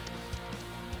Vext.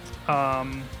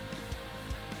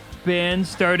 Bands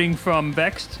starting from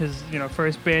Vext, his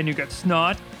first band, you got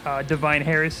Snot, Divine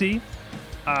Heresy,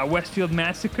 Westfield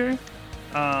Massacre,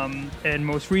 and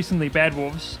most recently Bad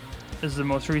Wolves is the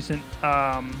most recent.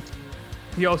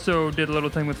 He also did a little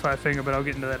thing with Five Finger, but I'll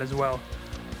get into that as well.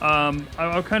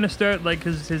 I'll kind of start like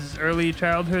his early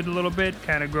childhood a little bit,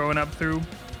 kind of growing up through.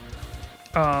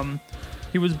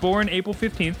 He was born April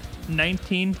 15th,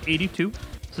 1982,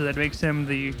 so that makes him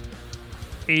the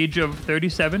age of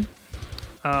 37.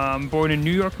 Born in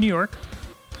New York, New York.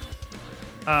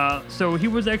 So he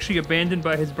was actually abandoned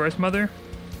by his birth mother,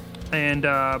 and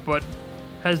but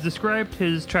has described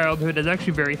his childhood as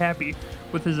actually very happy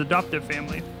with his adoptive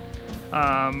family,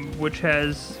 which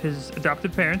has his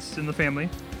adopted parents in the family,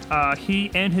 he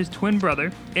and his twin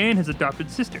brother, and his adopted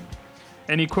sister.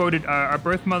 And he quoted, "Our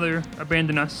birth mother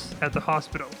abandoned us at the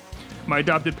hospital. My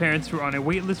adopted parents were on a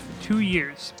wait list for 2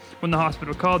 years. When the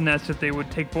hospital called and asked if they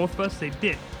would take both of us, they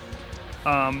did.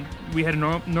 We had a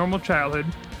normal childhood.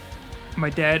 My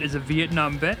dad is a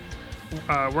Vietnam vet,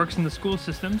 works in the school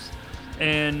systems,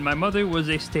 and my mother was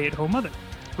a stay-at-home mother.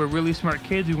 We're really smart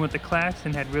kids. We went to class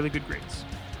and had really good grades."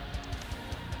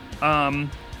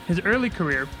 His early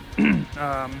career,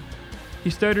 he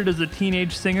started as a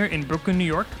teenage singer in Brooklyn, New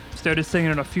York. Started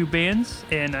singing in a few bands,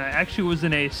 and actually was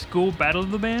in a school battle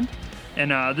of the band.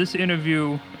 And this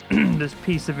interview, this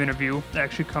piece of interview,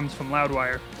 actually comes from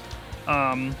Loudwire.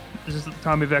 This is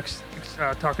Tommy Vext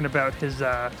talking about his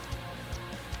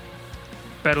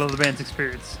battle of the bands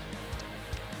experience.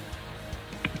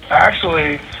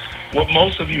 Actually, what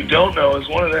most of you don't know is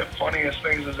one of the funniest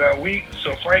things is that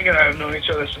Frank and I have known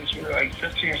each other since we were like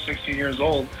 15 or 16 years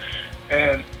old.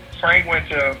 And Frank went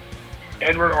to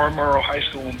Edward R. Murrow High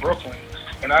School in Brooklyn.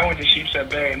 And I went to Sheepshead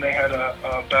Bay, and they had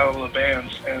a battle of the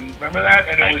bands. And remember that?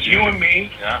 And it was you and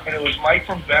me, Yeah. and it was Mike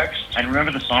from Vext. I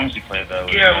remember the songs you played though.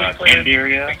 Yeah, we played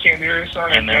Candiria. the Candiria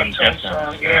song And then Deftones Deftones,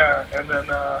 song. yeah. Yeah, and then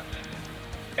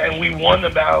and we won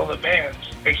the battle of the bands.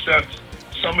 Except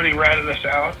somebody ratted us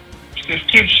out. This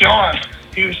kid Sean,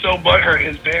 he was so butthurt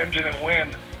his band didn't win,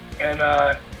 and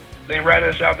they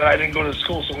ratted us out that I didn't go to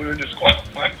school, so we were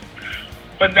disqualified.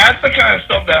 But that's the kind of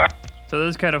stuff that. So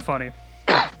this is kind of funny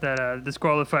that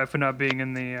disqualified for not being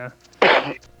in the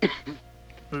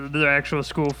actual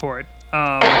school for it.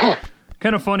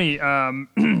 Kind of funny,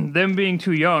 them being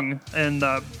too young and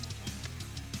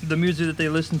the music that they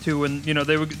listened to, and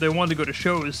they wanted to go to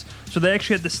shows, so they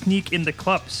actually had to sneak into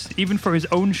clubs, even for his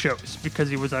own shows, because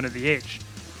he was under the age.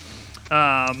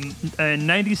 In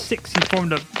 '96, he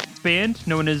formed a band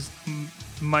known as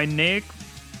Maniacal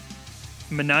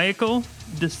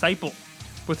Disciple,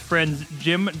 with friends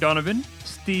Jim Donovan,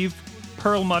 Steve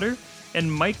Perlmutter,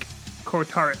 and Mike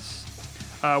Cortaris,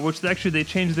 which actually they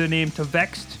changed their name to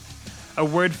Vext, a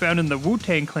word found in the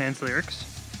Wu-Tang Clan's lyrics,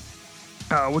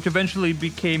 which eventually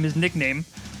became his nickname,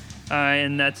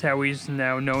 and that's how he's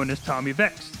now known as Tommy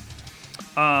Vext.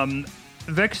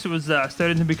 Vex was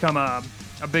starting to become a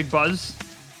big buzz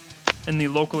in the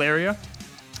local area,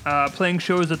 playing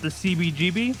shows at the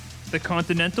CBGB, the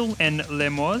Continental, and Les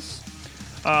Moors.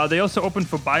 They also opened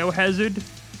for Biohazard,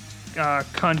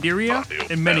 Condiria,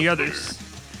 and many others.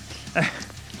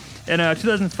 In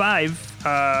 2005,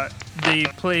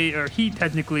 he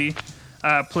technically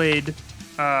played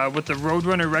with the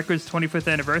Roadrunner Records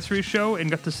 25th anniversary show and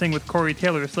got to sing with Corey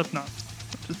Taylor of Slipknot,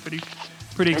 which is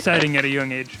pretty exciting at a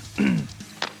young age.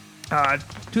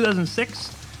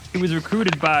 2006, he was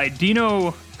recruited by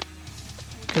Dino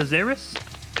Cazares.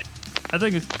 I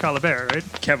think it's Calavera, right?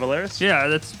 Cavaleris? Yeah,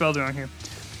 that's spelled wrong here.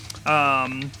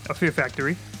 A Fear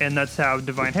Factory, and that's how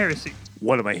Divine Heresy.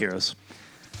 One of my heroes.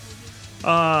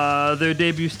 Their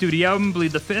debut studio album,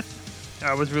 Bleed the Fifth,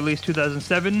 was released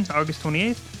 2007, August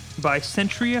 28th, by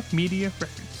Centria Media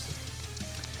Records.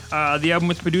 The album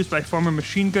was produced by former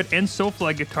Machine Gun and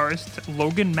Soulfly guitarist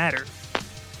Logan Matter.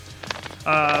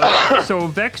 So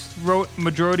Vex wrote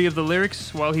majority of the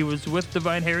lyrics while he was with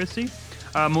Divine Heresy,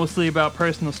 mostly about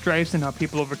personal strifes and how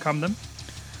people overcome them.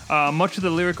 Much of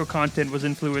the lyrical content was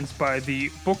influenced by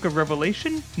the Book of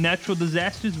Revelation, natural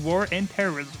disasters, war, and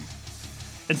terrorism.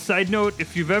 And side note,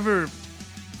 if you've ever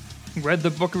read the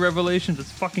Book of Revelations,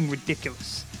 it's fucking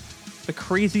ridiculous. The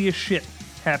craziest shit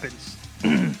happens.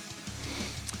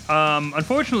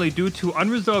 Unfortunately, due to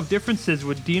unresolved differences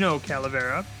with Dino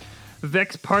Calavera,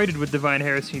 Vex parted with Divine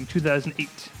Heresy in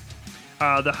 2008.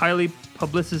 The highly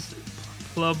publicized,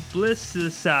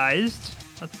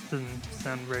 that doesn't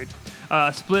sound right,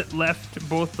 split left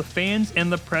both the fans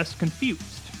and the press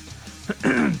confused.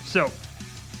 So,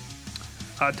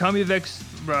 Tommy Vex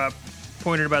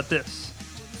pointed about this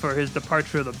for his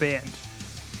departure of the band.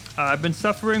 I've been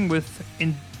suffering with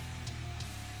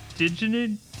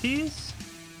indigenities?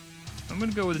 I'm going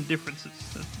to go with indifferences.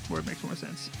 That word makes more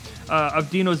sense. Of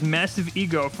Dino's massive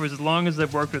ego for as long as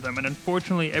I've worked with him, and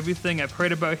unfortunately everything I've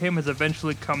heard about him has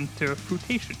eventually come to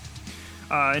fruition.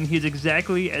 And he's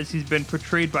exactly as he's been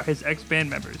portrayed by his ex-band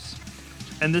members.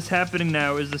 And this happening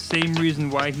now is the same reason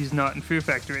why he's not in Fear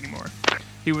Factor anymore.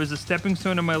 He was a stepping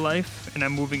stone in my life, and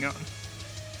I'm moving on.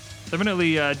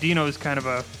 Definitely, Dino is kind of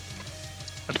a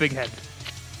big head.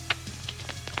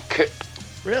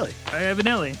 Really?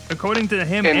 Evidently, according to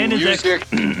him In and his ex. music,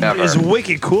 It never. was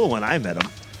wicked cool when I met him.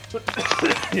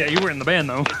 Yeah, you were in the band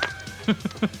though.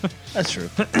 That's true.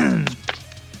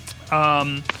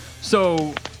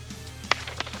 So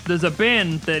there's a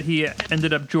band that he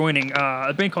ended up joining,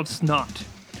 a band called Snot.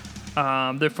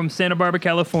 They're from Santa Barbara,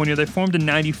 California. They formed in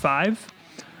 '95,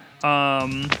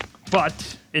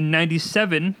 but in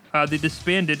 '97 they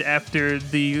disbanded after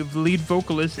the lead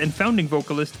vocalist and founding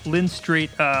vocalist Lynn Strait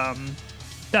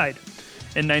died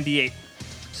in '98.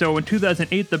 So in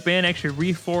 2008, the band actually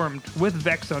reformed with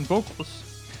Vex on vocals,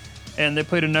 and they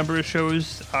played a number of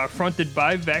shows fronted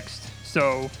by Vex.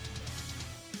 So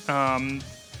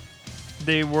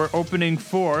they were opening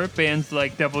for bands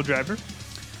like Devil Driver.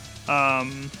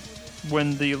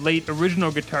 When the late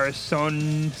original guitarist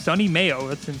Sonny Mayo,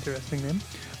 that's an interesting name,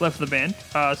 left the band.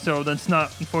 So then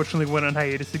Snot unfortunately went on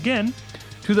hiatus again.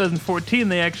 2014,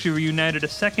 they actually reunited a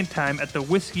second time at the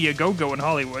Whiskey A Go-Go in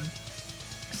Hollywood.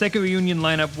 Second reunion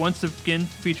lineup once again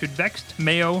featured Vexed,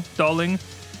 Mayo, Dowling,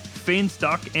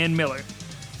 Fainstock, and Miller.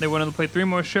 They went on to play 3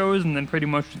 more shows and then pretty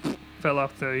much fell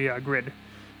off the grid.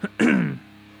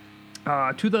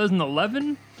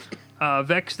 2011,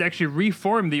 Vexed actually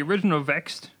reformed the original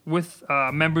Vexed with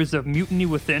members of Mutiny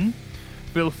Within,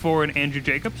 Bill Four and Andrew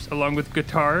Jacobs, along with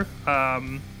guitar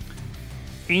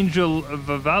Angel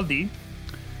Vivaldi.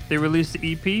 They released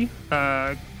the EP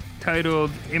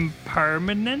titled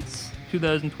Impermanence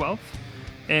 2012,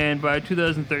 and by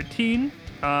 2013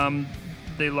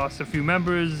 they lost a few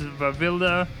members.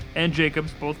 Vivaldi and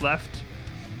Jacobs both left,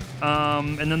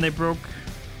 and then they broke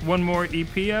one more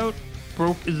EP out.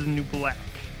 Broke is the New Black.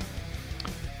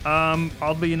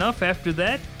 Oddly enough, after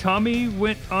that, Tommy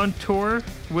went on tour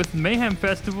with Mayhem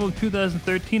Festival in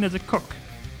 2013 as a cook.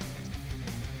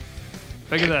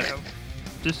 Figure that out.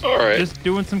 Just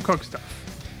doing some cook stuff.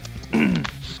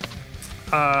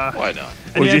 Why not?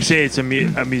 Would you say it's a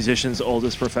musician's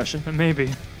oldest profession?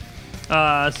 Maybe.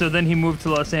 So then he moved to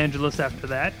Los Angeles after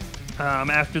that.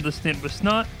 After the stint with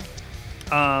Snot,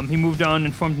 he moved on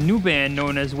and formed a new band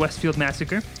known as Westfield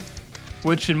Massacre,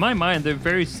 which in my mind, they're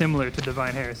very similar to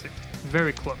Divine Heresy.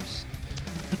 Very close.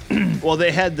 Well,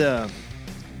 they had that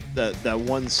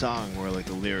one song where like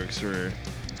the lyrics were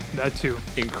That too.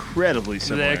 incredibly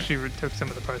similar. They actually took some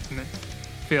of the parts from it.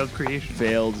 Failed Creation.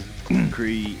 Failed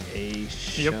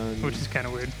creation. Yep, which is kind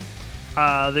of weird.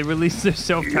 They released their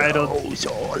self-titled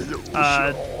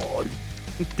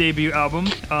debut album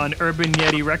on Urban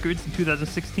Yeti Records in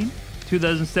 2016.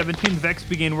 2017, Vex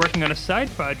began working on a side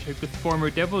project with former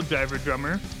Devil Driver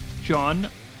drummer John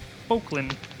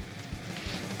Oakland.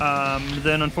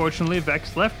 Then, unfortunately,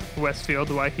 Vex left Westfield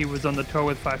while he was on the tour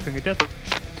with Five Finger Death Punch.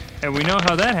 And we know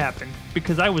how that happened,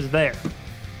 because I was there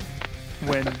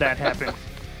when that happened.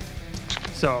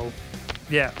 So,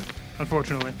 yeah,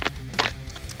 unfortunately.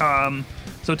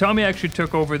 So Tommy actually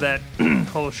took over that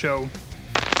whole show.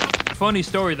 Funny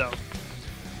story, though.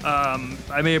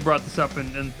 I may have brought this up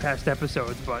in past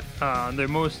episodes, but their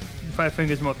Five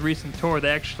Fingers' most recent tour, they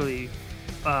actually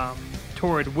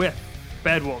toured with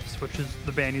Bad Wolves, which is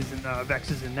the band he's in,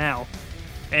 Vex is in now.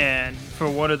 And for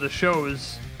one of the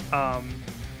shows,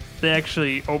 they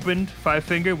actually opened Five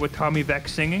Finger with Tommy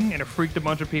Vex singing, and it freaked a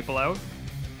bunch of people out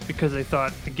because they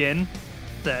thought, again,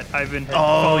 that Ivan had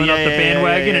fallen off the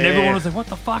bandwagon, and everyone was like, what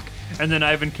the fuck? And then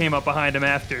Ivan came up behind him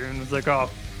after and was like, oh.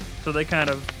 So they kind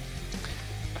of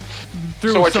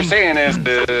threw So what you're saying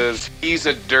is he's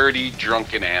a dirty,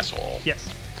 drunken asshole. Yes.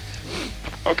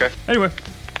 Okay. Anyway,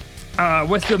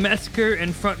 Westfield Massacre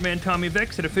and frontman Tommy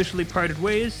Vex had officially parted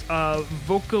ways.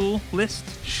 Vocalist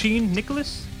Sheen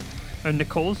Nichols,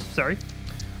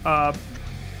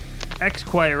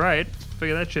 ex-Quiet Riot,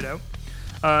 figure that shit out,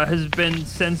 has been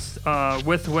since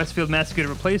with Westfield Massacre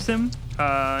to replace him,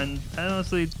 and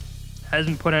honestly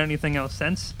hasn't put out anything else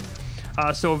since.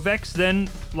 So Vex then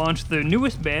launched their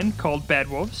newest band called Bad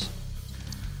Wolves,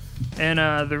 and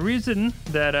the reason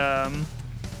that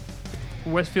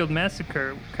Westfield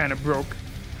Massacre kind of broke,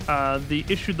 they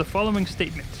issued the following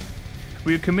statement: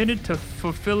 "We are committed to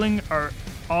fulfilling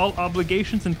all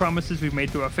obligations and promises we've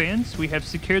made to our fans. We have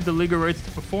secured the legal rights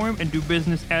to perform and do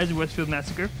business as Westfield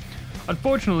Massacre.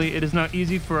 Unfortunately, it is not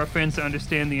easy for our fans to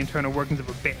understand the internal workings of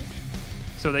a band."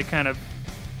 So they kind of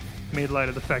made light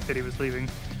of the fact that he was leaving.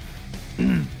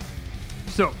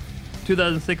 So,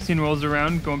 2016 rolls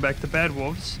around, going back to Bad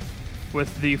Wolves,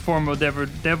 with the former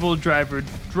Devil Driver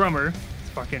drummer, it's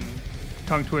fucking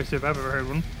tongue twister if I've ever heard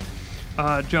one,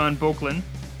 John Boakland,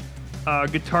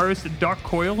 guitarist Doc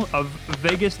Coyle of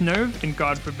Vegas Nerve and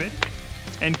God Forbid,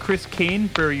 and Chris Kane,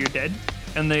 Bury Your Dead,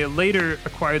 and they later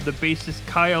acquired the bassist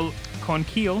Kyle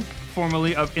Conkeal,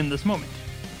 formerly of In This Moment.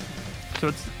 So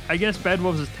it's, I guess Bad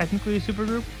Wolves is technically a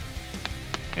supergroup,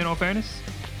 in all fairness.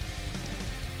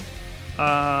 Let's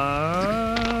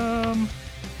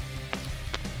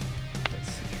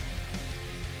see.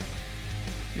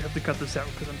 You have to cut this out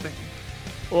because I'm thinking.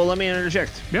 Well, let me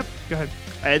interject. Yep, go ahead.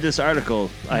 I had this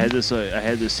article. I had this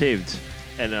saved,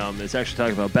 and it's actually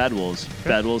talking about Bad Wolves. Okay.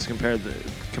 Bad Wolves compare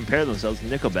themselves to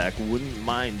Nickelback. Wouldn't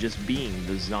mind just being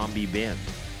the zombie band.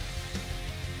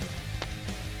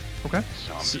 Okay.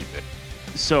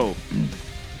 So,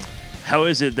 how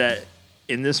is it that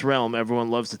in this realm everyone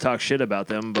loves to talk shit about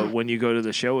them, but when you go to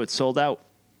the show, it's sold out?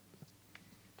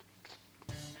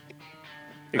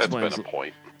 That's been a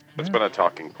point. That's been a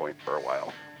talking point for a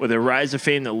while. With a rise of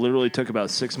fame that literally took about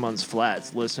 6 months flat,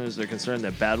 listeners are concerned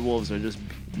that Bad Wolves are just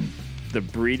the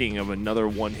breeding of another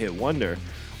one-hit wonder.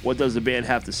 What does the band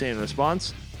have to say in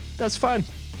response? That's fine.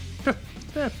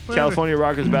 California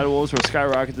rockers Bad Wolves were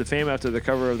skyrocketed to fame after the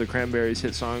cover of the Cranberries'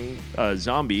 hit song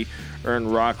Zombie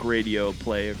earned rock radio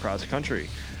play across the country.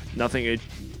 Nothing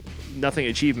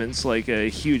achievements like a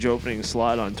huge opening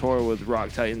slot on tour with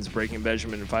Rock Titans, Breaking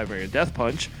Benjamin, and Five Finger Death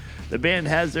Punch. The band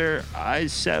has their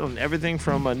eyes set on everything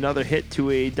from another hit to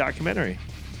a documentary.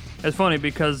 It's funny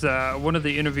because one of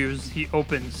the interviews he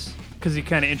opens, because he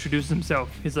kind of introduced himself.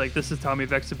 He's like, "This is Tommy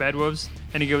Vex of Bad Wolves,"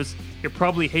 and he goes, "You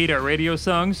probably hate our radio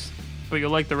songs, but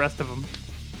you'll like the rest of them."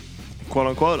 Quote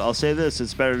unquote, I'll say this: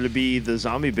 it's better to be the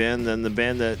zombie band than the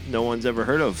band that no one's ever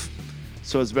heard of.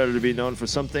 So it's better to be known for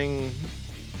something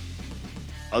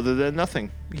other than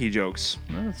nothing, he jokes.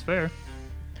 Well, that's fair.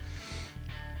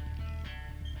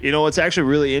 You know what's actually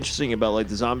really interesting about like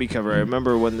the zombie cover? I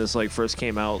remember when this like first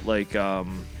came out, like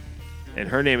and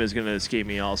her name is gonna escape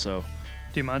me also.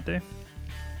 Diamante?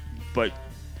 But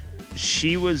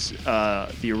she was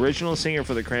the original singer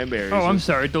for the Cranberries. Oh, I'm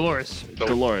sorry, Dolores.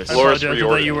 Dolores. I apologize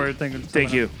that you were thinking.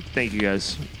 Thank you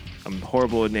guys. I'm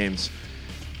horrible with names.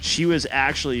 She was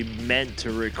actually meant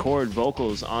to record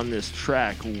vocals on this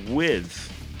track with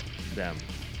them.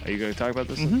 Are you going to talk about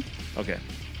this? Mm-hmm. Okay.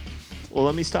 Well,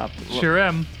 let me stop. Sure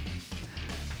am.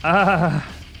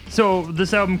 So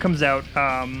this album comes out,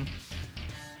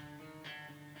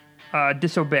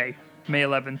 Disobey, May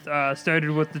 11th.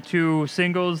 Started with the 2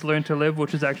 singles, Learn to Live,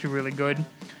 which is actually really good.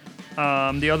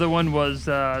 The other one was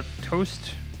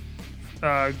Toast.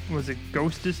 Was it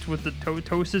Ghostest with the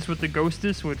Toastest with the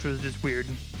Ghostest, which was just weird.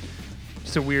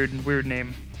 Just a weird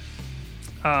name.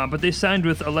 But they signed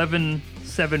with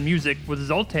 11-7 Music with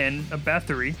Zoltan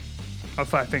Bathory of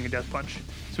Five Finger Death Punch.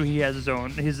 So he has his own.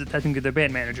 He's technically their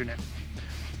band manager now.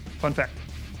 Fun fact.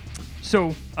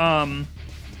 So,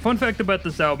 fun fact about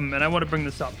this album, and I want to bring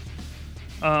this up.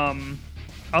 I'll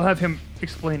have him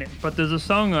explain it, but there's a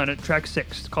song on it, track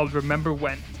 6, called Remember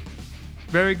When.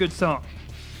 Very good song.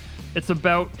 It's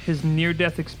about his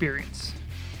near-death experience.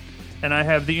 And I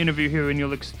have the interview here, and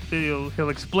he'll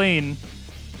explain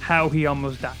how he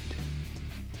almost died.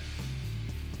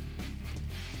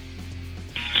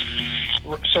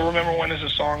 So Remember When is a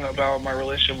song about my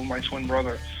relationship with my twin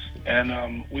brother.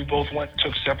 And we both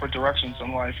took separate directions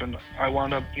in life, and I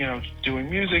wound up, doing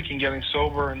music and getting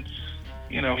sober, and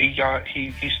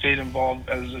he stayed involved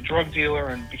as a drug dealer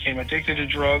and became addicted to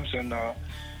drugs. And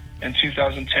in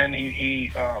 2010,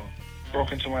 he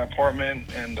broke into my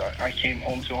apartment, and I came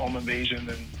home to a home invasion,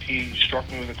 and he struck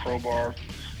me with a crowbar,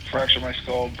 fractured my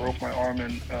skull, broke my arm,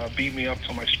 and beat me up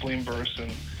till my spleen burst.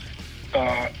 And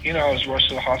I was rushed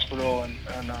to the hospital, and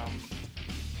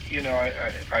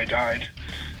I died.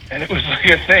 And it was like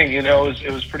a thing,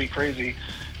 it was pretty crazy.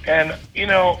 And,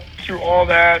 through all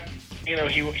that,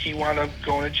 he wound up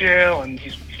going to jail, and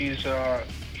he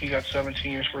got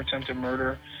 17 years for attempted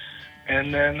murder.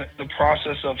 And then the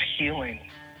process of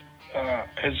healing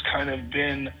has kind of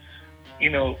been,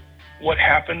 what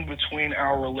happened between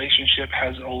our relationship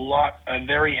has a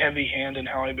very heavy hand in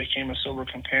how I became a sober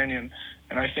companion.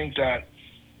 And I think that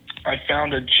I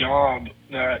found a job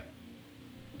that,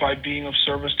 by being of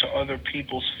service to other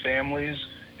people's families,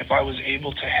 if I was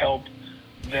able to help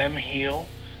them heal,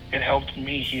 it helped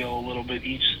me heal a little bit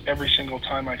every single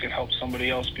time I could help somebody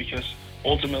else, because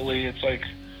ultimately it's like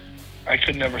I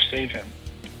could never save him.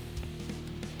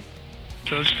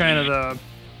 So it's kind of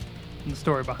the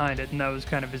story behind it, and that was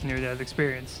kind of his near-death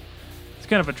experience. It's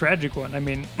kind of a tragic one. I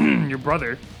mean, your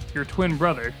twin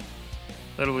brother,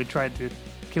 literally tried to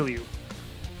kill you.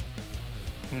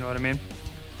 You know what I mean?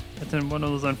 It's one of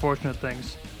those unfortunate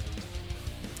things.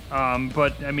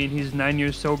 But I mean, he's 9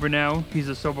 years sober now. He's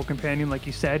a sober companion, like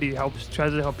he said. He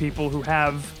tries to help people who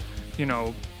have,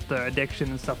 the addiction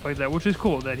and stuff like that, which is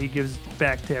cool that he gives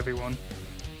back to everyone.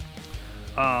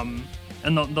 And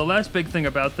the last big thing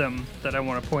about them that I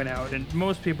want to point out, and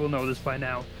most people know this by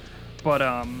now, but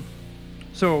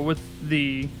so with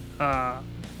the song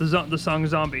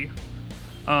Zombie,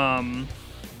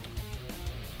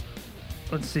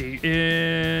 let's see,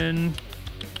 the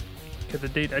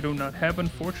date I do not have,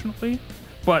 unfortunately,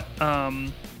 but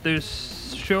there's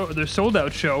sold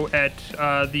out show at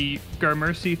the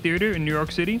Gramercy Theater in New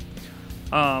York City.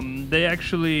 They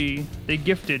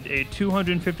gifted a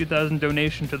 $250,000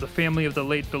 donation to the family of the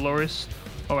late Dolores.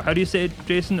 Oh, how do you say it,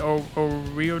 Jason?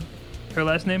 Rio, her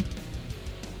last name?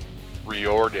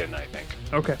 Riordan, I think.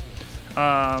 Okay.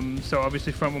 So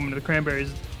obviously, front woman of the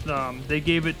Cranberries. They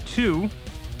gave it to.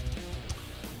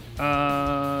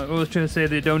 I was trying to say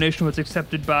the donation was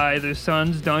accepted by their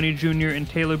sons, Donnie Jr. and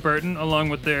Taylor Burton, along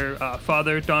with their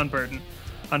father, Don Burton,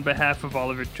 on behalf of all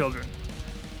of their children.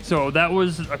 So that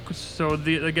was, I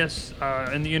guess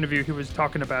in the interview he was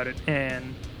talking about it,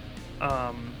 and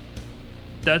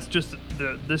that's just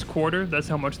this quarter. That's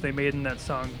how much they made in that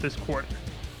song this quarter,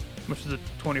 which is a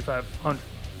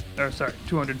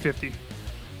 250.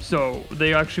 So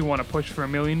they actually want to push for $1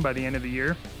 million by the end of the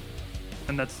year,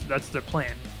 and that's their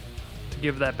plan, to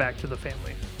give that back to the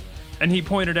family. And he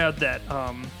pointed out that,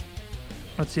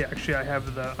 let's see, actually I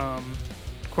have the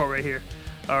quote right here.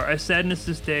 Our sadness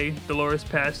this day, Dolores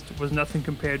passed, was nothing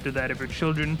compared to that of her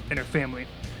children and her family.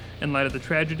 In light of the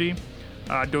tragedy,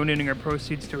 donating our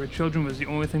proceeds to her children was the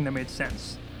only thing that made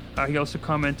sense. He also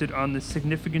commented on the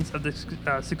significance of the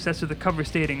success of the cover,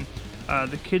 stating,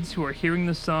 the kids who are hearing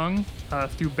the song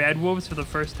through Bad Wolves for the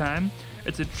first time,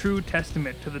 it's a true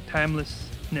testament to the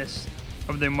timelessness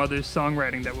of their mother's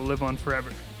songwriting that will live on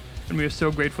forever. And we are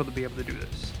so grateful to be able to do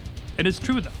this. It is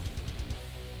true, though.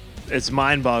 It's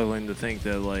mind-boggling to think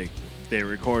that, like, they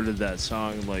recorded that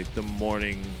song, like, the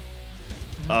morning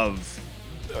of,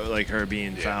 like, her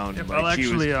being found. Yep, like,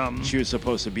 she was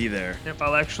supposed to be there. Yep,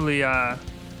 I'll actually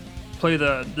play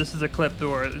this is a clip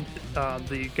where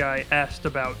the guy asked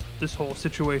about this whole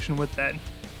situation with that.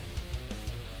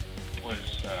 Was,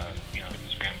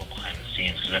 scramble behind the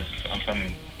scenes, because if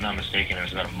I'm not mistaken, it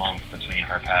was about a month between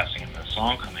her passing and the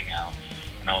song coming out.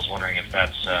 And I was wondering if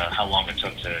that's how long it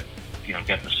took to,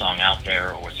 get the song out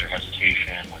there, or was there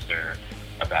hesitation? Was there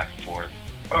a back and forth?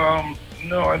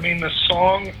 No, I mean, the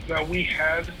song that we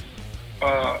had,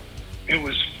 it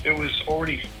was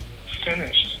already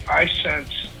finished. I sent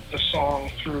the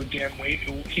song through Dan Waite,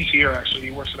 he's here actually,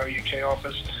 he works at our UK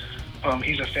office.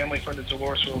 He's a family friend of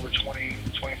Dolores for over 20,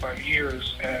 25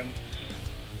 years, and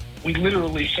we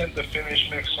literally sent the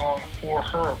finished mix song for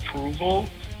her approval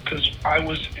because I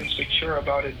was insecure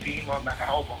about it being on the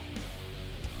album.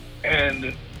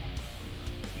 And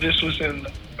this was in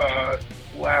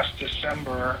last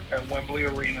December at Wembley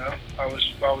Arena. I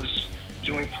was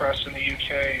doing press in the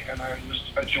UK, and I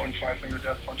joined Five Finger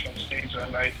Death Punch on stage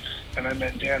that night, and I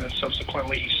met Dan, and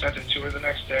subsequently he sent it to her the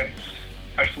next day.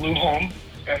 I flew home,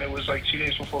 and it was like 2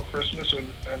 days before Christmas,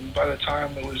 and by the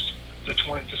time it was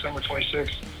December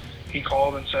 26th, he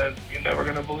called and said, "You're never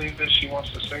gonna believe this. She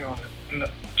wants to sing on it." And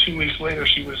 2 weeks later,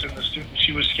 she was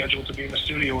She was scheduled to be in the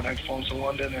studio, and I'd flown to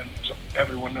London, and so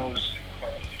everyone knows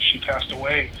she passed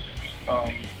away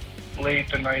late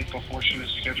the night before she was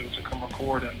scheduled to come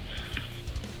record. And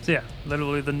So yeah,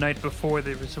 literally the night before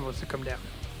they were supposed to come down.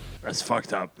 That's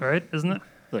fucked up. Right? Isn't it?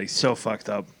 Like, so fucked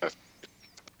up.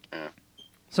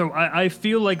 So I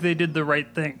feel like they did the right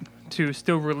thing to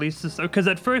still release this. Because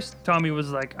at first, Tommy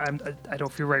was like, I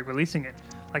don't feel right releasing it.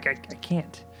 Like, I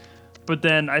can't. But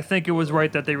then I think it was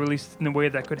right that they released it in a way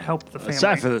that could help the family.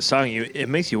 Aside from the song, it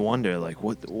makes you wonder, like,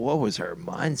 what was her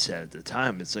mindset at the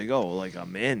time? It's like, oh, like,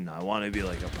 I'm in. I want to be,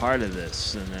 like, a part of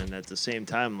this. And then at the same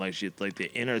time, like, she, like,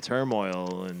 the inner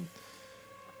turmoil and,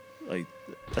 like,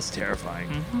 that's terrifying.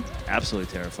 Mm-hmm.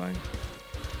 Absolutely terrifying.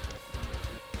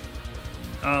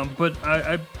 But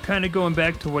I kind of going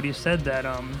back to what he said that,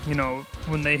 you know,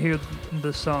 when they hear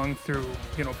the song through,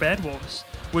 you know, Bad Wolves,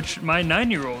 which my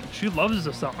 9-year-old, she loves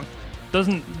the song.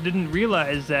 Didn't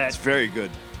realize that. It's very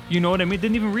good. You know what I mean?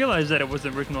 Didn't even realize that it was the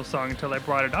original song until I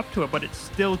brought it up to it, but it's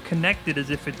still connected as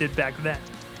if it did back then.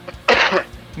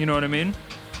 You know what I mean?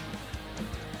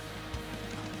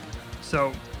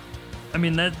 So,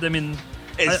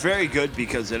 it's very good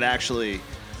because it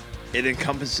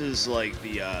encompasses like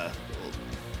the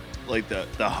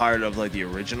heart of like the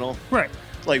original. Right.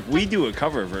 Like we do a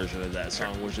cover version of that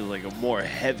song, which is like a more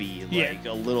heavy, like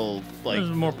a little like it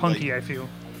was more punky. like, I feel.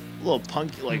 A little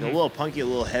punky, like a little punky, a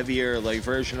little heavier like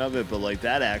version of it, but like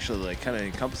that actually like kind of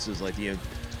encompasses like the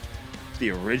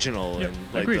original and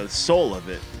like agreed. the soul of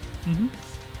it. Mm-hmm.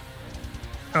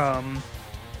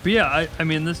 But yeah, I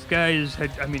mean, this guy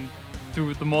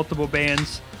through the multiple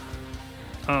bands,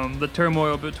 the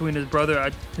turmoil between his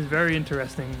brother is very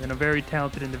interesting and a very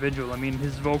talented individual. I mean,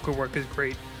 his vocal work is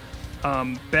great.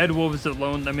 Bad Wolves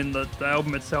alone, I mean, the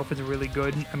album itself is really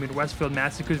good. I mean, Westfield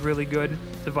Massacre is really good.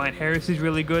 Divine Heresy is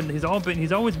really good. He's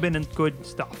always been in good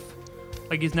stuff.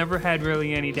 Like, he's never had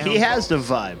really any downfalls. He has the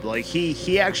vibe. Like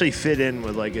he actually fit in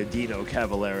with like a Dino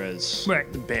Cavalera's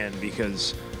band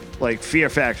because like Fear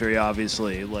Factory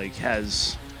obviously like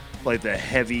has like the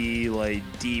heavy like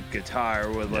deep guitar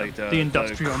with like the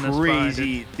industrialness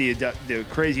crazy the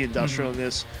crazy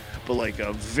industrialness, but like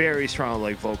a very strong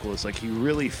like vocalist. Like he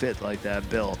really fit like that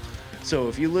bill. So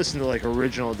if you listen to like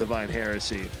original Divine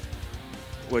Heresy,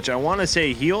 which I want to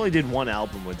say he only did one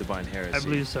album with Divine Heresy. I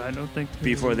believe so. I don't think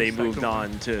before they moved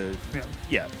on to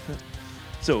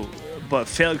So, but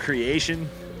Failed Creation,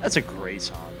 that's a great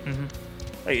song. Mm-hmm.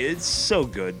 Like it's so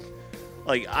good.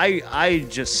 Like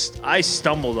I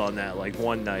stumbled on that like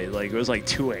one night. Like it was like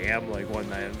 2 a.m. like one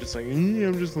night. I'm just like let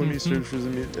me search for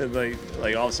some and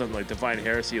like all of a sudden like Divine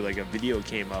Heresy like a video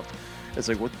came up. It's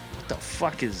like what the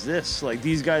fuck is this? Like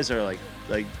these guys are like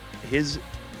he's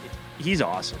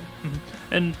awesome.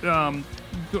 Mm-hmm. And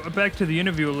go back to the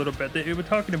interview a little bit. They were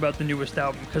talking about the newest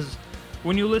album because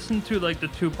when you listen to like the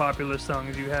two popular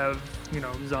songs, you have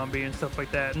Zombie and stuff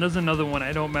like that. And there's another one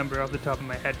I don't remember off the top of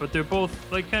my head, but they're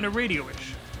both like kind of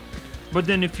radio-ish. But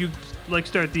then if you like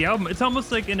start the album, it's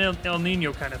almost like an El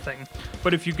Nino kind of thing.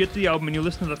 But if you get the album and you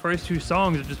listen to the first two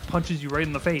songs, it just punches you right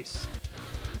in the face.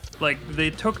 Like they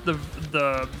took the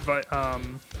what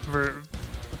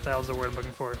the hell's the word I'm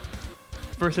looking for?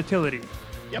 Versatility.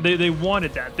 Yep. They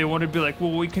wanted that. They wanted to be like,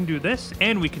 well, we can do this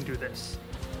and we can do this.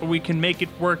 But we can make it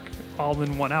work all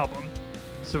in one album.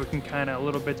 So it can kind of a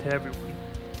little bit to everyone.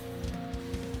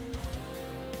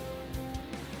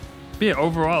 But yeah,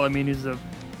 overall, I mean, he's a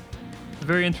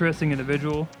very interesting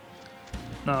individual.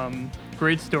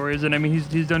 Great stories. And I mean,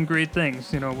 he's done great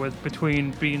things, with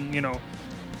between being,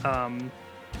 the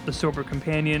Sober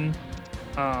Companion,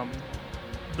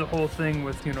 the whole thing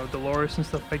with, Dolores and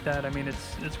stuff like that. I mean,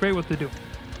 it's great what they do.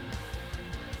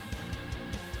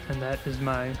 And that is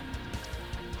my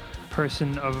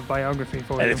person of biography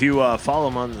for you. And if you follow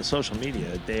them on the social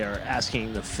media, they are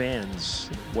asking the fans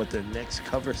what the next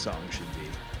cover song should be.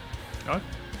 Oh,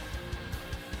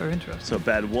 very interesting. So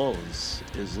Bad Wolves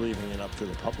is leaving it up to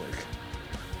the public.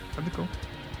 That'd be cool.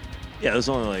 Yeah, there's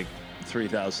only like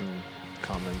 3,000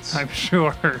 comments. I'm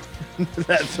sure.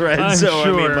 That thread. I'm So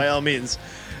I mean, sure. by all means,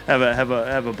 have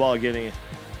a ball getting it.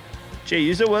 Jay,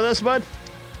 you still with us, bud?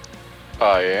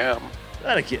 I am.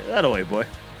 That away, boy.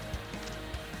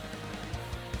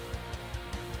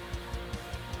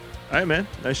 All right, man.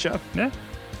 Nice job. Yeah.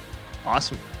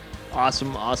 Awesome.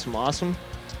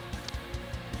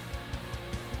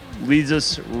 Leads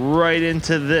us right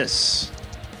into this.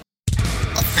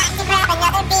 It's time to grab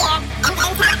another beer and then talk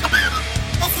about it.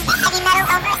 This is the Heavy Metal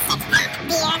Over a Six-Pack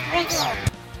Beer Review.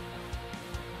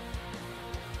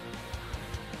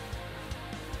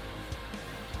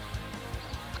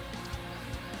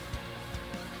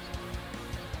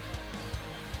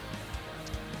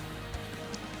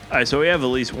 All right, so we have at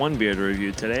least one beer to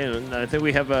review today, and I think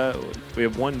we have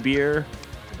one beer,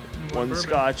 one bourbon.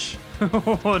 scotch,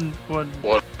 one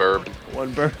What bourbon?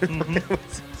 one bourbon.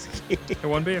 Mm-hmm.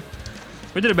 one beer.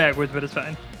 We did it backwards, but it's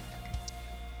fine.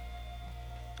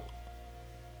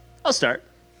 I'll start.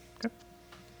 Okay.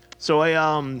 So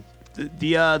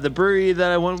the brewery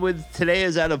that I went with today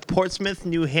is out of Portsmouth,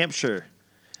 New Hampshire.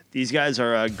 These guys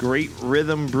are a Great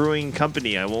Rhythm Brewing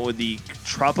Company. I went with the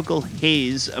Tropical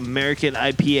Haze American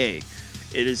IPA.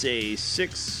 It is a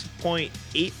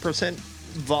 6.8%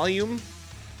 volume,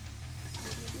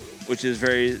 which is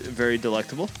very, very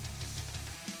delectable.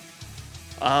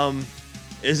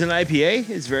 It's an IPA.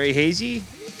 It's very hazy.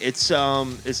 It's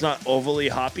not overly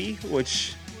hoppy,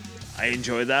 which I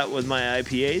enjoy that with my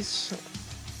IPAs.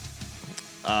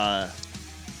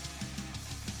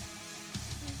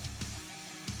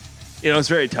 It's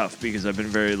very tough because I've been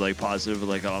very positive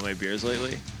with all my beers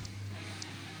lately,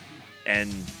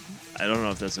 and I don't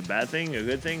know if that's a bad thing, a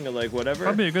good thing, or whatever.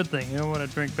 Probably a good thing. You don't want to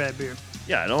drink bad beer.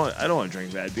 Yeah, I don't want to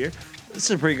drink bad beer. This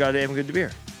is a pretty goddamn good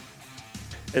beer.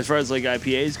 As far as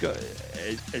IPAs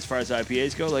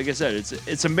go, like I said,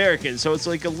 it's American, so it's a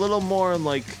little more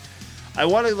I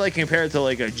want to compare it to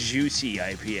a juicy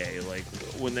IPA,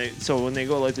 when they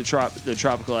go the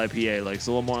tropical IPA, it's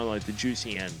a little more on the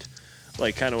juicy end.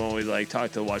 Kind of when we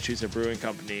talked to Wachusett Brewing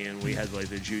Company and we had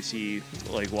the juicy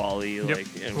Wally and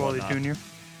Wally whatnot. Jr.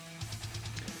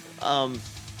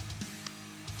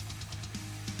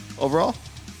 Overall,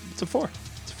 it's a 4.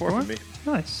 It's a 4 for me.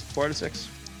 Nice. 4 out of 6.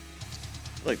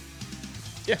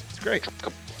 Yeah, it's great.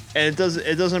 And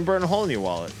it doesn't burn a hole in your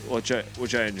wallet, which I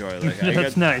enjoy.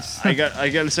 That's nice. I got a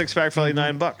 6-pack for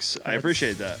 $9. I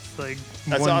appreciate that. It's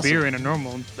That's one awesome. beer in a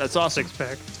normal That's awesome.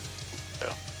 6-pack.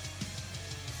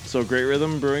 So Great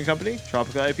Rhythm Brewing Company,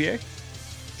 Tropical IPA,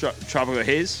 Tropical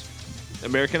Haze,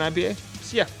 American IPA.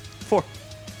 So yeah, 4.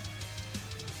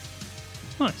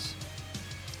 Nice.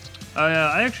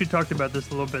 I actually talked about this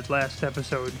a little bit last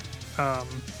episode,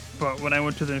 but when I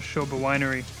went to the Neshoba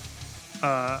Winery,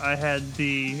 I had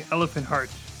the Elephant Heart,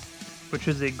 which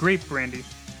is a grape brandy.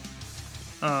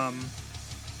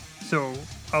 So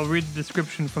I'll read the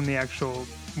description from the actual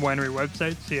winery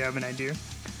website so you have an idea.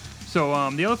 So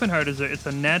the Elephant Heart it's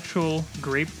a natural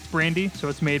grape brandy, so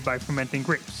it's made by fermenting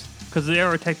grapes because they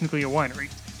are technically a winery.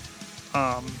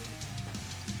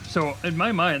 So in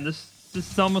my mind, this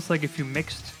is almost like if you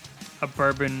mixed a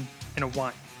bourbon and a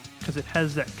wine, because it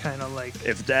has that kind of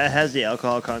If that has the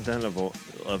alcohol content of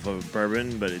a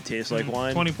bourbon, but it tastes like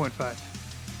wine, 20.5.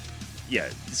 Yeah,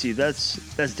 see that's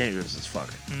dangerous as fuck.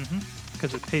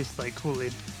 Because it tastes like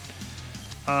Kool-Aid.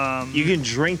 You can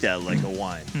drink that like a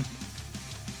wine,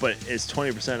 but it's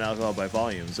 20% alcohol by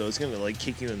volume, so it's gonna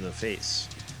kick you in the face.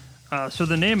 So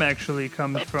the name actually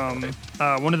comes from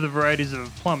one of the varieties of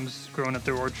plums grown at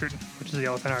their orchard, which is the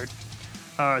Elephant Heart.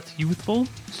 It's youthful,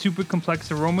 super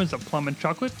complex aromas of plum and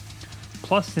chocolate,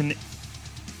 plus an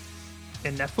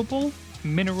ineffable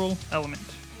mineral element.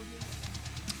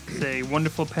 It's a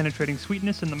wonderful penetrating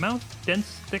sweetness in the mouth, dense,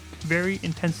 thick, very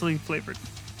intensely flavored.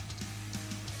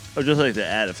 I'd just like to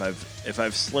add, if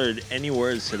I've slurred any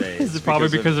words today, Is it probably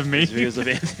because of me? It's because of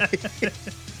Anthony.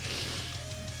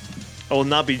 I will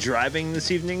not be driving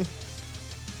this evening.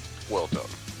 Well done.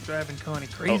 Driving Connie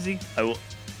crazy. I will.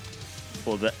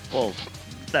 Well,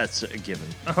 that's a given.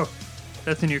 Oh,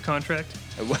 that's in your contract?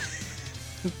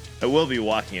 I will be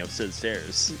walking up said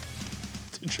stairs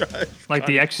to drive. Like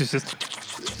The Exorcist.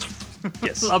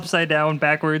 Yes. Upside down,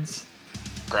 backwards.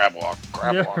 Grab walk.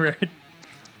 Yeah, right.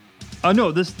 Oh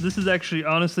no, this is actually,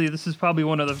 honestly, this is probably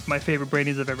one of my favorite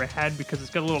brandies I've ever had because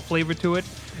it's got a little flavor to it.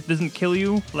 It doesn't kill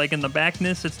you, in the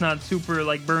backness. It's not super,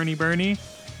 burny.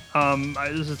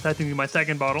 This is technically my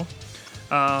second bottle.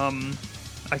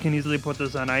 I can easily put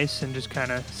this on ice and just kind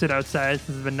of sit outside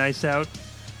since it's been nice out.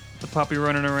 The puppy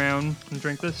running around and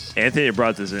drink this. Anthony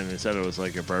brought this in and said it was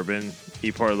like a bourbon.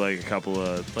 He poured a couple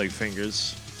of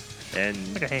fingers, and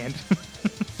Like a hand.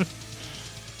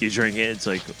 You drink it, it's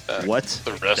like, what?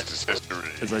 The rest is history.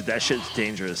 It's like, that shit's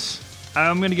dangerous.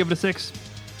 I'm going to give it a 6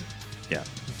 Yeah,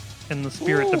 in the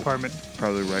spirit department.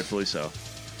 probably rightfully so.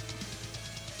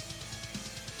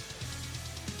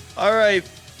 All right,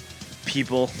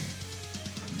 people.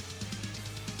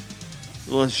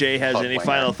 Unless Jay has Fuck any my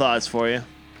final man. thoughts for you.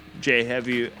 Jay, have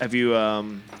you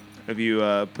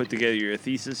put together your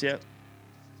thesis yet?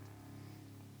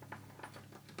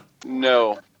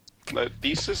 No. The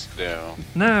thesis? No.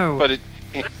 No. But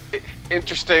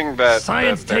interesting that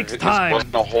Science there takes time.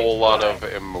 wasn't a whole lot of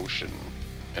emotion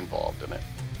involved in it.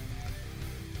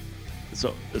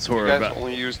 So that's You what we're guys about.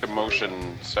 only used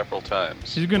emotion several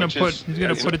times. He's gonna which put is- it through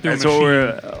a That's machine. what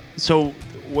we're. So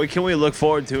what can we look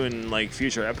forward to in like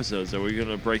future episodes? Are we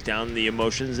gonna break down the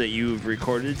emotions that you've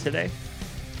recorded today?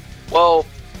 Well,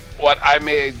 what I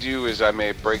may do is I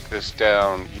may break this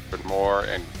down even more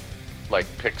and like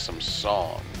pick some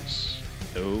songs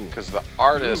Oh, because the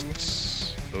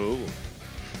artists oh,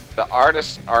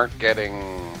 aren't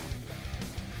getting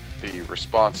the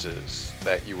responses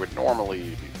that you would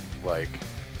normally like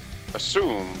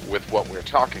assume with what we're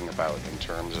talking about in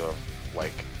terms of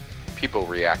like people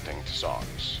reacting to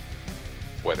songs,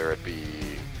 whether it be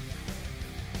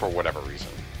for whatever reason,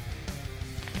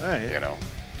 all right, you know.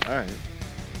 all right.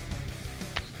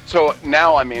 So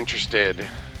now I'm interested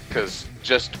because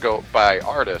just go by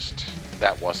artist,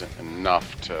 that wasn't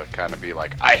enough to kind of be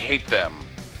like, I hate them,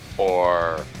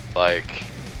 or like,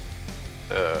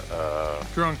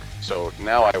 Drunk. So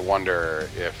now I wonder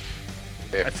if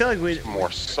I feel like we. more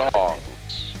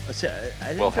songs. I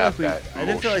didn't We'll feel have like that I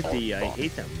didn't feel like emotional the I bond.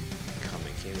 hate them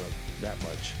comment came up that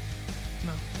much.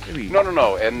 No. Maybe,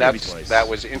 No, and Maybe that twice.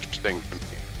 was interesting to me.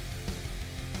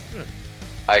 Yeah.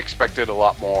 I expected a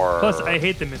lot more. Plus, I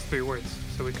hate them is 3 words,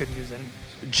 so we couldn't use any.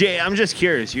 Jay, I'm just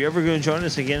curious. You ever going to join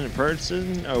us again in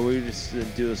person, or we just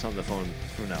do this on the phone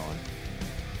from now on?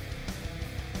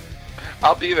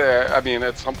 I'll be there. I mean,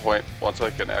 at some point, once I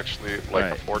can actually like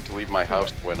Right. afford to leave my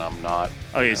house when I'm not.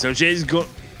 Okay, so Jay's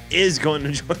is going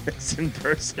to join us in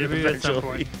person Maybe at some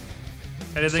eventually. point.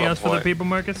 Anything Some else for the point. people,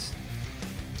 Marcus?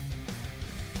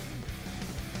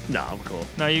 No, I'm cool.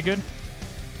 No, you good?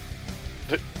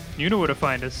 You know where to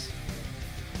find us.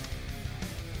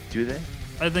 Do they?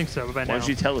 I think so, by Why now. don't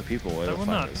you tell the people where I to will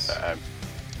find not. us? I'm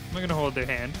not gonna hold their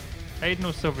hand. I ate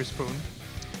no silver spoon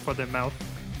for their mouth.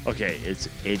 Okay, it's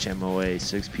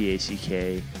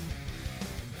HMOA6PACK.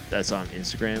 That's on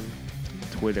Instagram,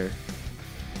 Twitter,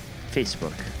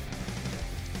 Facebook.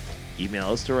 Email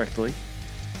us directly.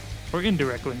 Or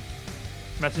indirectly.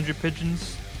 Messenger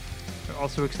pigeons are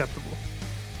also acceptable.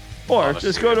 Or Honestly,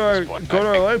 just go to at our this point, go to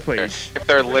I our think webpage. if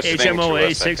they're listening to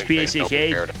us, I think they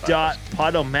know where to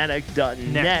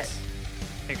HMOA6PACK.podomatic.net. Net.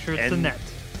 Make sure it's the And net.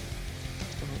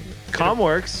 Com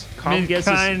works. Com gets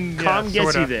gets you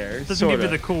sorta. there. Doesn't Sorta. give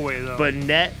you the cool way though. But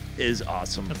net is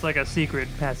awesome. it's like a secret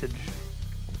passage.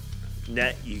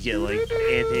 Net, you get like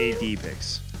Anthony D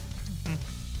pics.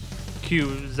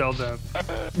 Cue Zelda.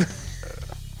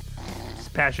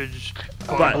 Passage.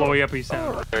 But- blowy uppy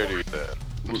sound.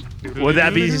 With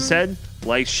that being said,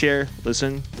 like, share,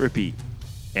 listen, repeat,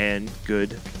 and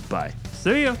goodbye.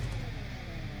 See ya.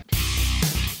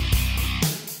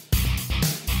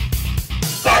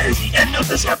 That is the end of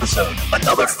this episode.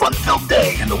 Another fun-filled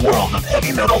day in the world of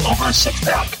heavy metal over a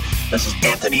six-pack. This is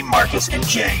Anthony, Marcus, and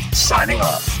Jay signing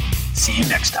off. See you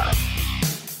next time.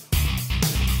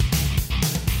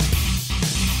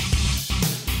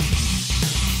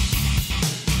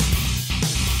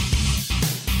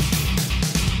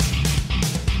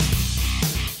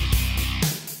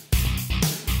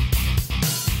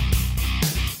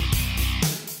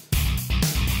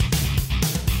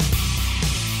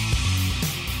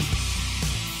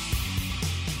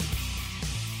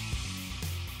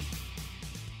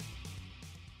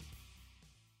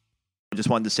 I just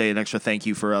wanted to say an extra thank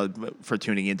you for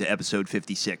tuning in to episode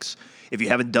 56. If you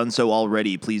haven't done so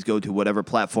already, please go to whatever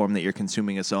platform that you're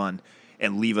consuming us on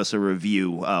and leave us a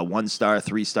review. 1 star,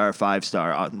 3 star, 5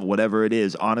 star, whatever it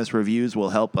is. Honest reviews will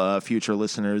help future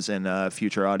listeners and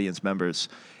future audience members.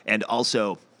 And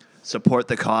also, support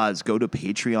the cause. Go to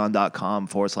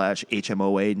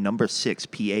patreon.com/HMOA number 6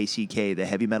 PACK, the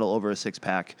Heavy Metal Over a Six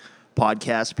Pack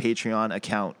podcast Patreon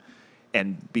account,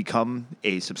 and become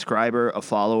a subscriber, a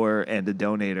follower, and a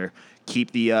donator.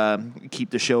 Keep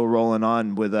the show rolling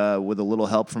on with a little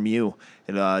help from you.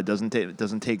 It doesn't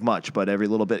take much, but every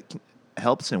little bit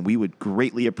helps, and we would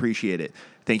greatly appreciate it.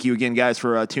 Thank you again, guys,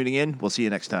 for tuning in. We'll see you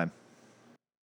next time.